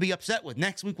Roman going to be upset with?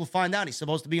 Next week, we'll find out. He's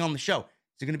supposed to be on the show.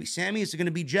 Is it going to be Sami? Is it going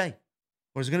to be Jay?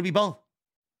 Or is it going to be both?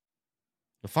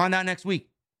 We'll find out next week.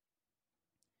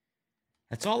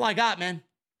 That's all I got, man.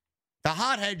 The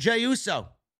hothead, Jey Uso.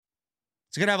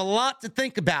 It's going to have a lot to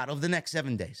think about over the next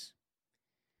 7 days.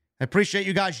 I appreciate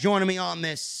you guys joining me on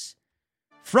this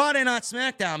Friday Night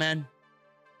SmackDown, man.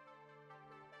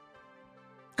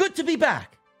 Good to be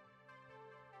back.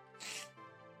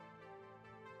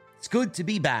 It's good to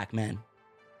be back, man.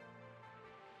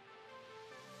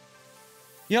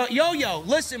 Yo,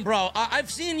 listen, bro. I've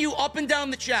seen you up and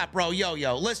down the chat, bro.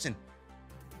 Yo, listen.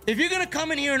 If you're going to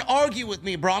come in here and argue with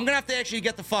me, bro, I'm going to have to actually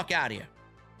get the fuck out of here.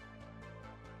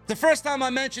 The first time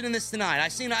I'm mentioning this tonight, I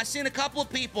seen a couple of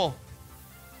people.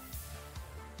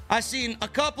 I seen a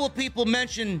couple of people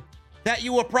mention that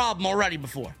you were a problem already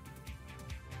before.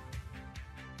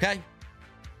 Okay?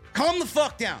 Calm the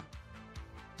fuck down.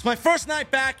 It's my first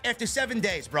night back after 7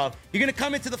 days, bro. You're going to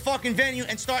come into the fucking venue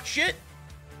and start shit?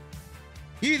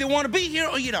 You either want to be here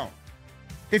or you don't.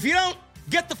 If you don't,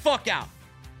 get the fuck out.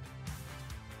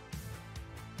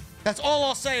 That's all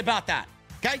I'll say about that,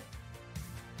 okay?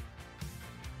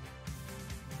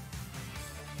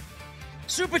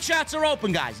 Super chats are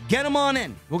open, guys. Get them on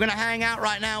in. We're going to hang out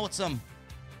right now with some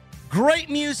great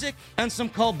music and some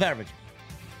cold beverages.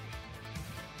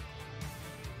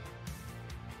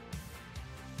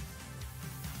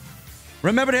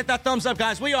 Remember to hit that thumbs up,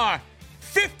 guys. We are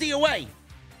 50 away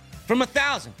from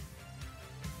 1,000.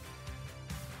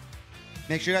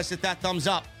 Make sure you guys hit that thumbs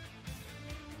up.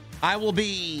 I will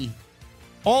be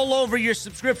all over your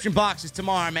subscription boxes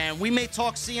tomorrow, man. We may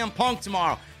talk CM Punk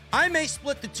tomorrow. I may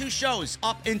split the two shows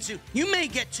up into... You may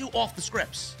get two off the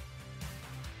scripts.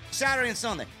 Saturday and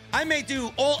Sunday. I may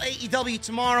do all AEW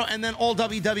tomorrow and then all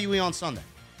WWE on Sunday.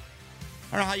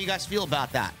 I don't know how you guys feel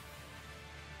about that.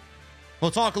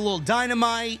 We'll talk a little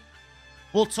Dynamite.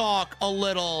 We'll talk a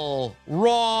little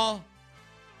Raw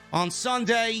on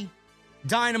Sunday.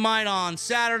 Dynamite on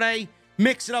Saturday.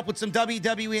 Mix it up with some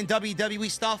WWE and WWE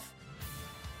stuff.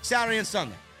 Saturday and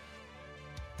Sunday.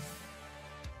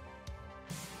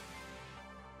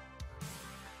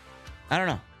 I don't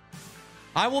know.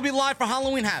 I will be live for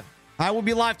Halloween Havoc. I will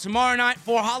be live tomorrow night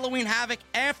for Halloween Havoc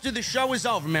after the show is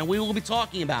over, man. We will be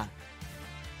talking about it.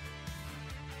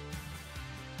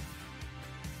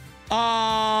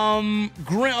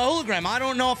 Hologram. I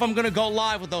don't know if I'm gonna go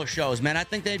live with those shows, man. I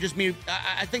think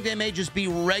they may just be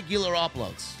regular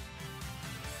uploads.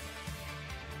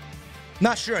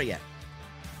 Not sure yet.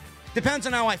 Depends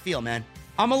on how I feel, man.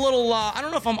 I'm a little. I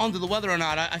don't know if I'm under the weather or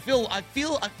not. I feel a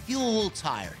little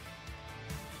tired.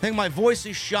 I think my voice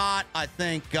is shot. I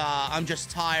think I'm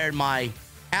just tired. My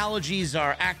allergies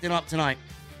are acting up tonight.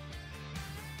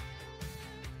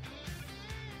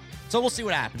 So we'll see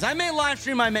what happens. I may live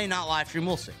stream. I may not live stream.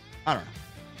 We'll see. I don't know.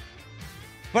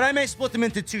 But I may split them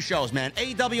into two shows, man.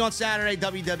 AEW on Saturday,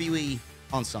 WWE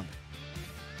on Sunday.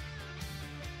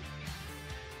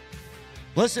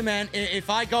 Listen, man, if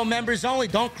I go members only,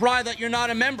 don't cry that you're not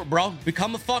a member, bro.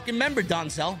 Become a fucking member,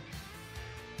 Donzel.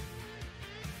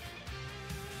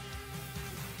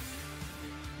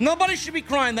 Nobody should be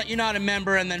crying that you're not a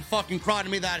member and then fucking cry to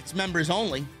me that it's members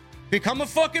only. Become a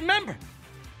fucking member.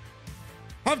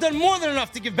 I've done more than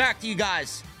enough to give back to you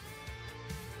guys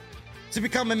to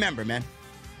become a member, man.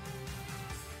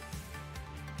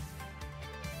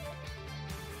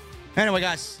 Anyway,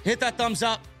 guys, hit that thumbs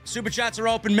up. Super chats are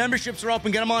open. Memberships are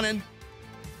open. Get them on in.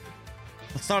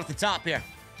 Let's start at the top here.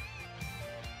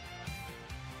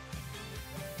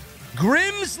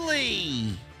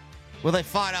 Grimsley with a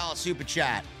 $5 super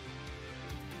chat.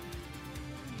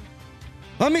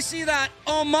 Let me see that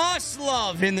Omos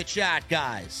love in the chat,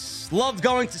 guys. Loved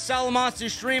going to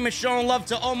Salamonster's stream and showing love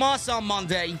to Omos on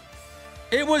Monday.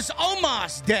 It was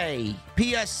Omos Day.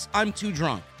 P.S. I'm too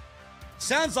drunk.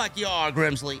 Sounds like you are,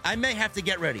 Grimsley. I may have to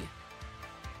get rid of you.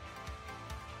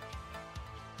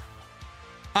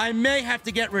 I may have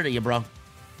to get rid of you, bro.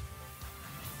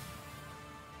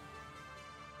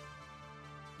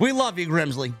 We love you,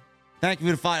 Grimsley. Thank you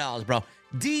for the $5, bro.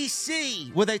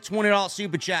 DC with a $20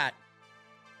 super chat.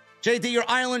 JD, your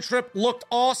island trip looked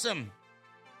awesome.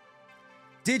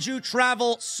 Did you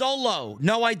travel solo?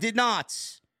 No, I did not.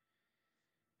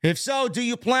 If so, do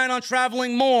you plan on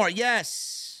traveling more?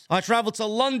 Yes. I traveled to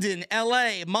London,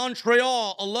 LA,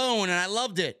 Montreal alone, and I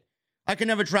loved it. I can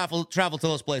never travel to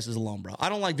those places alone, bro. I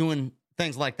don't like doing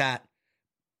things like that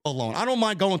alone. I don't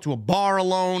mind going to a bar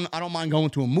alone. I don't mind going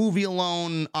to a movie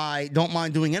alone. I don't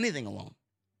mind doing anything alone.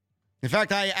 In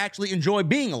fact, I actually enjoy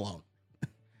being alone.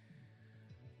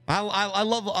 I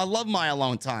love my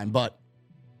alone time, but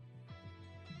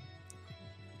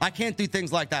I can't do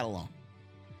things like that alone.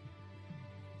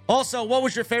 Also, what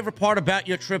was your favorite part about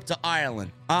your trip to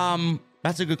Ireland?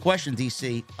 That's a good question,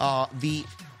 DC. The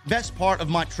best part of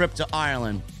my trip to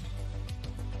Ireland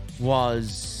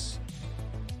was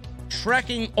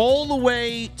trekking all the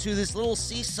way to this little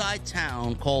seaside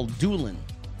town called Doolin.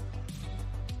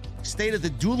 Stayed at the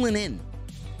Doolin Inn.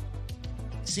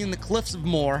 Seen the Cliffs of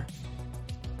Moher.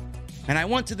 And I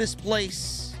went to this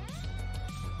place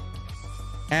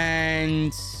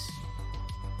and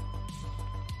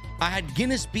I had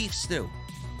Guinness beef stew.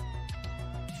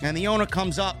 And the owner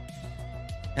comes up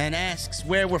and asks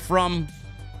where we're from.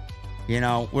 You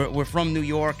know, we're from New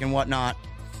York and whatnot.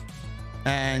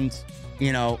 And,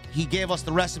 you know, he gave us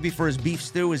the recipe for his beef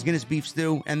stew, his Guinness beef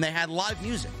stew, and they had live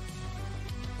music.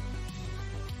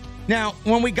 Now,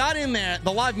 when we got in there,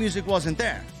 the live music wasn't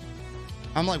there.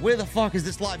 I'm like, where the fuck is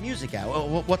this live music at?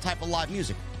 What type of live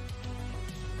music?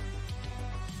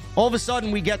 All of a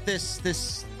sudden, we get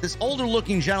this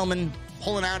older-looking gentleman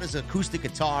pulling out his acoustic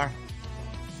guitar.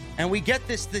 And we get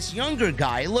this younger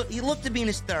guy. He looked to be in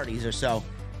his 30s or so.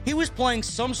 He was playing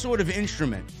some sort of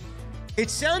instrument.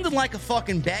 It sounded like a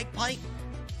fucking bagpipe,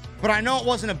 but I know it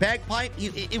wasn't a bagpipe.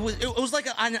 It was like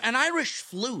an Irish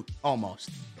flute, almost.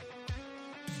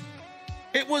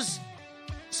 It was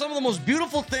some of the most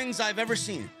beautiful things I've ever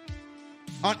seen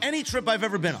on any trip I've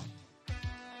ever been on.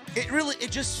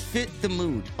 It just fit the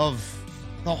mood of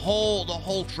the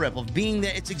whole trip of being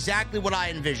there. It's exactly what I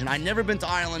envisioned. I'd never been to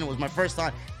Ireland. It was my first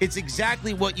time. It's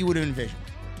exactly what you would envision.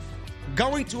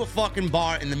 Going to a fucking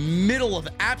bar in the middle of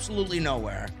absolutely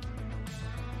nowhere,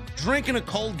 drinking a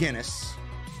cold Guinness,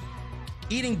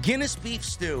 eating Guinness beef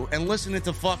stew, and listening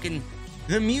to fucking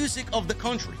the music of the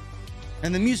country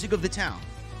and the music of the town.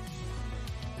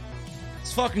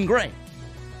 It's fucking great.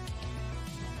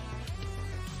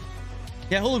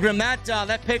 Yeah, Hologram,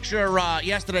 that picture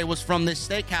yesterday was from this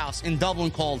steakhouse in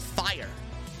Dublin called Fire.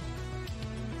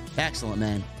 Excellent,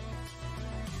 man.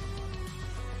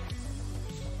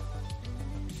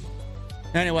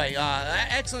 Anyway,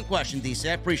 excellent question, DC.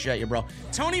 I appreciate you, bro.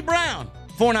 Tony Brown,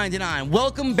 $4.99.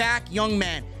 Welcome back, young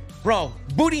man. Bro,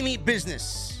 Booty Meat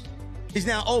Business is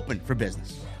now open for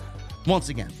business. Once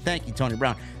again, thank you, Tony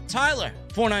Brown. Tyler,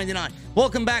 $4.99.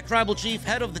 Welcome back, Tribal Chief,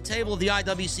 head of the table of the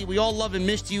IWC. We all love and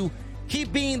missed you.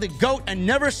 Keep being the GOAT and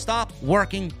never stop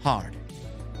working hard.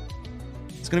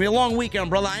 It's going to be a long weekend,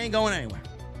 brother. I ain't going anywhere.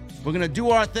 We're going to do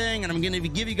our thing, and I'm going to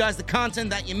give you guys the content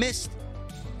that you missed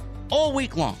all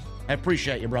week long. I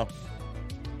appreciate you, bro.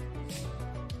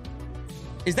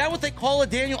 Is that what they call it,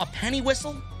 Daniel? A penny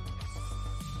whistle?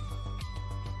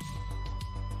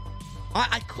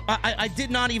 I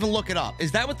did not even look it up.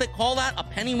 Is that what they call that? A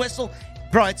penny whistle?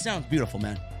 Bro, it sounds beautiful,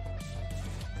 man.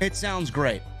 It sounds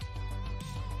great.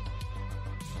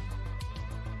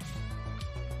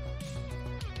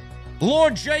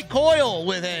 Lord J. Coyle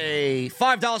with a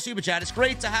 $5 super chat. It's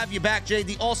great to have you back,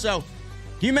 JD. Also,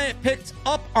 you may have picked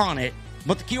up on it,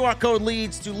 but the QR code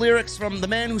leads to lyrics from The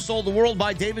Man Who Sold the World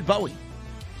by David Bowie.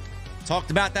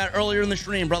 Talked about that earlier in the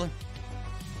stream, brother.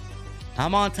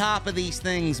 I'm on top of these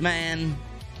things, man.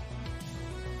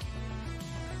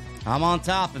 I'm on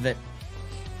top of it.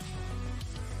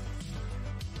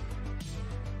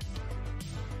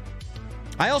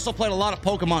 I also played a lot of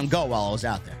Pokemon Go while I was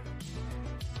out there.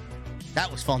 That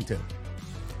was fun, too.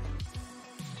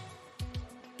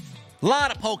 A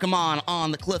lot of Pokemon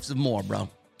on the Cliffs of Moher, bro.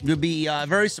 You'll be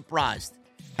very surprised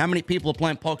how many people are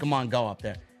playing Pokemon Go up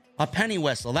there. A penny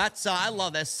whistle. That's I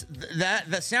love this.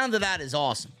 The sound of that is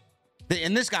awesome.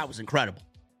 And this guy was incredible.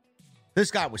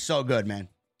 This guy was so good, man.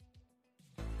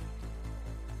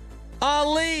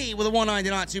 Ali with a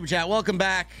 $1.99 super chat. Welcome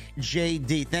back,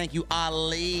 JD. Thank you,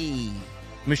 Ali.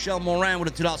 Michelle Moran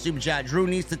with a $2 super chat. Drew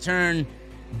needs to turn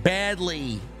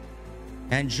badly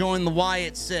and join the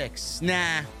Wyatt 6.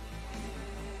 Nah,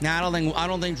 I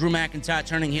don't think Drew McIntyre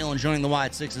turning heel and joining the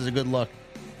Wyatt 6 is a good look.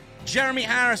 Jeremy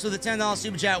Harris with a $10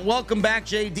 super chat. Welcome back,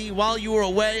 JD. While you were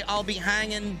away, I'll be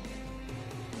hanging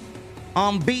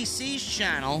on BC's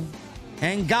channel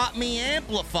and got me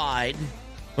amplified.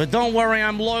 But don't worry,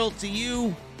 I'm loyal to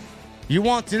you. You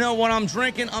want to know what I'm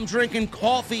drinking? I'm drinking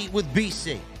coffee with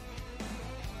BC.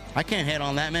 I can't hate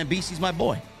on that, man. BC's my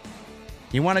boy.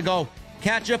 You want to go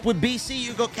catch up with BC?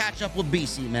 You go catch up with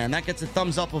BC, man. That gets a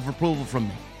thumbs up of approval from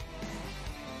me.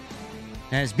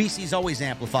 As BC's always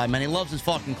amplified, man. He loves his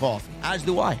fucking coffee. As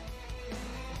do I.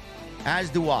 As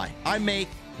do I. I make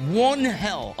one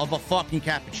hell of a fucking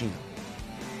cappuccino.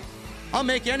 I'll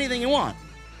make anything you want.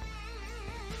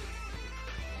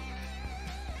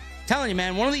 Telling you,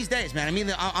 man, one of these days, man. I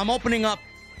mean, I'm opening up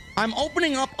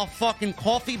a fucking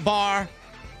coffee bar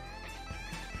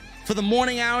for the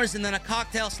morning hours and then a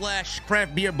cocktail /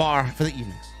 craft beer bar for the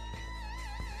evenings.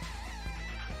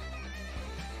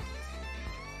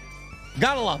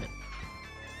 Gotta love it.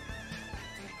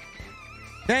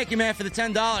 Thank you, man, for the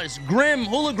 $10. Grim,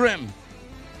 Hula Grim,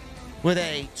 with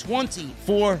a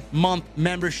 24-month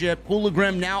membership. Hula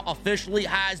Grim now officially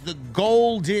has the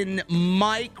golden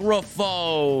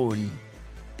microphone.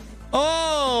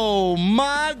 Oh,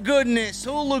 my goodness.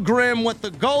 Hula Grim with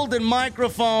the golden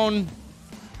microphone.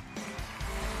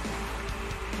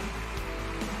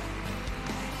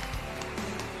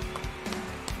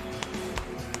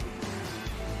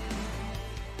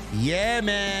 Yeah,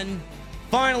 man.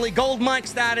 Finally, gold mic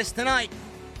status tonight.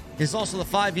 It's also the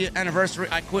 5-year anniversary.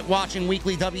 I quit watching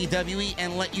weekly WWE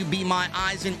and let you be my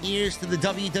eyes and ears to the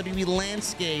WWE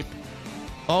landscape.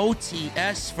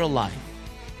 OTS for life.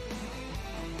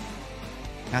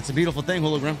 That's a beautiful thing,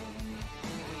 Hula Grim.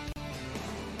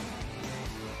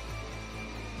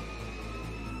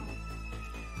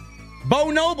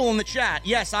 Bo Noble in the chat.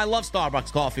 Yes, I love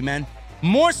Starbucks coffee, man.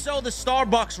 More so the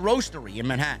Starbucks Roastery in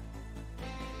Manhattan.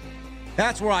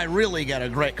 That's where I really get a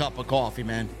great cup of coffee,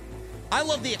 man. I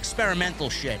love the experimental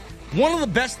shit. One of the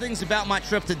best things about my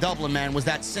trip to Dublin, man, was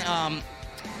that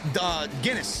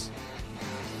Guinness.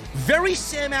 Very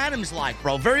Sam Adams-like,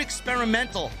 bro. Very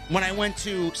experimental when I went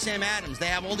to Sam Adams. They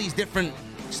have all these different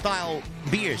style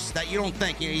beers that you don't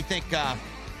think. You know, you think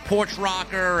Porch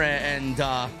Rocker and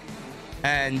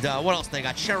what else? They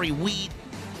got Cherry Wheat,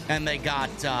 and they got,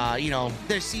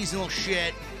 their seasonal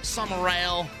shit, Summer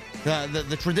Ale.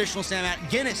 The traditional Sam Adams.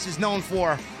 Guinness is known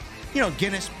for,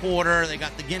 Guinness Porter. They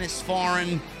got the Guinness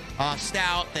Foreign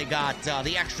Stout. They got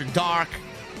the Extra Dark,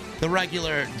 the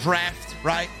regular draft,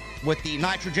 right, with the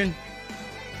nitrogen.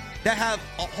 They have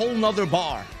a whole nother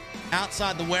bar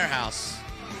outside the warehouse,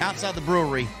 outside the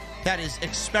brewery, that is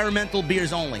experimental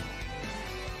beers only.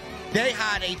 They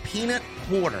had a peanut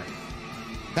porter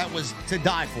that was to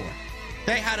die for.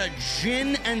 They had a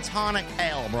gin and tonic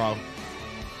ale, bro.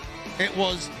 It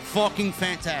was fucking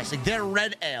fantastic. Their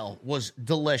red ale was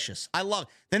delicious. I love it.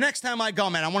 The next time I go,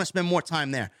 man, I want to spend more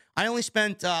time there. I only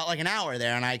spent like an hour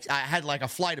there, and I had like a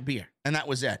flight of beer, and that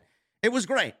was it. It was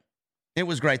great. It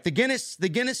was great. The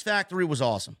Guinness factory was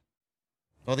awesome.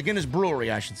 Or the Guinness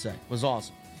brewery, I should say, was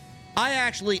awesome. I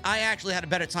actually had a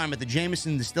better time at the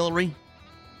Jameson distillery,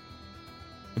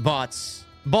 but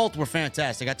both were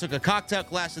fantastic. I took a cocktail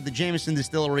class at the Jameson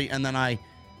distillery, and then I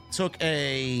took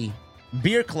a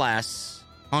beer class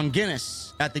on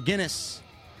Guinness at the Guinness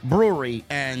brewery,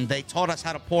 and they taught us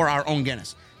how to pour our own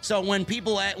Guinness. So when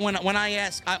people, when I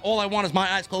ask, all I want is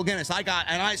my ice cold Guinness, I got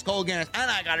an ice cold Guinness,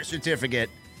 and I got a certificate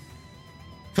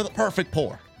for the perfect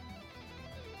pour.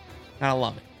 And I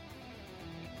love it.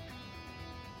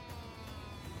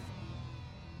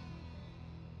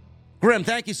 Grim,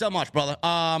 thank you so much, brother.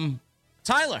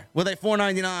 Tyler with a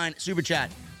 $4.99 super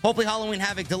chat. Hopefully Halloween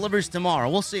Havoc delivers tomorrow.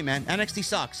 We'll see, man. NXT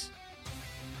sucks.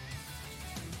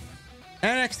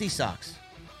 NXT sucks.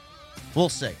 We'll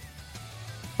see.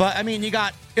 But, I mean, you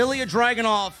got Ilya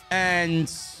Dragunov and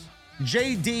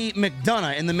JD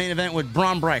McDonough in the main event with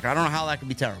Braun Breaker. I don't know how that could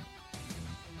be terrible.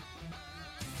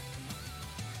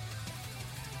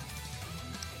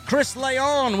 Chris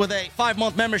Leon with a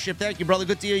 5-month membership. Thank you, brother.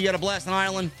 Good to hear you had a blast in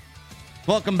Ireland.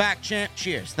 Welcome back, champ.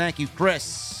 Cheers. Thank you,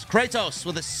 Chris. Kratos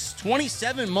with a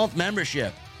 27-month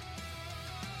membership.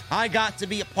 I got to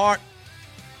be a part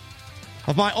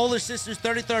of my older sister's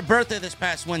 33rd birthday this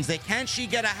past Wednesday. Can she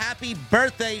get a happy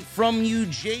birthday from you,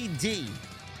 JD?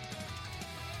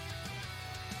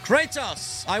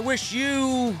 Kratos, I wish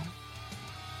your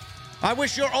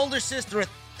older sister a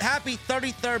happy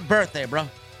 33rd birthday, bro.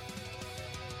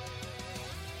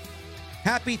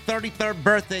 Happy 33rd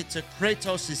birthday to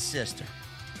Kratos' sister.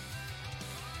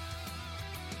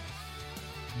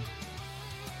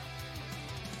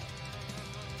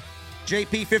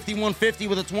 JP5150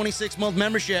 with a 26-month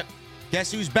membership.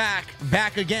 Guess who's back?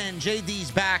 Back again.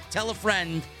 JD's back. Tell a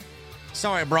friend.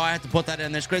 Sorry, bro. I had to put that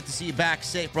in there. It's great to see you back.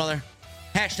 Safe, brother.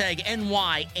 Hashtag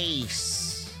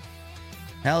NYAce.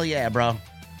 Hell yeah, bro.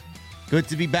 Good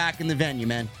to be back in the venue,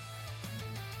 man.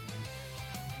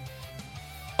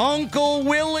 Uncle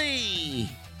Willie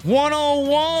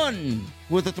 101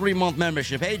 with a 3-month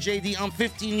membership. Hey, JD, I'm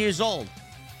 15 years old.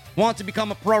 Want to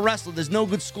become a pro wrestler. There's no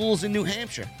good schools in New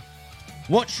Hampshire.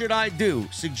 What should I do?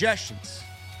 Suggestions.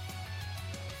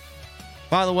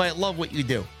 By the way, I love what you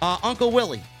do. Uncle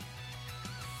Willie.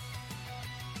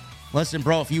 Listen,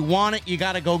 bro, if you want it, you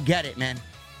got to go get it, man.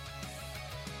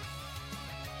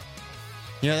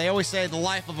 You know, they always say the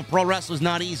life of a pro wrestler is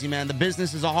not easy, man. The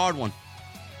business is a hard one.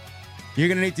 You're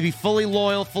going to need to be fully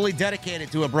loyal, fully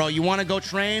dedicated to it, bro. You want to go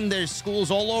train? There's schools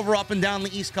all over up and down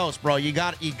the East Coast, bro. You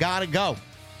got to go.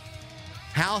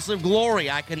 House of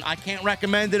Glory. I can't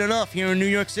recommend it enough here in New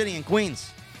York City and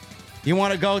Queens. You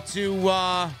want to go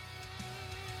to,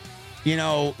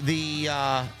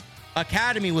 the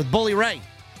Academy with Bully Ray.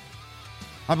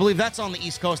 I believe that's on the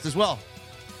East Coast as well.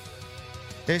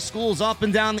 There's schools up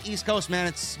and down the East Coast, man.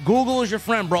 It's Google is your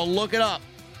friend, bro. Look it up.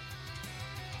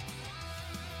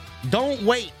 Don't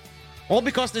wait. All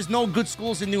because there's no good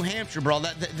schools in New Hampshire, bro.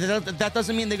 That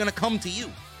doesn't mean they're going to come to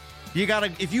you.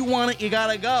 If you want it, you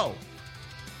got to go.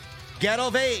 Get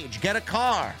of age. Get a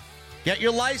car. Get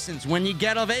your license when you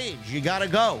get of age. You got to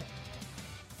go.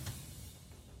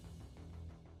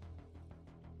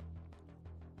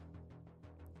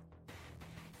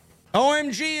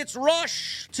 OMG, it's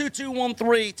Rush.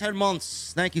 2213, 10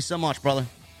 months. Thank you so much, brother.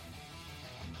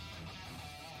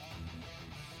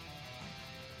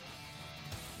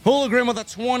 Hooligram with a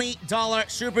 $20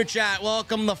 super chat.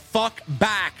 Welcome the fuck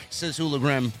back, says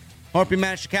Hooligram. Hope you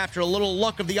managed to capture a little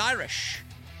luck of the Irish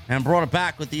and brought it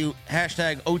back with you.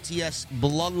 Hashtag OTS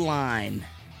Bloodline.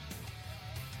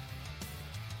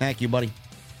 Thank you, buddy.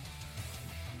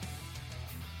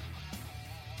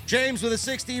 James with a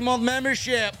 16-month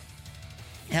membership.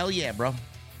 Hell yeah, bro.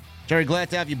 Very glad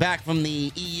to have you back from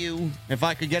the EU. If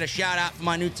I could get a shout out for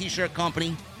my new t-shirt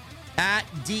company at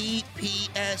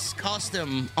DPS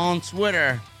Custom on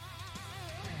Twitter.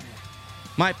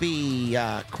 Might be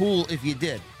cool if you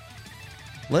did.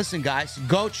 Listen, guys,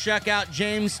 go check out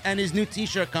James and his new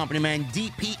t-shirt company, man.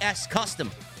 DPS Custom.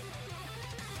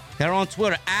 They're on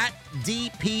Twitter at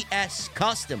DPS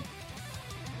Custom.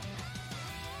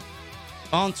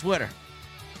 On Twitter.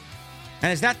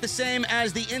 And is that the same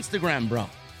as the Instagram, bro?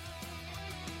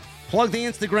 Plug the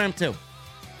Instagram, too.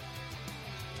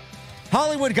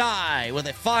 Hollywood Guy with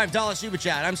a $5 super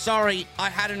chat. I'm sorry I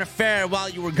had an affair while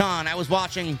you were gone. I was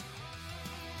watching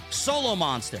Solo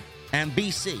Monster and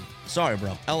BC. Sorry,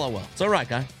 bro. LOL. It's all right,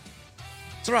 guy.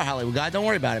 It's all right, Hollywood Guy. Don't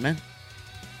worry about it, man.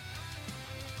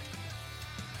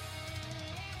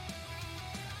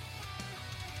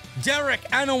 Derek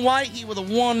Anawaihi with a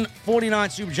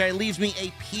 $1.49 super chat leaves me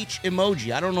a peach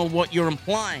emoji. I don't know what you're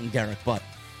implying, Derek, but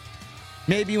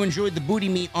maybe you enjoyed the booty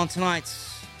meat on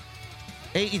tonight's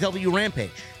AEW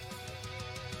Rampage.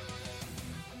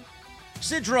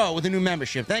 Sidro with a new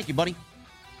membership. Thank you, buddy.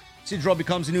 Sidro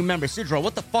becomes a new member. Sidro,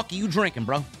 what the fuck are you drinking,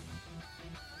 bro?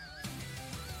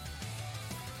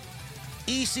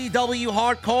 ECW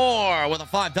Hardcore with a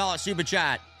 $5 super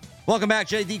chat. Welcome back,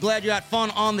 JD. Glad you had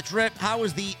fun on the trip. How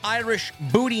was the Irish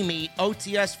booty meat?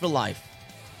 OTS for life.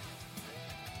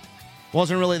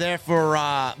 Wasn't really there for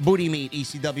booty meat,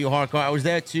 ECW Hardcore. I was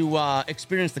there to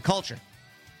experience the culture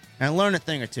and learn a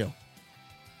thing or two.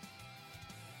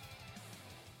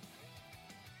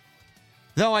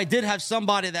 Though I did have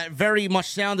somebody that very much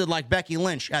sounded like Becky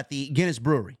Lynch at the Guinness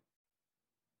Brewery.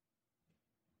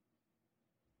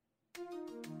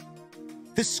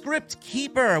 The Script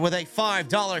Keeper with a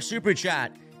 $5 super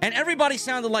chat, and everybody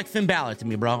sounded like Finn Balor to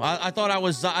me, bro. I thought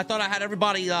I had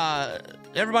everybody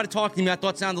talking to me. I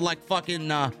thought sounded like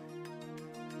fucking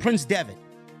Prince Devitt.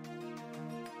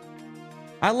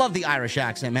 I love the Irish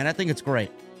accent, man. I think it's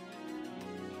great.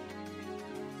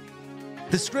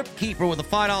 The Script Keeper with a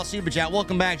 $5 super chat.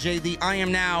 Welcome back, JD. I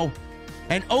am now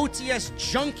an OTS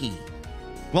junkie.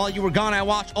 While you were gone, I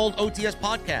watched old OTS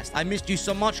podcast. I missed you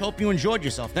so much. Hope you enjoyed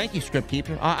yourself. Thank you, Script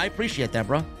Keeper. I appreciate that,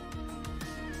 bro.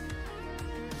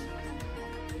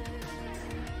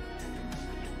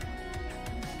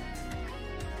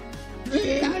 My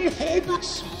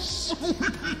hobbits is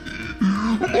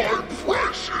my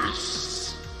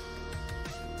precious.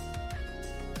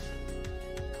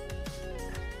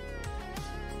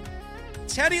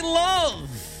 Teddy Love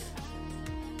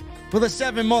with a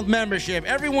 7-month membership.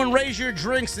 Everyone raise your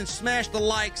drinks and smash the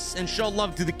likes and show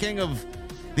love to the king of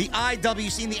the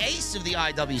IWC and the ace of the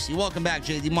IWC. Welcome back,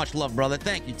 JD. Much love, brother.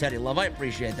 Thank you, Teddy Love. I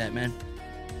appreciate that, man.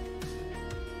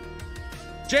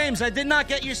 James, I did not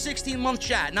get your 16-month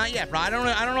chat. Not yet, bro. I don't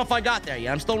know if I got there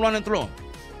yet. I'm still running through them.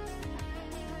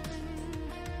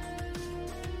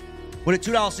 With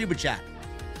a $2 super chat.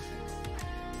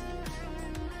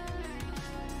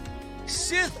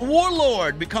 Sith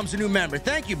Warlord becomes a new member.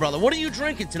 Thank you, brother. What are you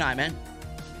drinking tonight, man?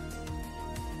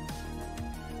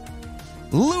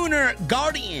 Lunar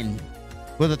Guardian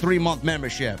with a 3-month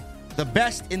membership. The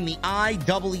best in the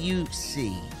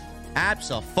IWC.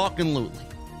 Abso-fucking-lutely.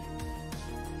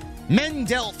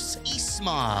 Mendelf's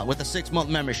Isma with a 6-month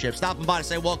membership. Stopping by to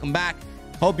say welcome back.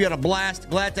 Hope you had a blast.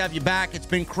 Glad to have you back. It's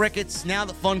been crickets. Now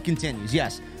the fun continues.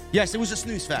 Yes, it was a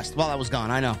snooze fest while I was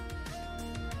gone. I know.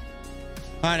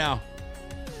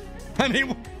 I mean,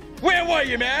 where were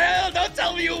you, man? Don't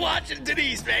tell me you were watching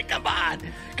Denise, man. Come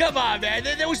on, man.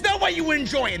 There was no way you were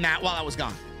enjoying that while I was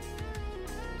gone.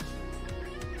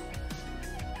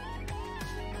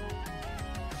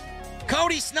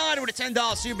 Cody Snyder with a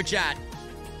 $10 super chat.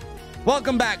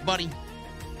 Welcome back, buddy.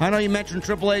 I know you mentioned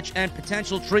Triple H and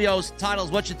potential trios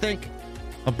titles. What you think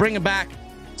of bringing back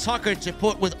Tucker to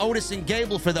put with Otis and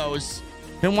Gable for those?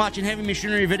 Been watching Heavy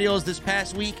Machinery videos this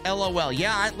past week. LOL.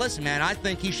 Yeah, listen, man. I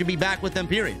think he should be back with them,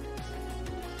 period.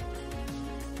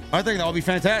 I think that would be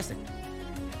fantastic.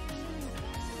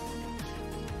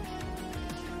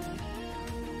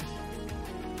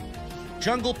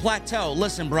 Jungle Plateau.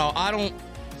 Listen, bro,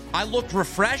 I look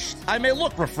refreshed. I may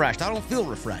look refreshed. I don't feel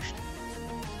refreshed.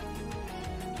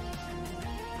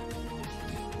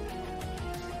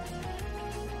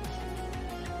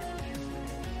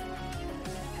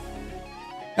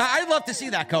 I'd love to see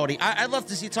that, Cody. I'd love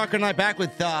to see Tucker and I back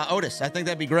with Otis. I think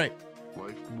that'd be great.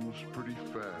 Life moves pretty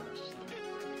fast.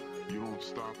 You don't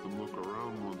stop and look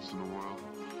around once in a while,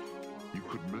 you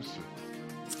could miss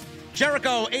it.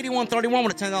 Jericho 8131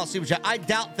 with a $10 super chat. I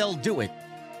doubt they'll do it,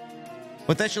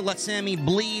 but they should let Sami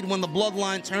bleed when the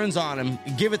bloodline turns on him.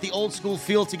 Give it the old school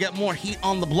feel to get more heat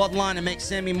on the bloodline and make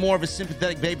Sami more of a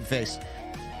sympathetic babyface.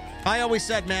 I always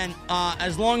said, man,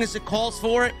 as long as it calls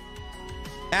for it,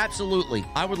 absolutely.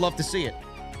 I would love to see it.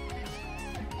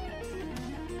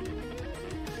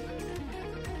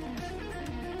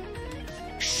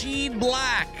 She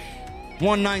Black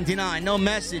 199. No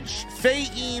message.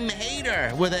 Fahim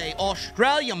Hater with a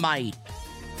Australia mate.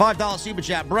 $5 super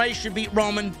chat. Bray should beat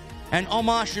Roman, and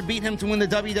Omos should beat him to win the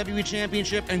WWE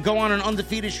Championship and go on an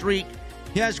undefeated streak.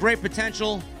 He has great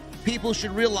potential. People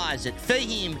should realize it.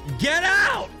 Fahim, get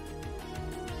out!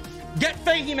 Get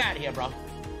Fahim out of here, bro.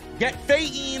 Get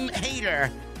Fahim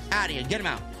Hater out of here. Get him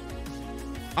out.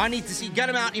 I need to see get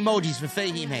him out emojis for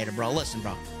Fahim Hater, bro. Listen,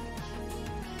 bro.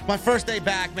 My first day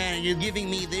back, man, and you're giving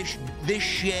me this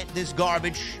shit, this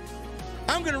garbage.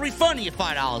 I'm going to refund you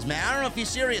 $5, man. I don't know if you're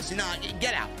serious or not.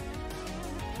 Get out.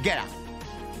 Get out.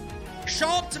 Show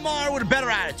up tomorrow with a better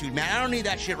attitude, man. I don't need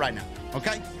that shit right now,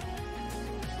 okay?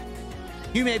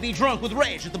 You may be drunk with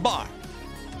rage at the bar.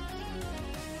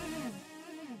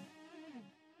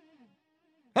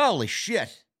 Holy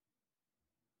shit.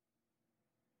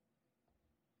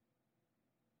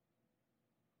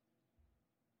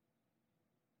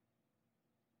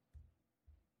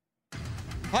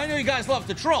 I know you guys love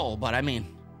to troll, but I mean...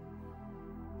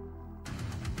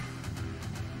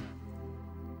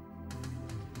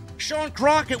 Sean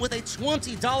Crockett with a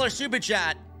 $20 super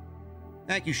chat.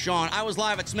 Thank you, Sean. I was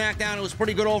live at SmackDown. It was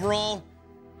pretty good overall.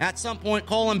 At some point,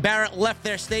 Cole and Barrett left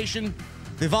their station.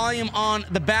 The volume on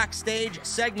the backstage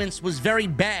segments was very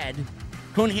bad.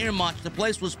 Couldn't hear much. The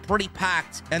place was pretty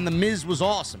packed, and The Miz was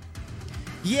awesome.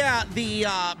 Yeah, the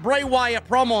Bray Wyatt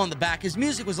promo on the back, his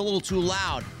music was a little too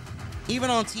loud, even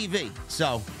on TV.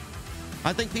 So,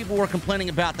 I think people were complaining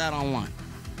about that online.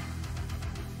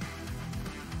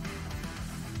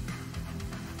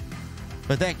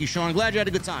 But thank you, Sean. Glad you had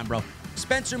a good time, bro.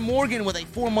 Spencer Morgan with a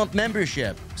 4-month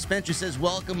membership. Spencer says,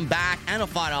 welcome back, and a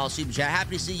 $5 super chat.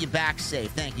 Happy to see you back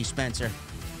safe. Thank you, Spencer.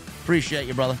 Appreciate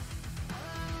you, brother.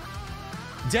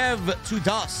 Dev to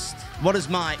Dust. What is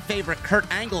my favorite Kurt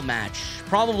Angle match?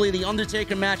 Probably the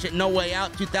Undertaker match at No Way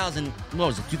Out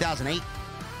 2008?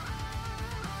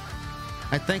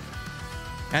 I think.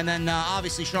 And then,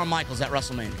 obviously, Shawn Michaels at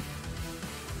WrestleMania.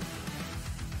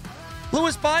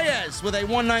 Louis Baez with a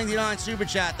 $1.99 super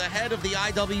chat. The head of the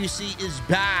IWC is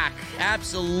back.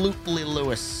 Absolutely,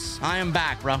 Louis. I am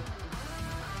back, bro.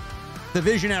 The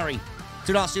Visionary,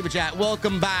 $2 super chat.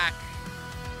 Welcome back.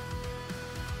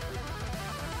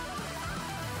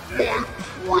 My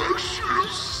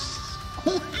precious.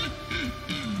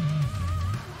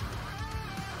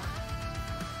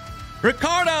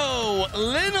 Ricardo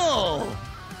Linnell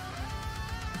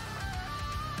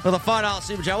with a $5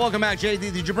 super chat. Welcome back, JD.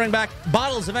 Did you bring back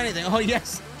bottles of anything? Oh,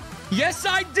 yes. Yes,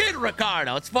 I did,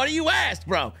 Ricardo. It's funny you asked,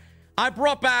 bro. I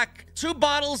brought back 2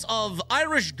 bottles of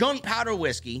Irish gunpowder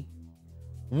whiskey.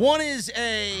 One is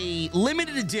a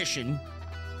limited edition.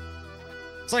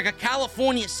 It's like a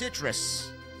California citrus.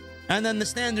 And then the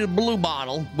standard blue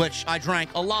bottle, which I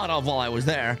drank a lot of while I was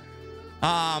there.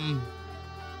 And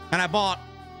I bought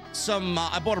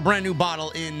I bought a brand new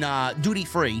bottle in duty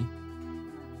free.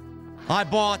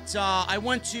 I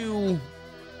went to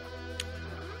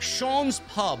Sean's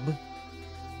Pub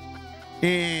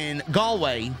in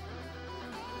Galway,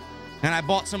 and I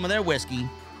bought some of their whiskey,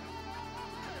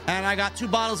 and I got 2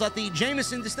 bottles at the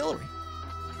Jameson Distillery.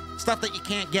 Stuff that you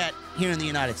can't get here in the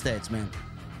United States, man.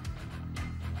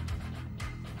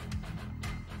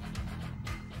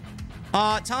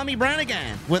 Tommy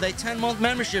Brannigan with a 10-month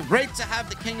membership. Great to have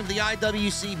the king of the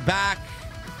IWC back.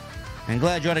 And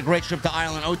glad you had a great trip to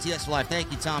Ireland. OTS for life.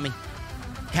 Thank you, Tommy.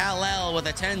 Kal-El with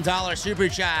a $10 super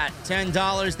chat.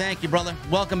 $10. Thank you, brother.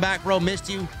 Welcome back, bro. Missed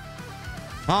you.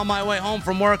 On my way home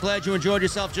from work. Glad you enjoyed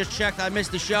yourself. Just checked. I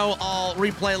missed the show. I'll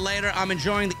replay later. I'm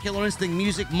enjoying the Killer Instinct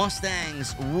music.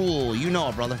 Mustangs rule. You know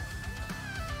it, brother.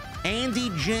 Andy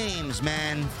James,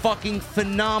 man. Fucking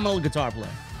phenomenal guitar player.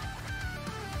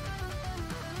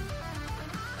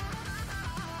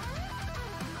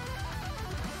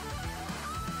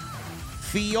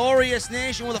 Furious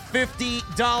Nation with a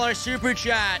 $50 super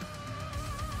chat.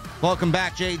 Welcome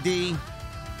back, JD.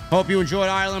 Hope you enjoyed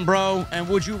Ireland, bro. And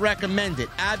would you recommend it?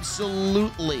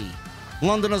 Absolutely.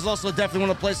 London is also definitely one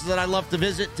of the places that I love to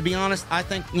visit, to be honest. I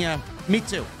think, yeah, me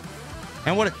too.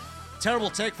 And what a terrible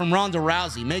take from Ronda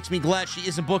Rousey. Makes me glad she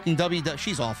isn't booking WWE.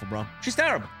 She's awful, bro. She's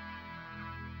terrible.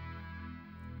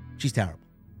 She's terrible.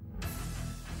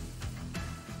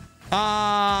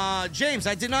 James,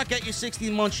 I did not get your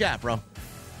 16-month chat, bro.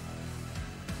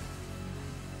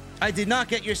 I did not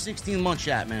get your 16-month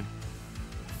chat, man.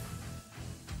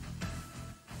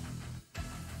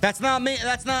 That's not me.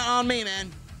 That's not on me,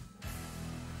 man.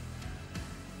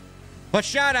 But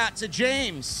shout out to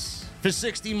James for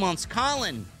 16 months.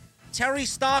 Colin, Terry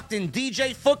Stockton,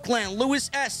 DJ Foot Clan, Lewis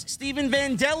S., Stephen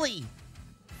Vandelli.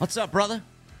 What's up, brother?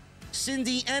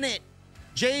 Cindy Ennett,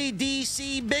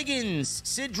 JDC Biggins,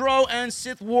 Sidro, and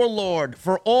Sith Warlord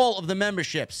for all of the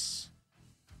memberships.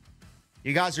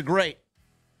 You guys are great.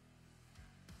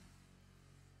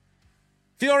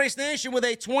 Furious Nation with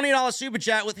a $20 super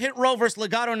chat with Hit Row versus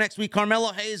Legato next week.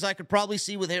 Carmelo Hayes, I could probably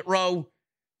see with Hit Row,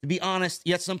 to be honest.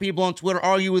 Yet some people on Twitter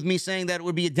argue with me saying that it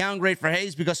would be a downgrade for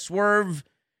Hayes because Swerve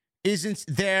isn't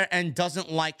there and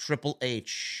doesn't like Triple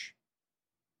H.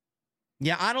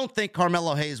 Yeah, I don't think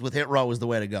Carmelo Hayes with Hit Row is the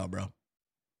way to go, bro.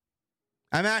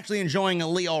 I'm actually enjoying a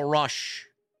Leo Rush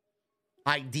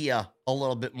idea a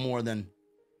little bit more than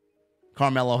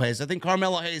Carmelo Hayes. I think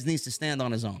Carmelo Hayes needs to stand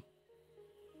on his own.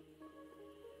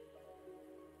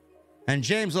 And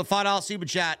James with a $5 super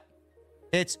chat.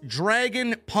 It's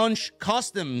Dragon Punch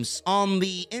Customs on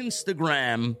the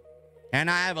Instagram. And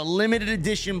I have a limited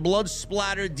edition blood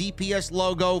splatter DPS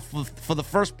logo for the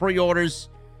first pre-orders.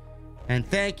 And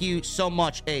thank you so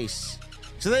much, Ace.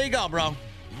 So there you go, bro.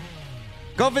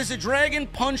 Go visit Dragon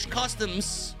Punch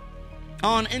Customs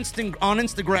on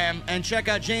Instagram and check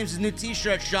out James's new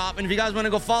t-shirt shop. And if you guys want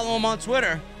to go follow him on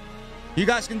Twitter, you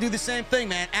guys can do the same thing,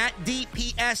 man. At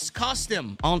DPS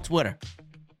Custom on Twitter.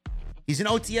 He's an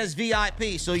OTS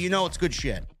VIP, so you know it's good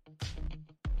shit.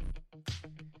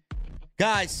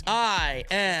 Guys, I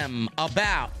am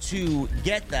about to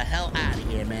get the hell out of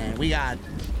here, man. We got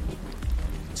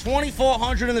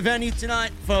 2,400 in the venue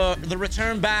tonight for the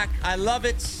return back. I love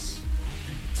it.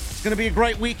 It's going to be a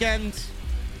great weekend.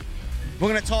 We're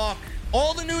going to talk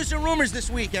all the news and rumors this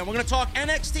weekend. We're going to talk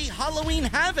NXT Halloween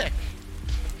Havoc.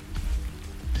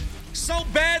 So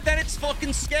bad that it's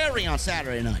fucking scary on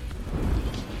Saturday night.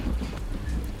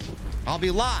 I'll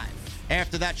be live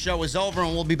after that show is over,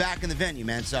 and we'll be back in the venue,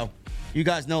 man. So you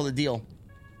guys know the deal.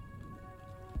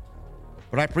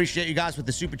 But I appreciate you guys with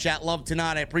the super chat love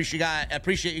tonight. I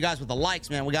appreciate you guys with the likes,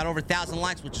 man. We got over 1,000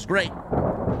 likes, which is great.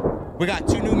 We got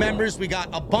 2 new members. We got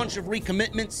a bunch of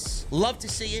recommitments. Love to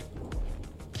see it.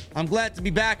 I'm glad to be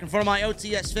back in front of my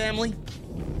OTS family,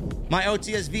 my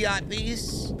OTS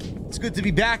VIPs. It's good to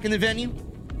be back in the venue.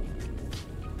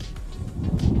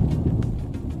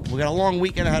 We got a long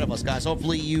weekend ahead of us, guys.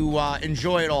 Hopefully you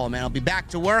enjoy it all, man. I'll be back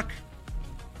to work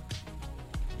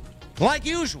like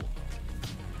usual.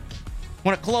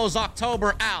 Want to close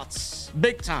October out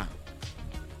big time.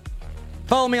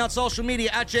 Follow me on social media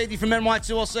at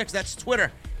JDfromNY206. That's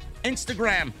Twitter,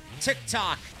 Instagram,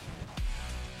 TikTok,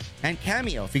 and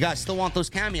Cameo. If you guys still want those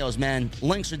cameos, man,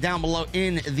 links are down below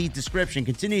in the description.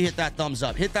 Continue to hit that thumbs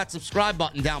up. Hit that subscribe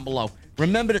button down below.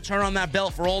 Remember to turn on that bell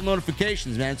for all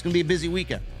notifications, man. It's going to be a busy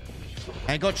weekend.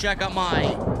 And go check out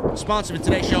my sponsor for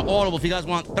today's show, Audible, if you guys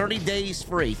want 30 days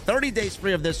free. 30 days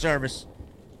free of this service.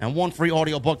 And 1 free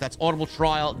audiobook. That's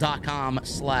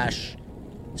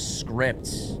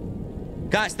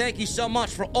audibletrial.com/script. Guys, thank you so much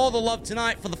for all the love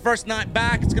tonight for the first night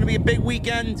back. It's going to be a big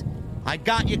weekend. I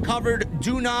got you covered.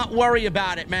 Do not worry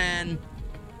about it, man.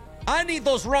 I need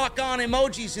those rock on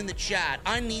emojis in the chat.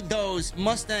 I need those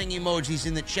Mustang emojis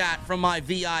in the chat from my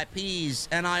VIPs.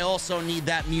 And I also need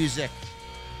that music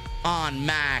on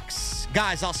max.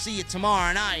 Guys, I'll see you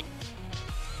tomorrow night.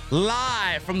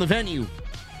 Live from the venue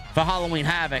for Halloween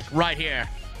Havoc right here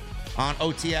on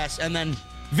OTS. And then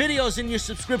videos in your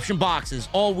subscription boxes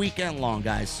all weekend long,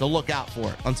 guys. So look out for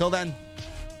it. Until then,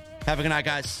 have a good night,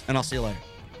 guys. And I'll see you later.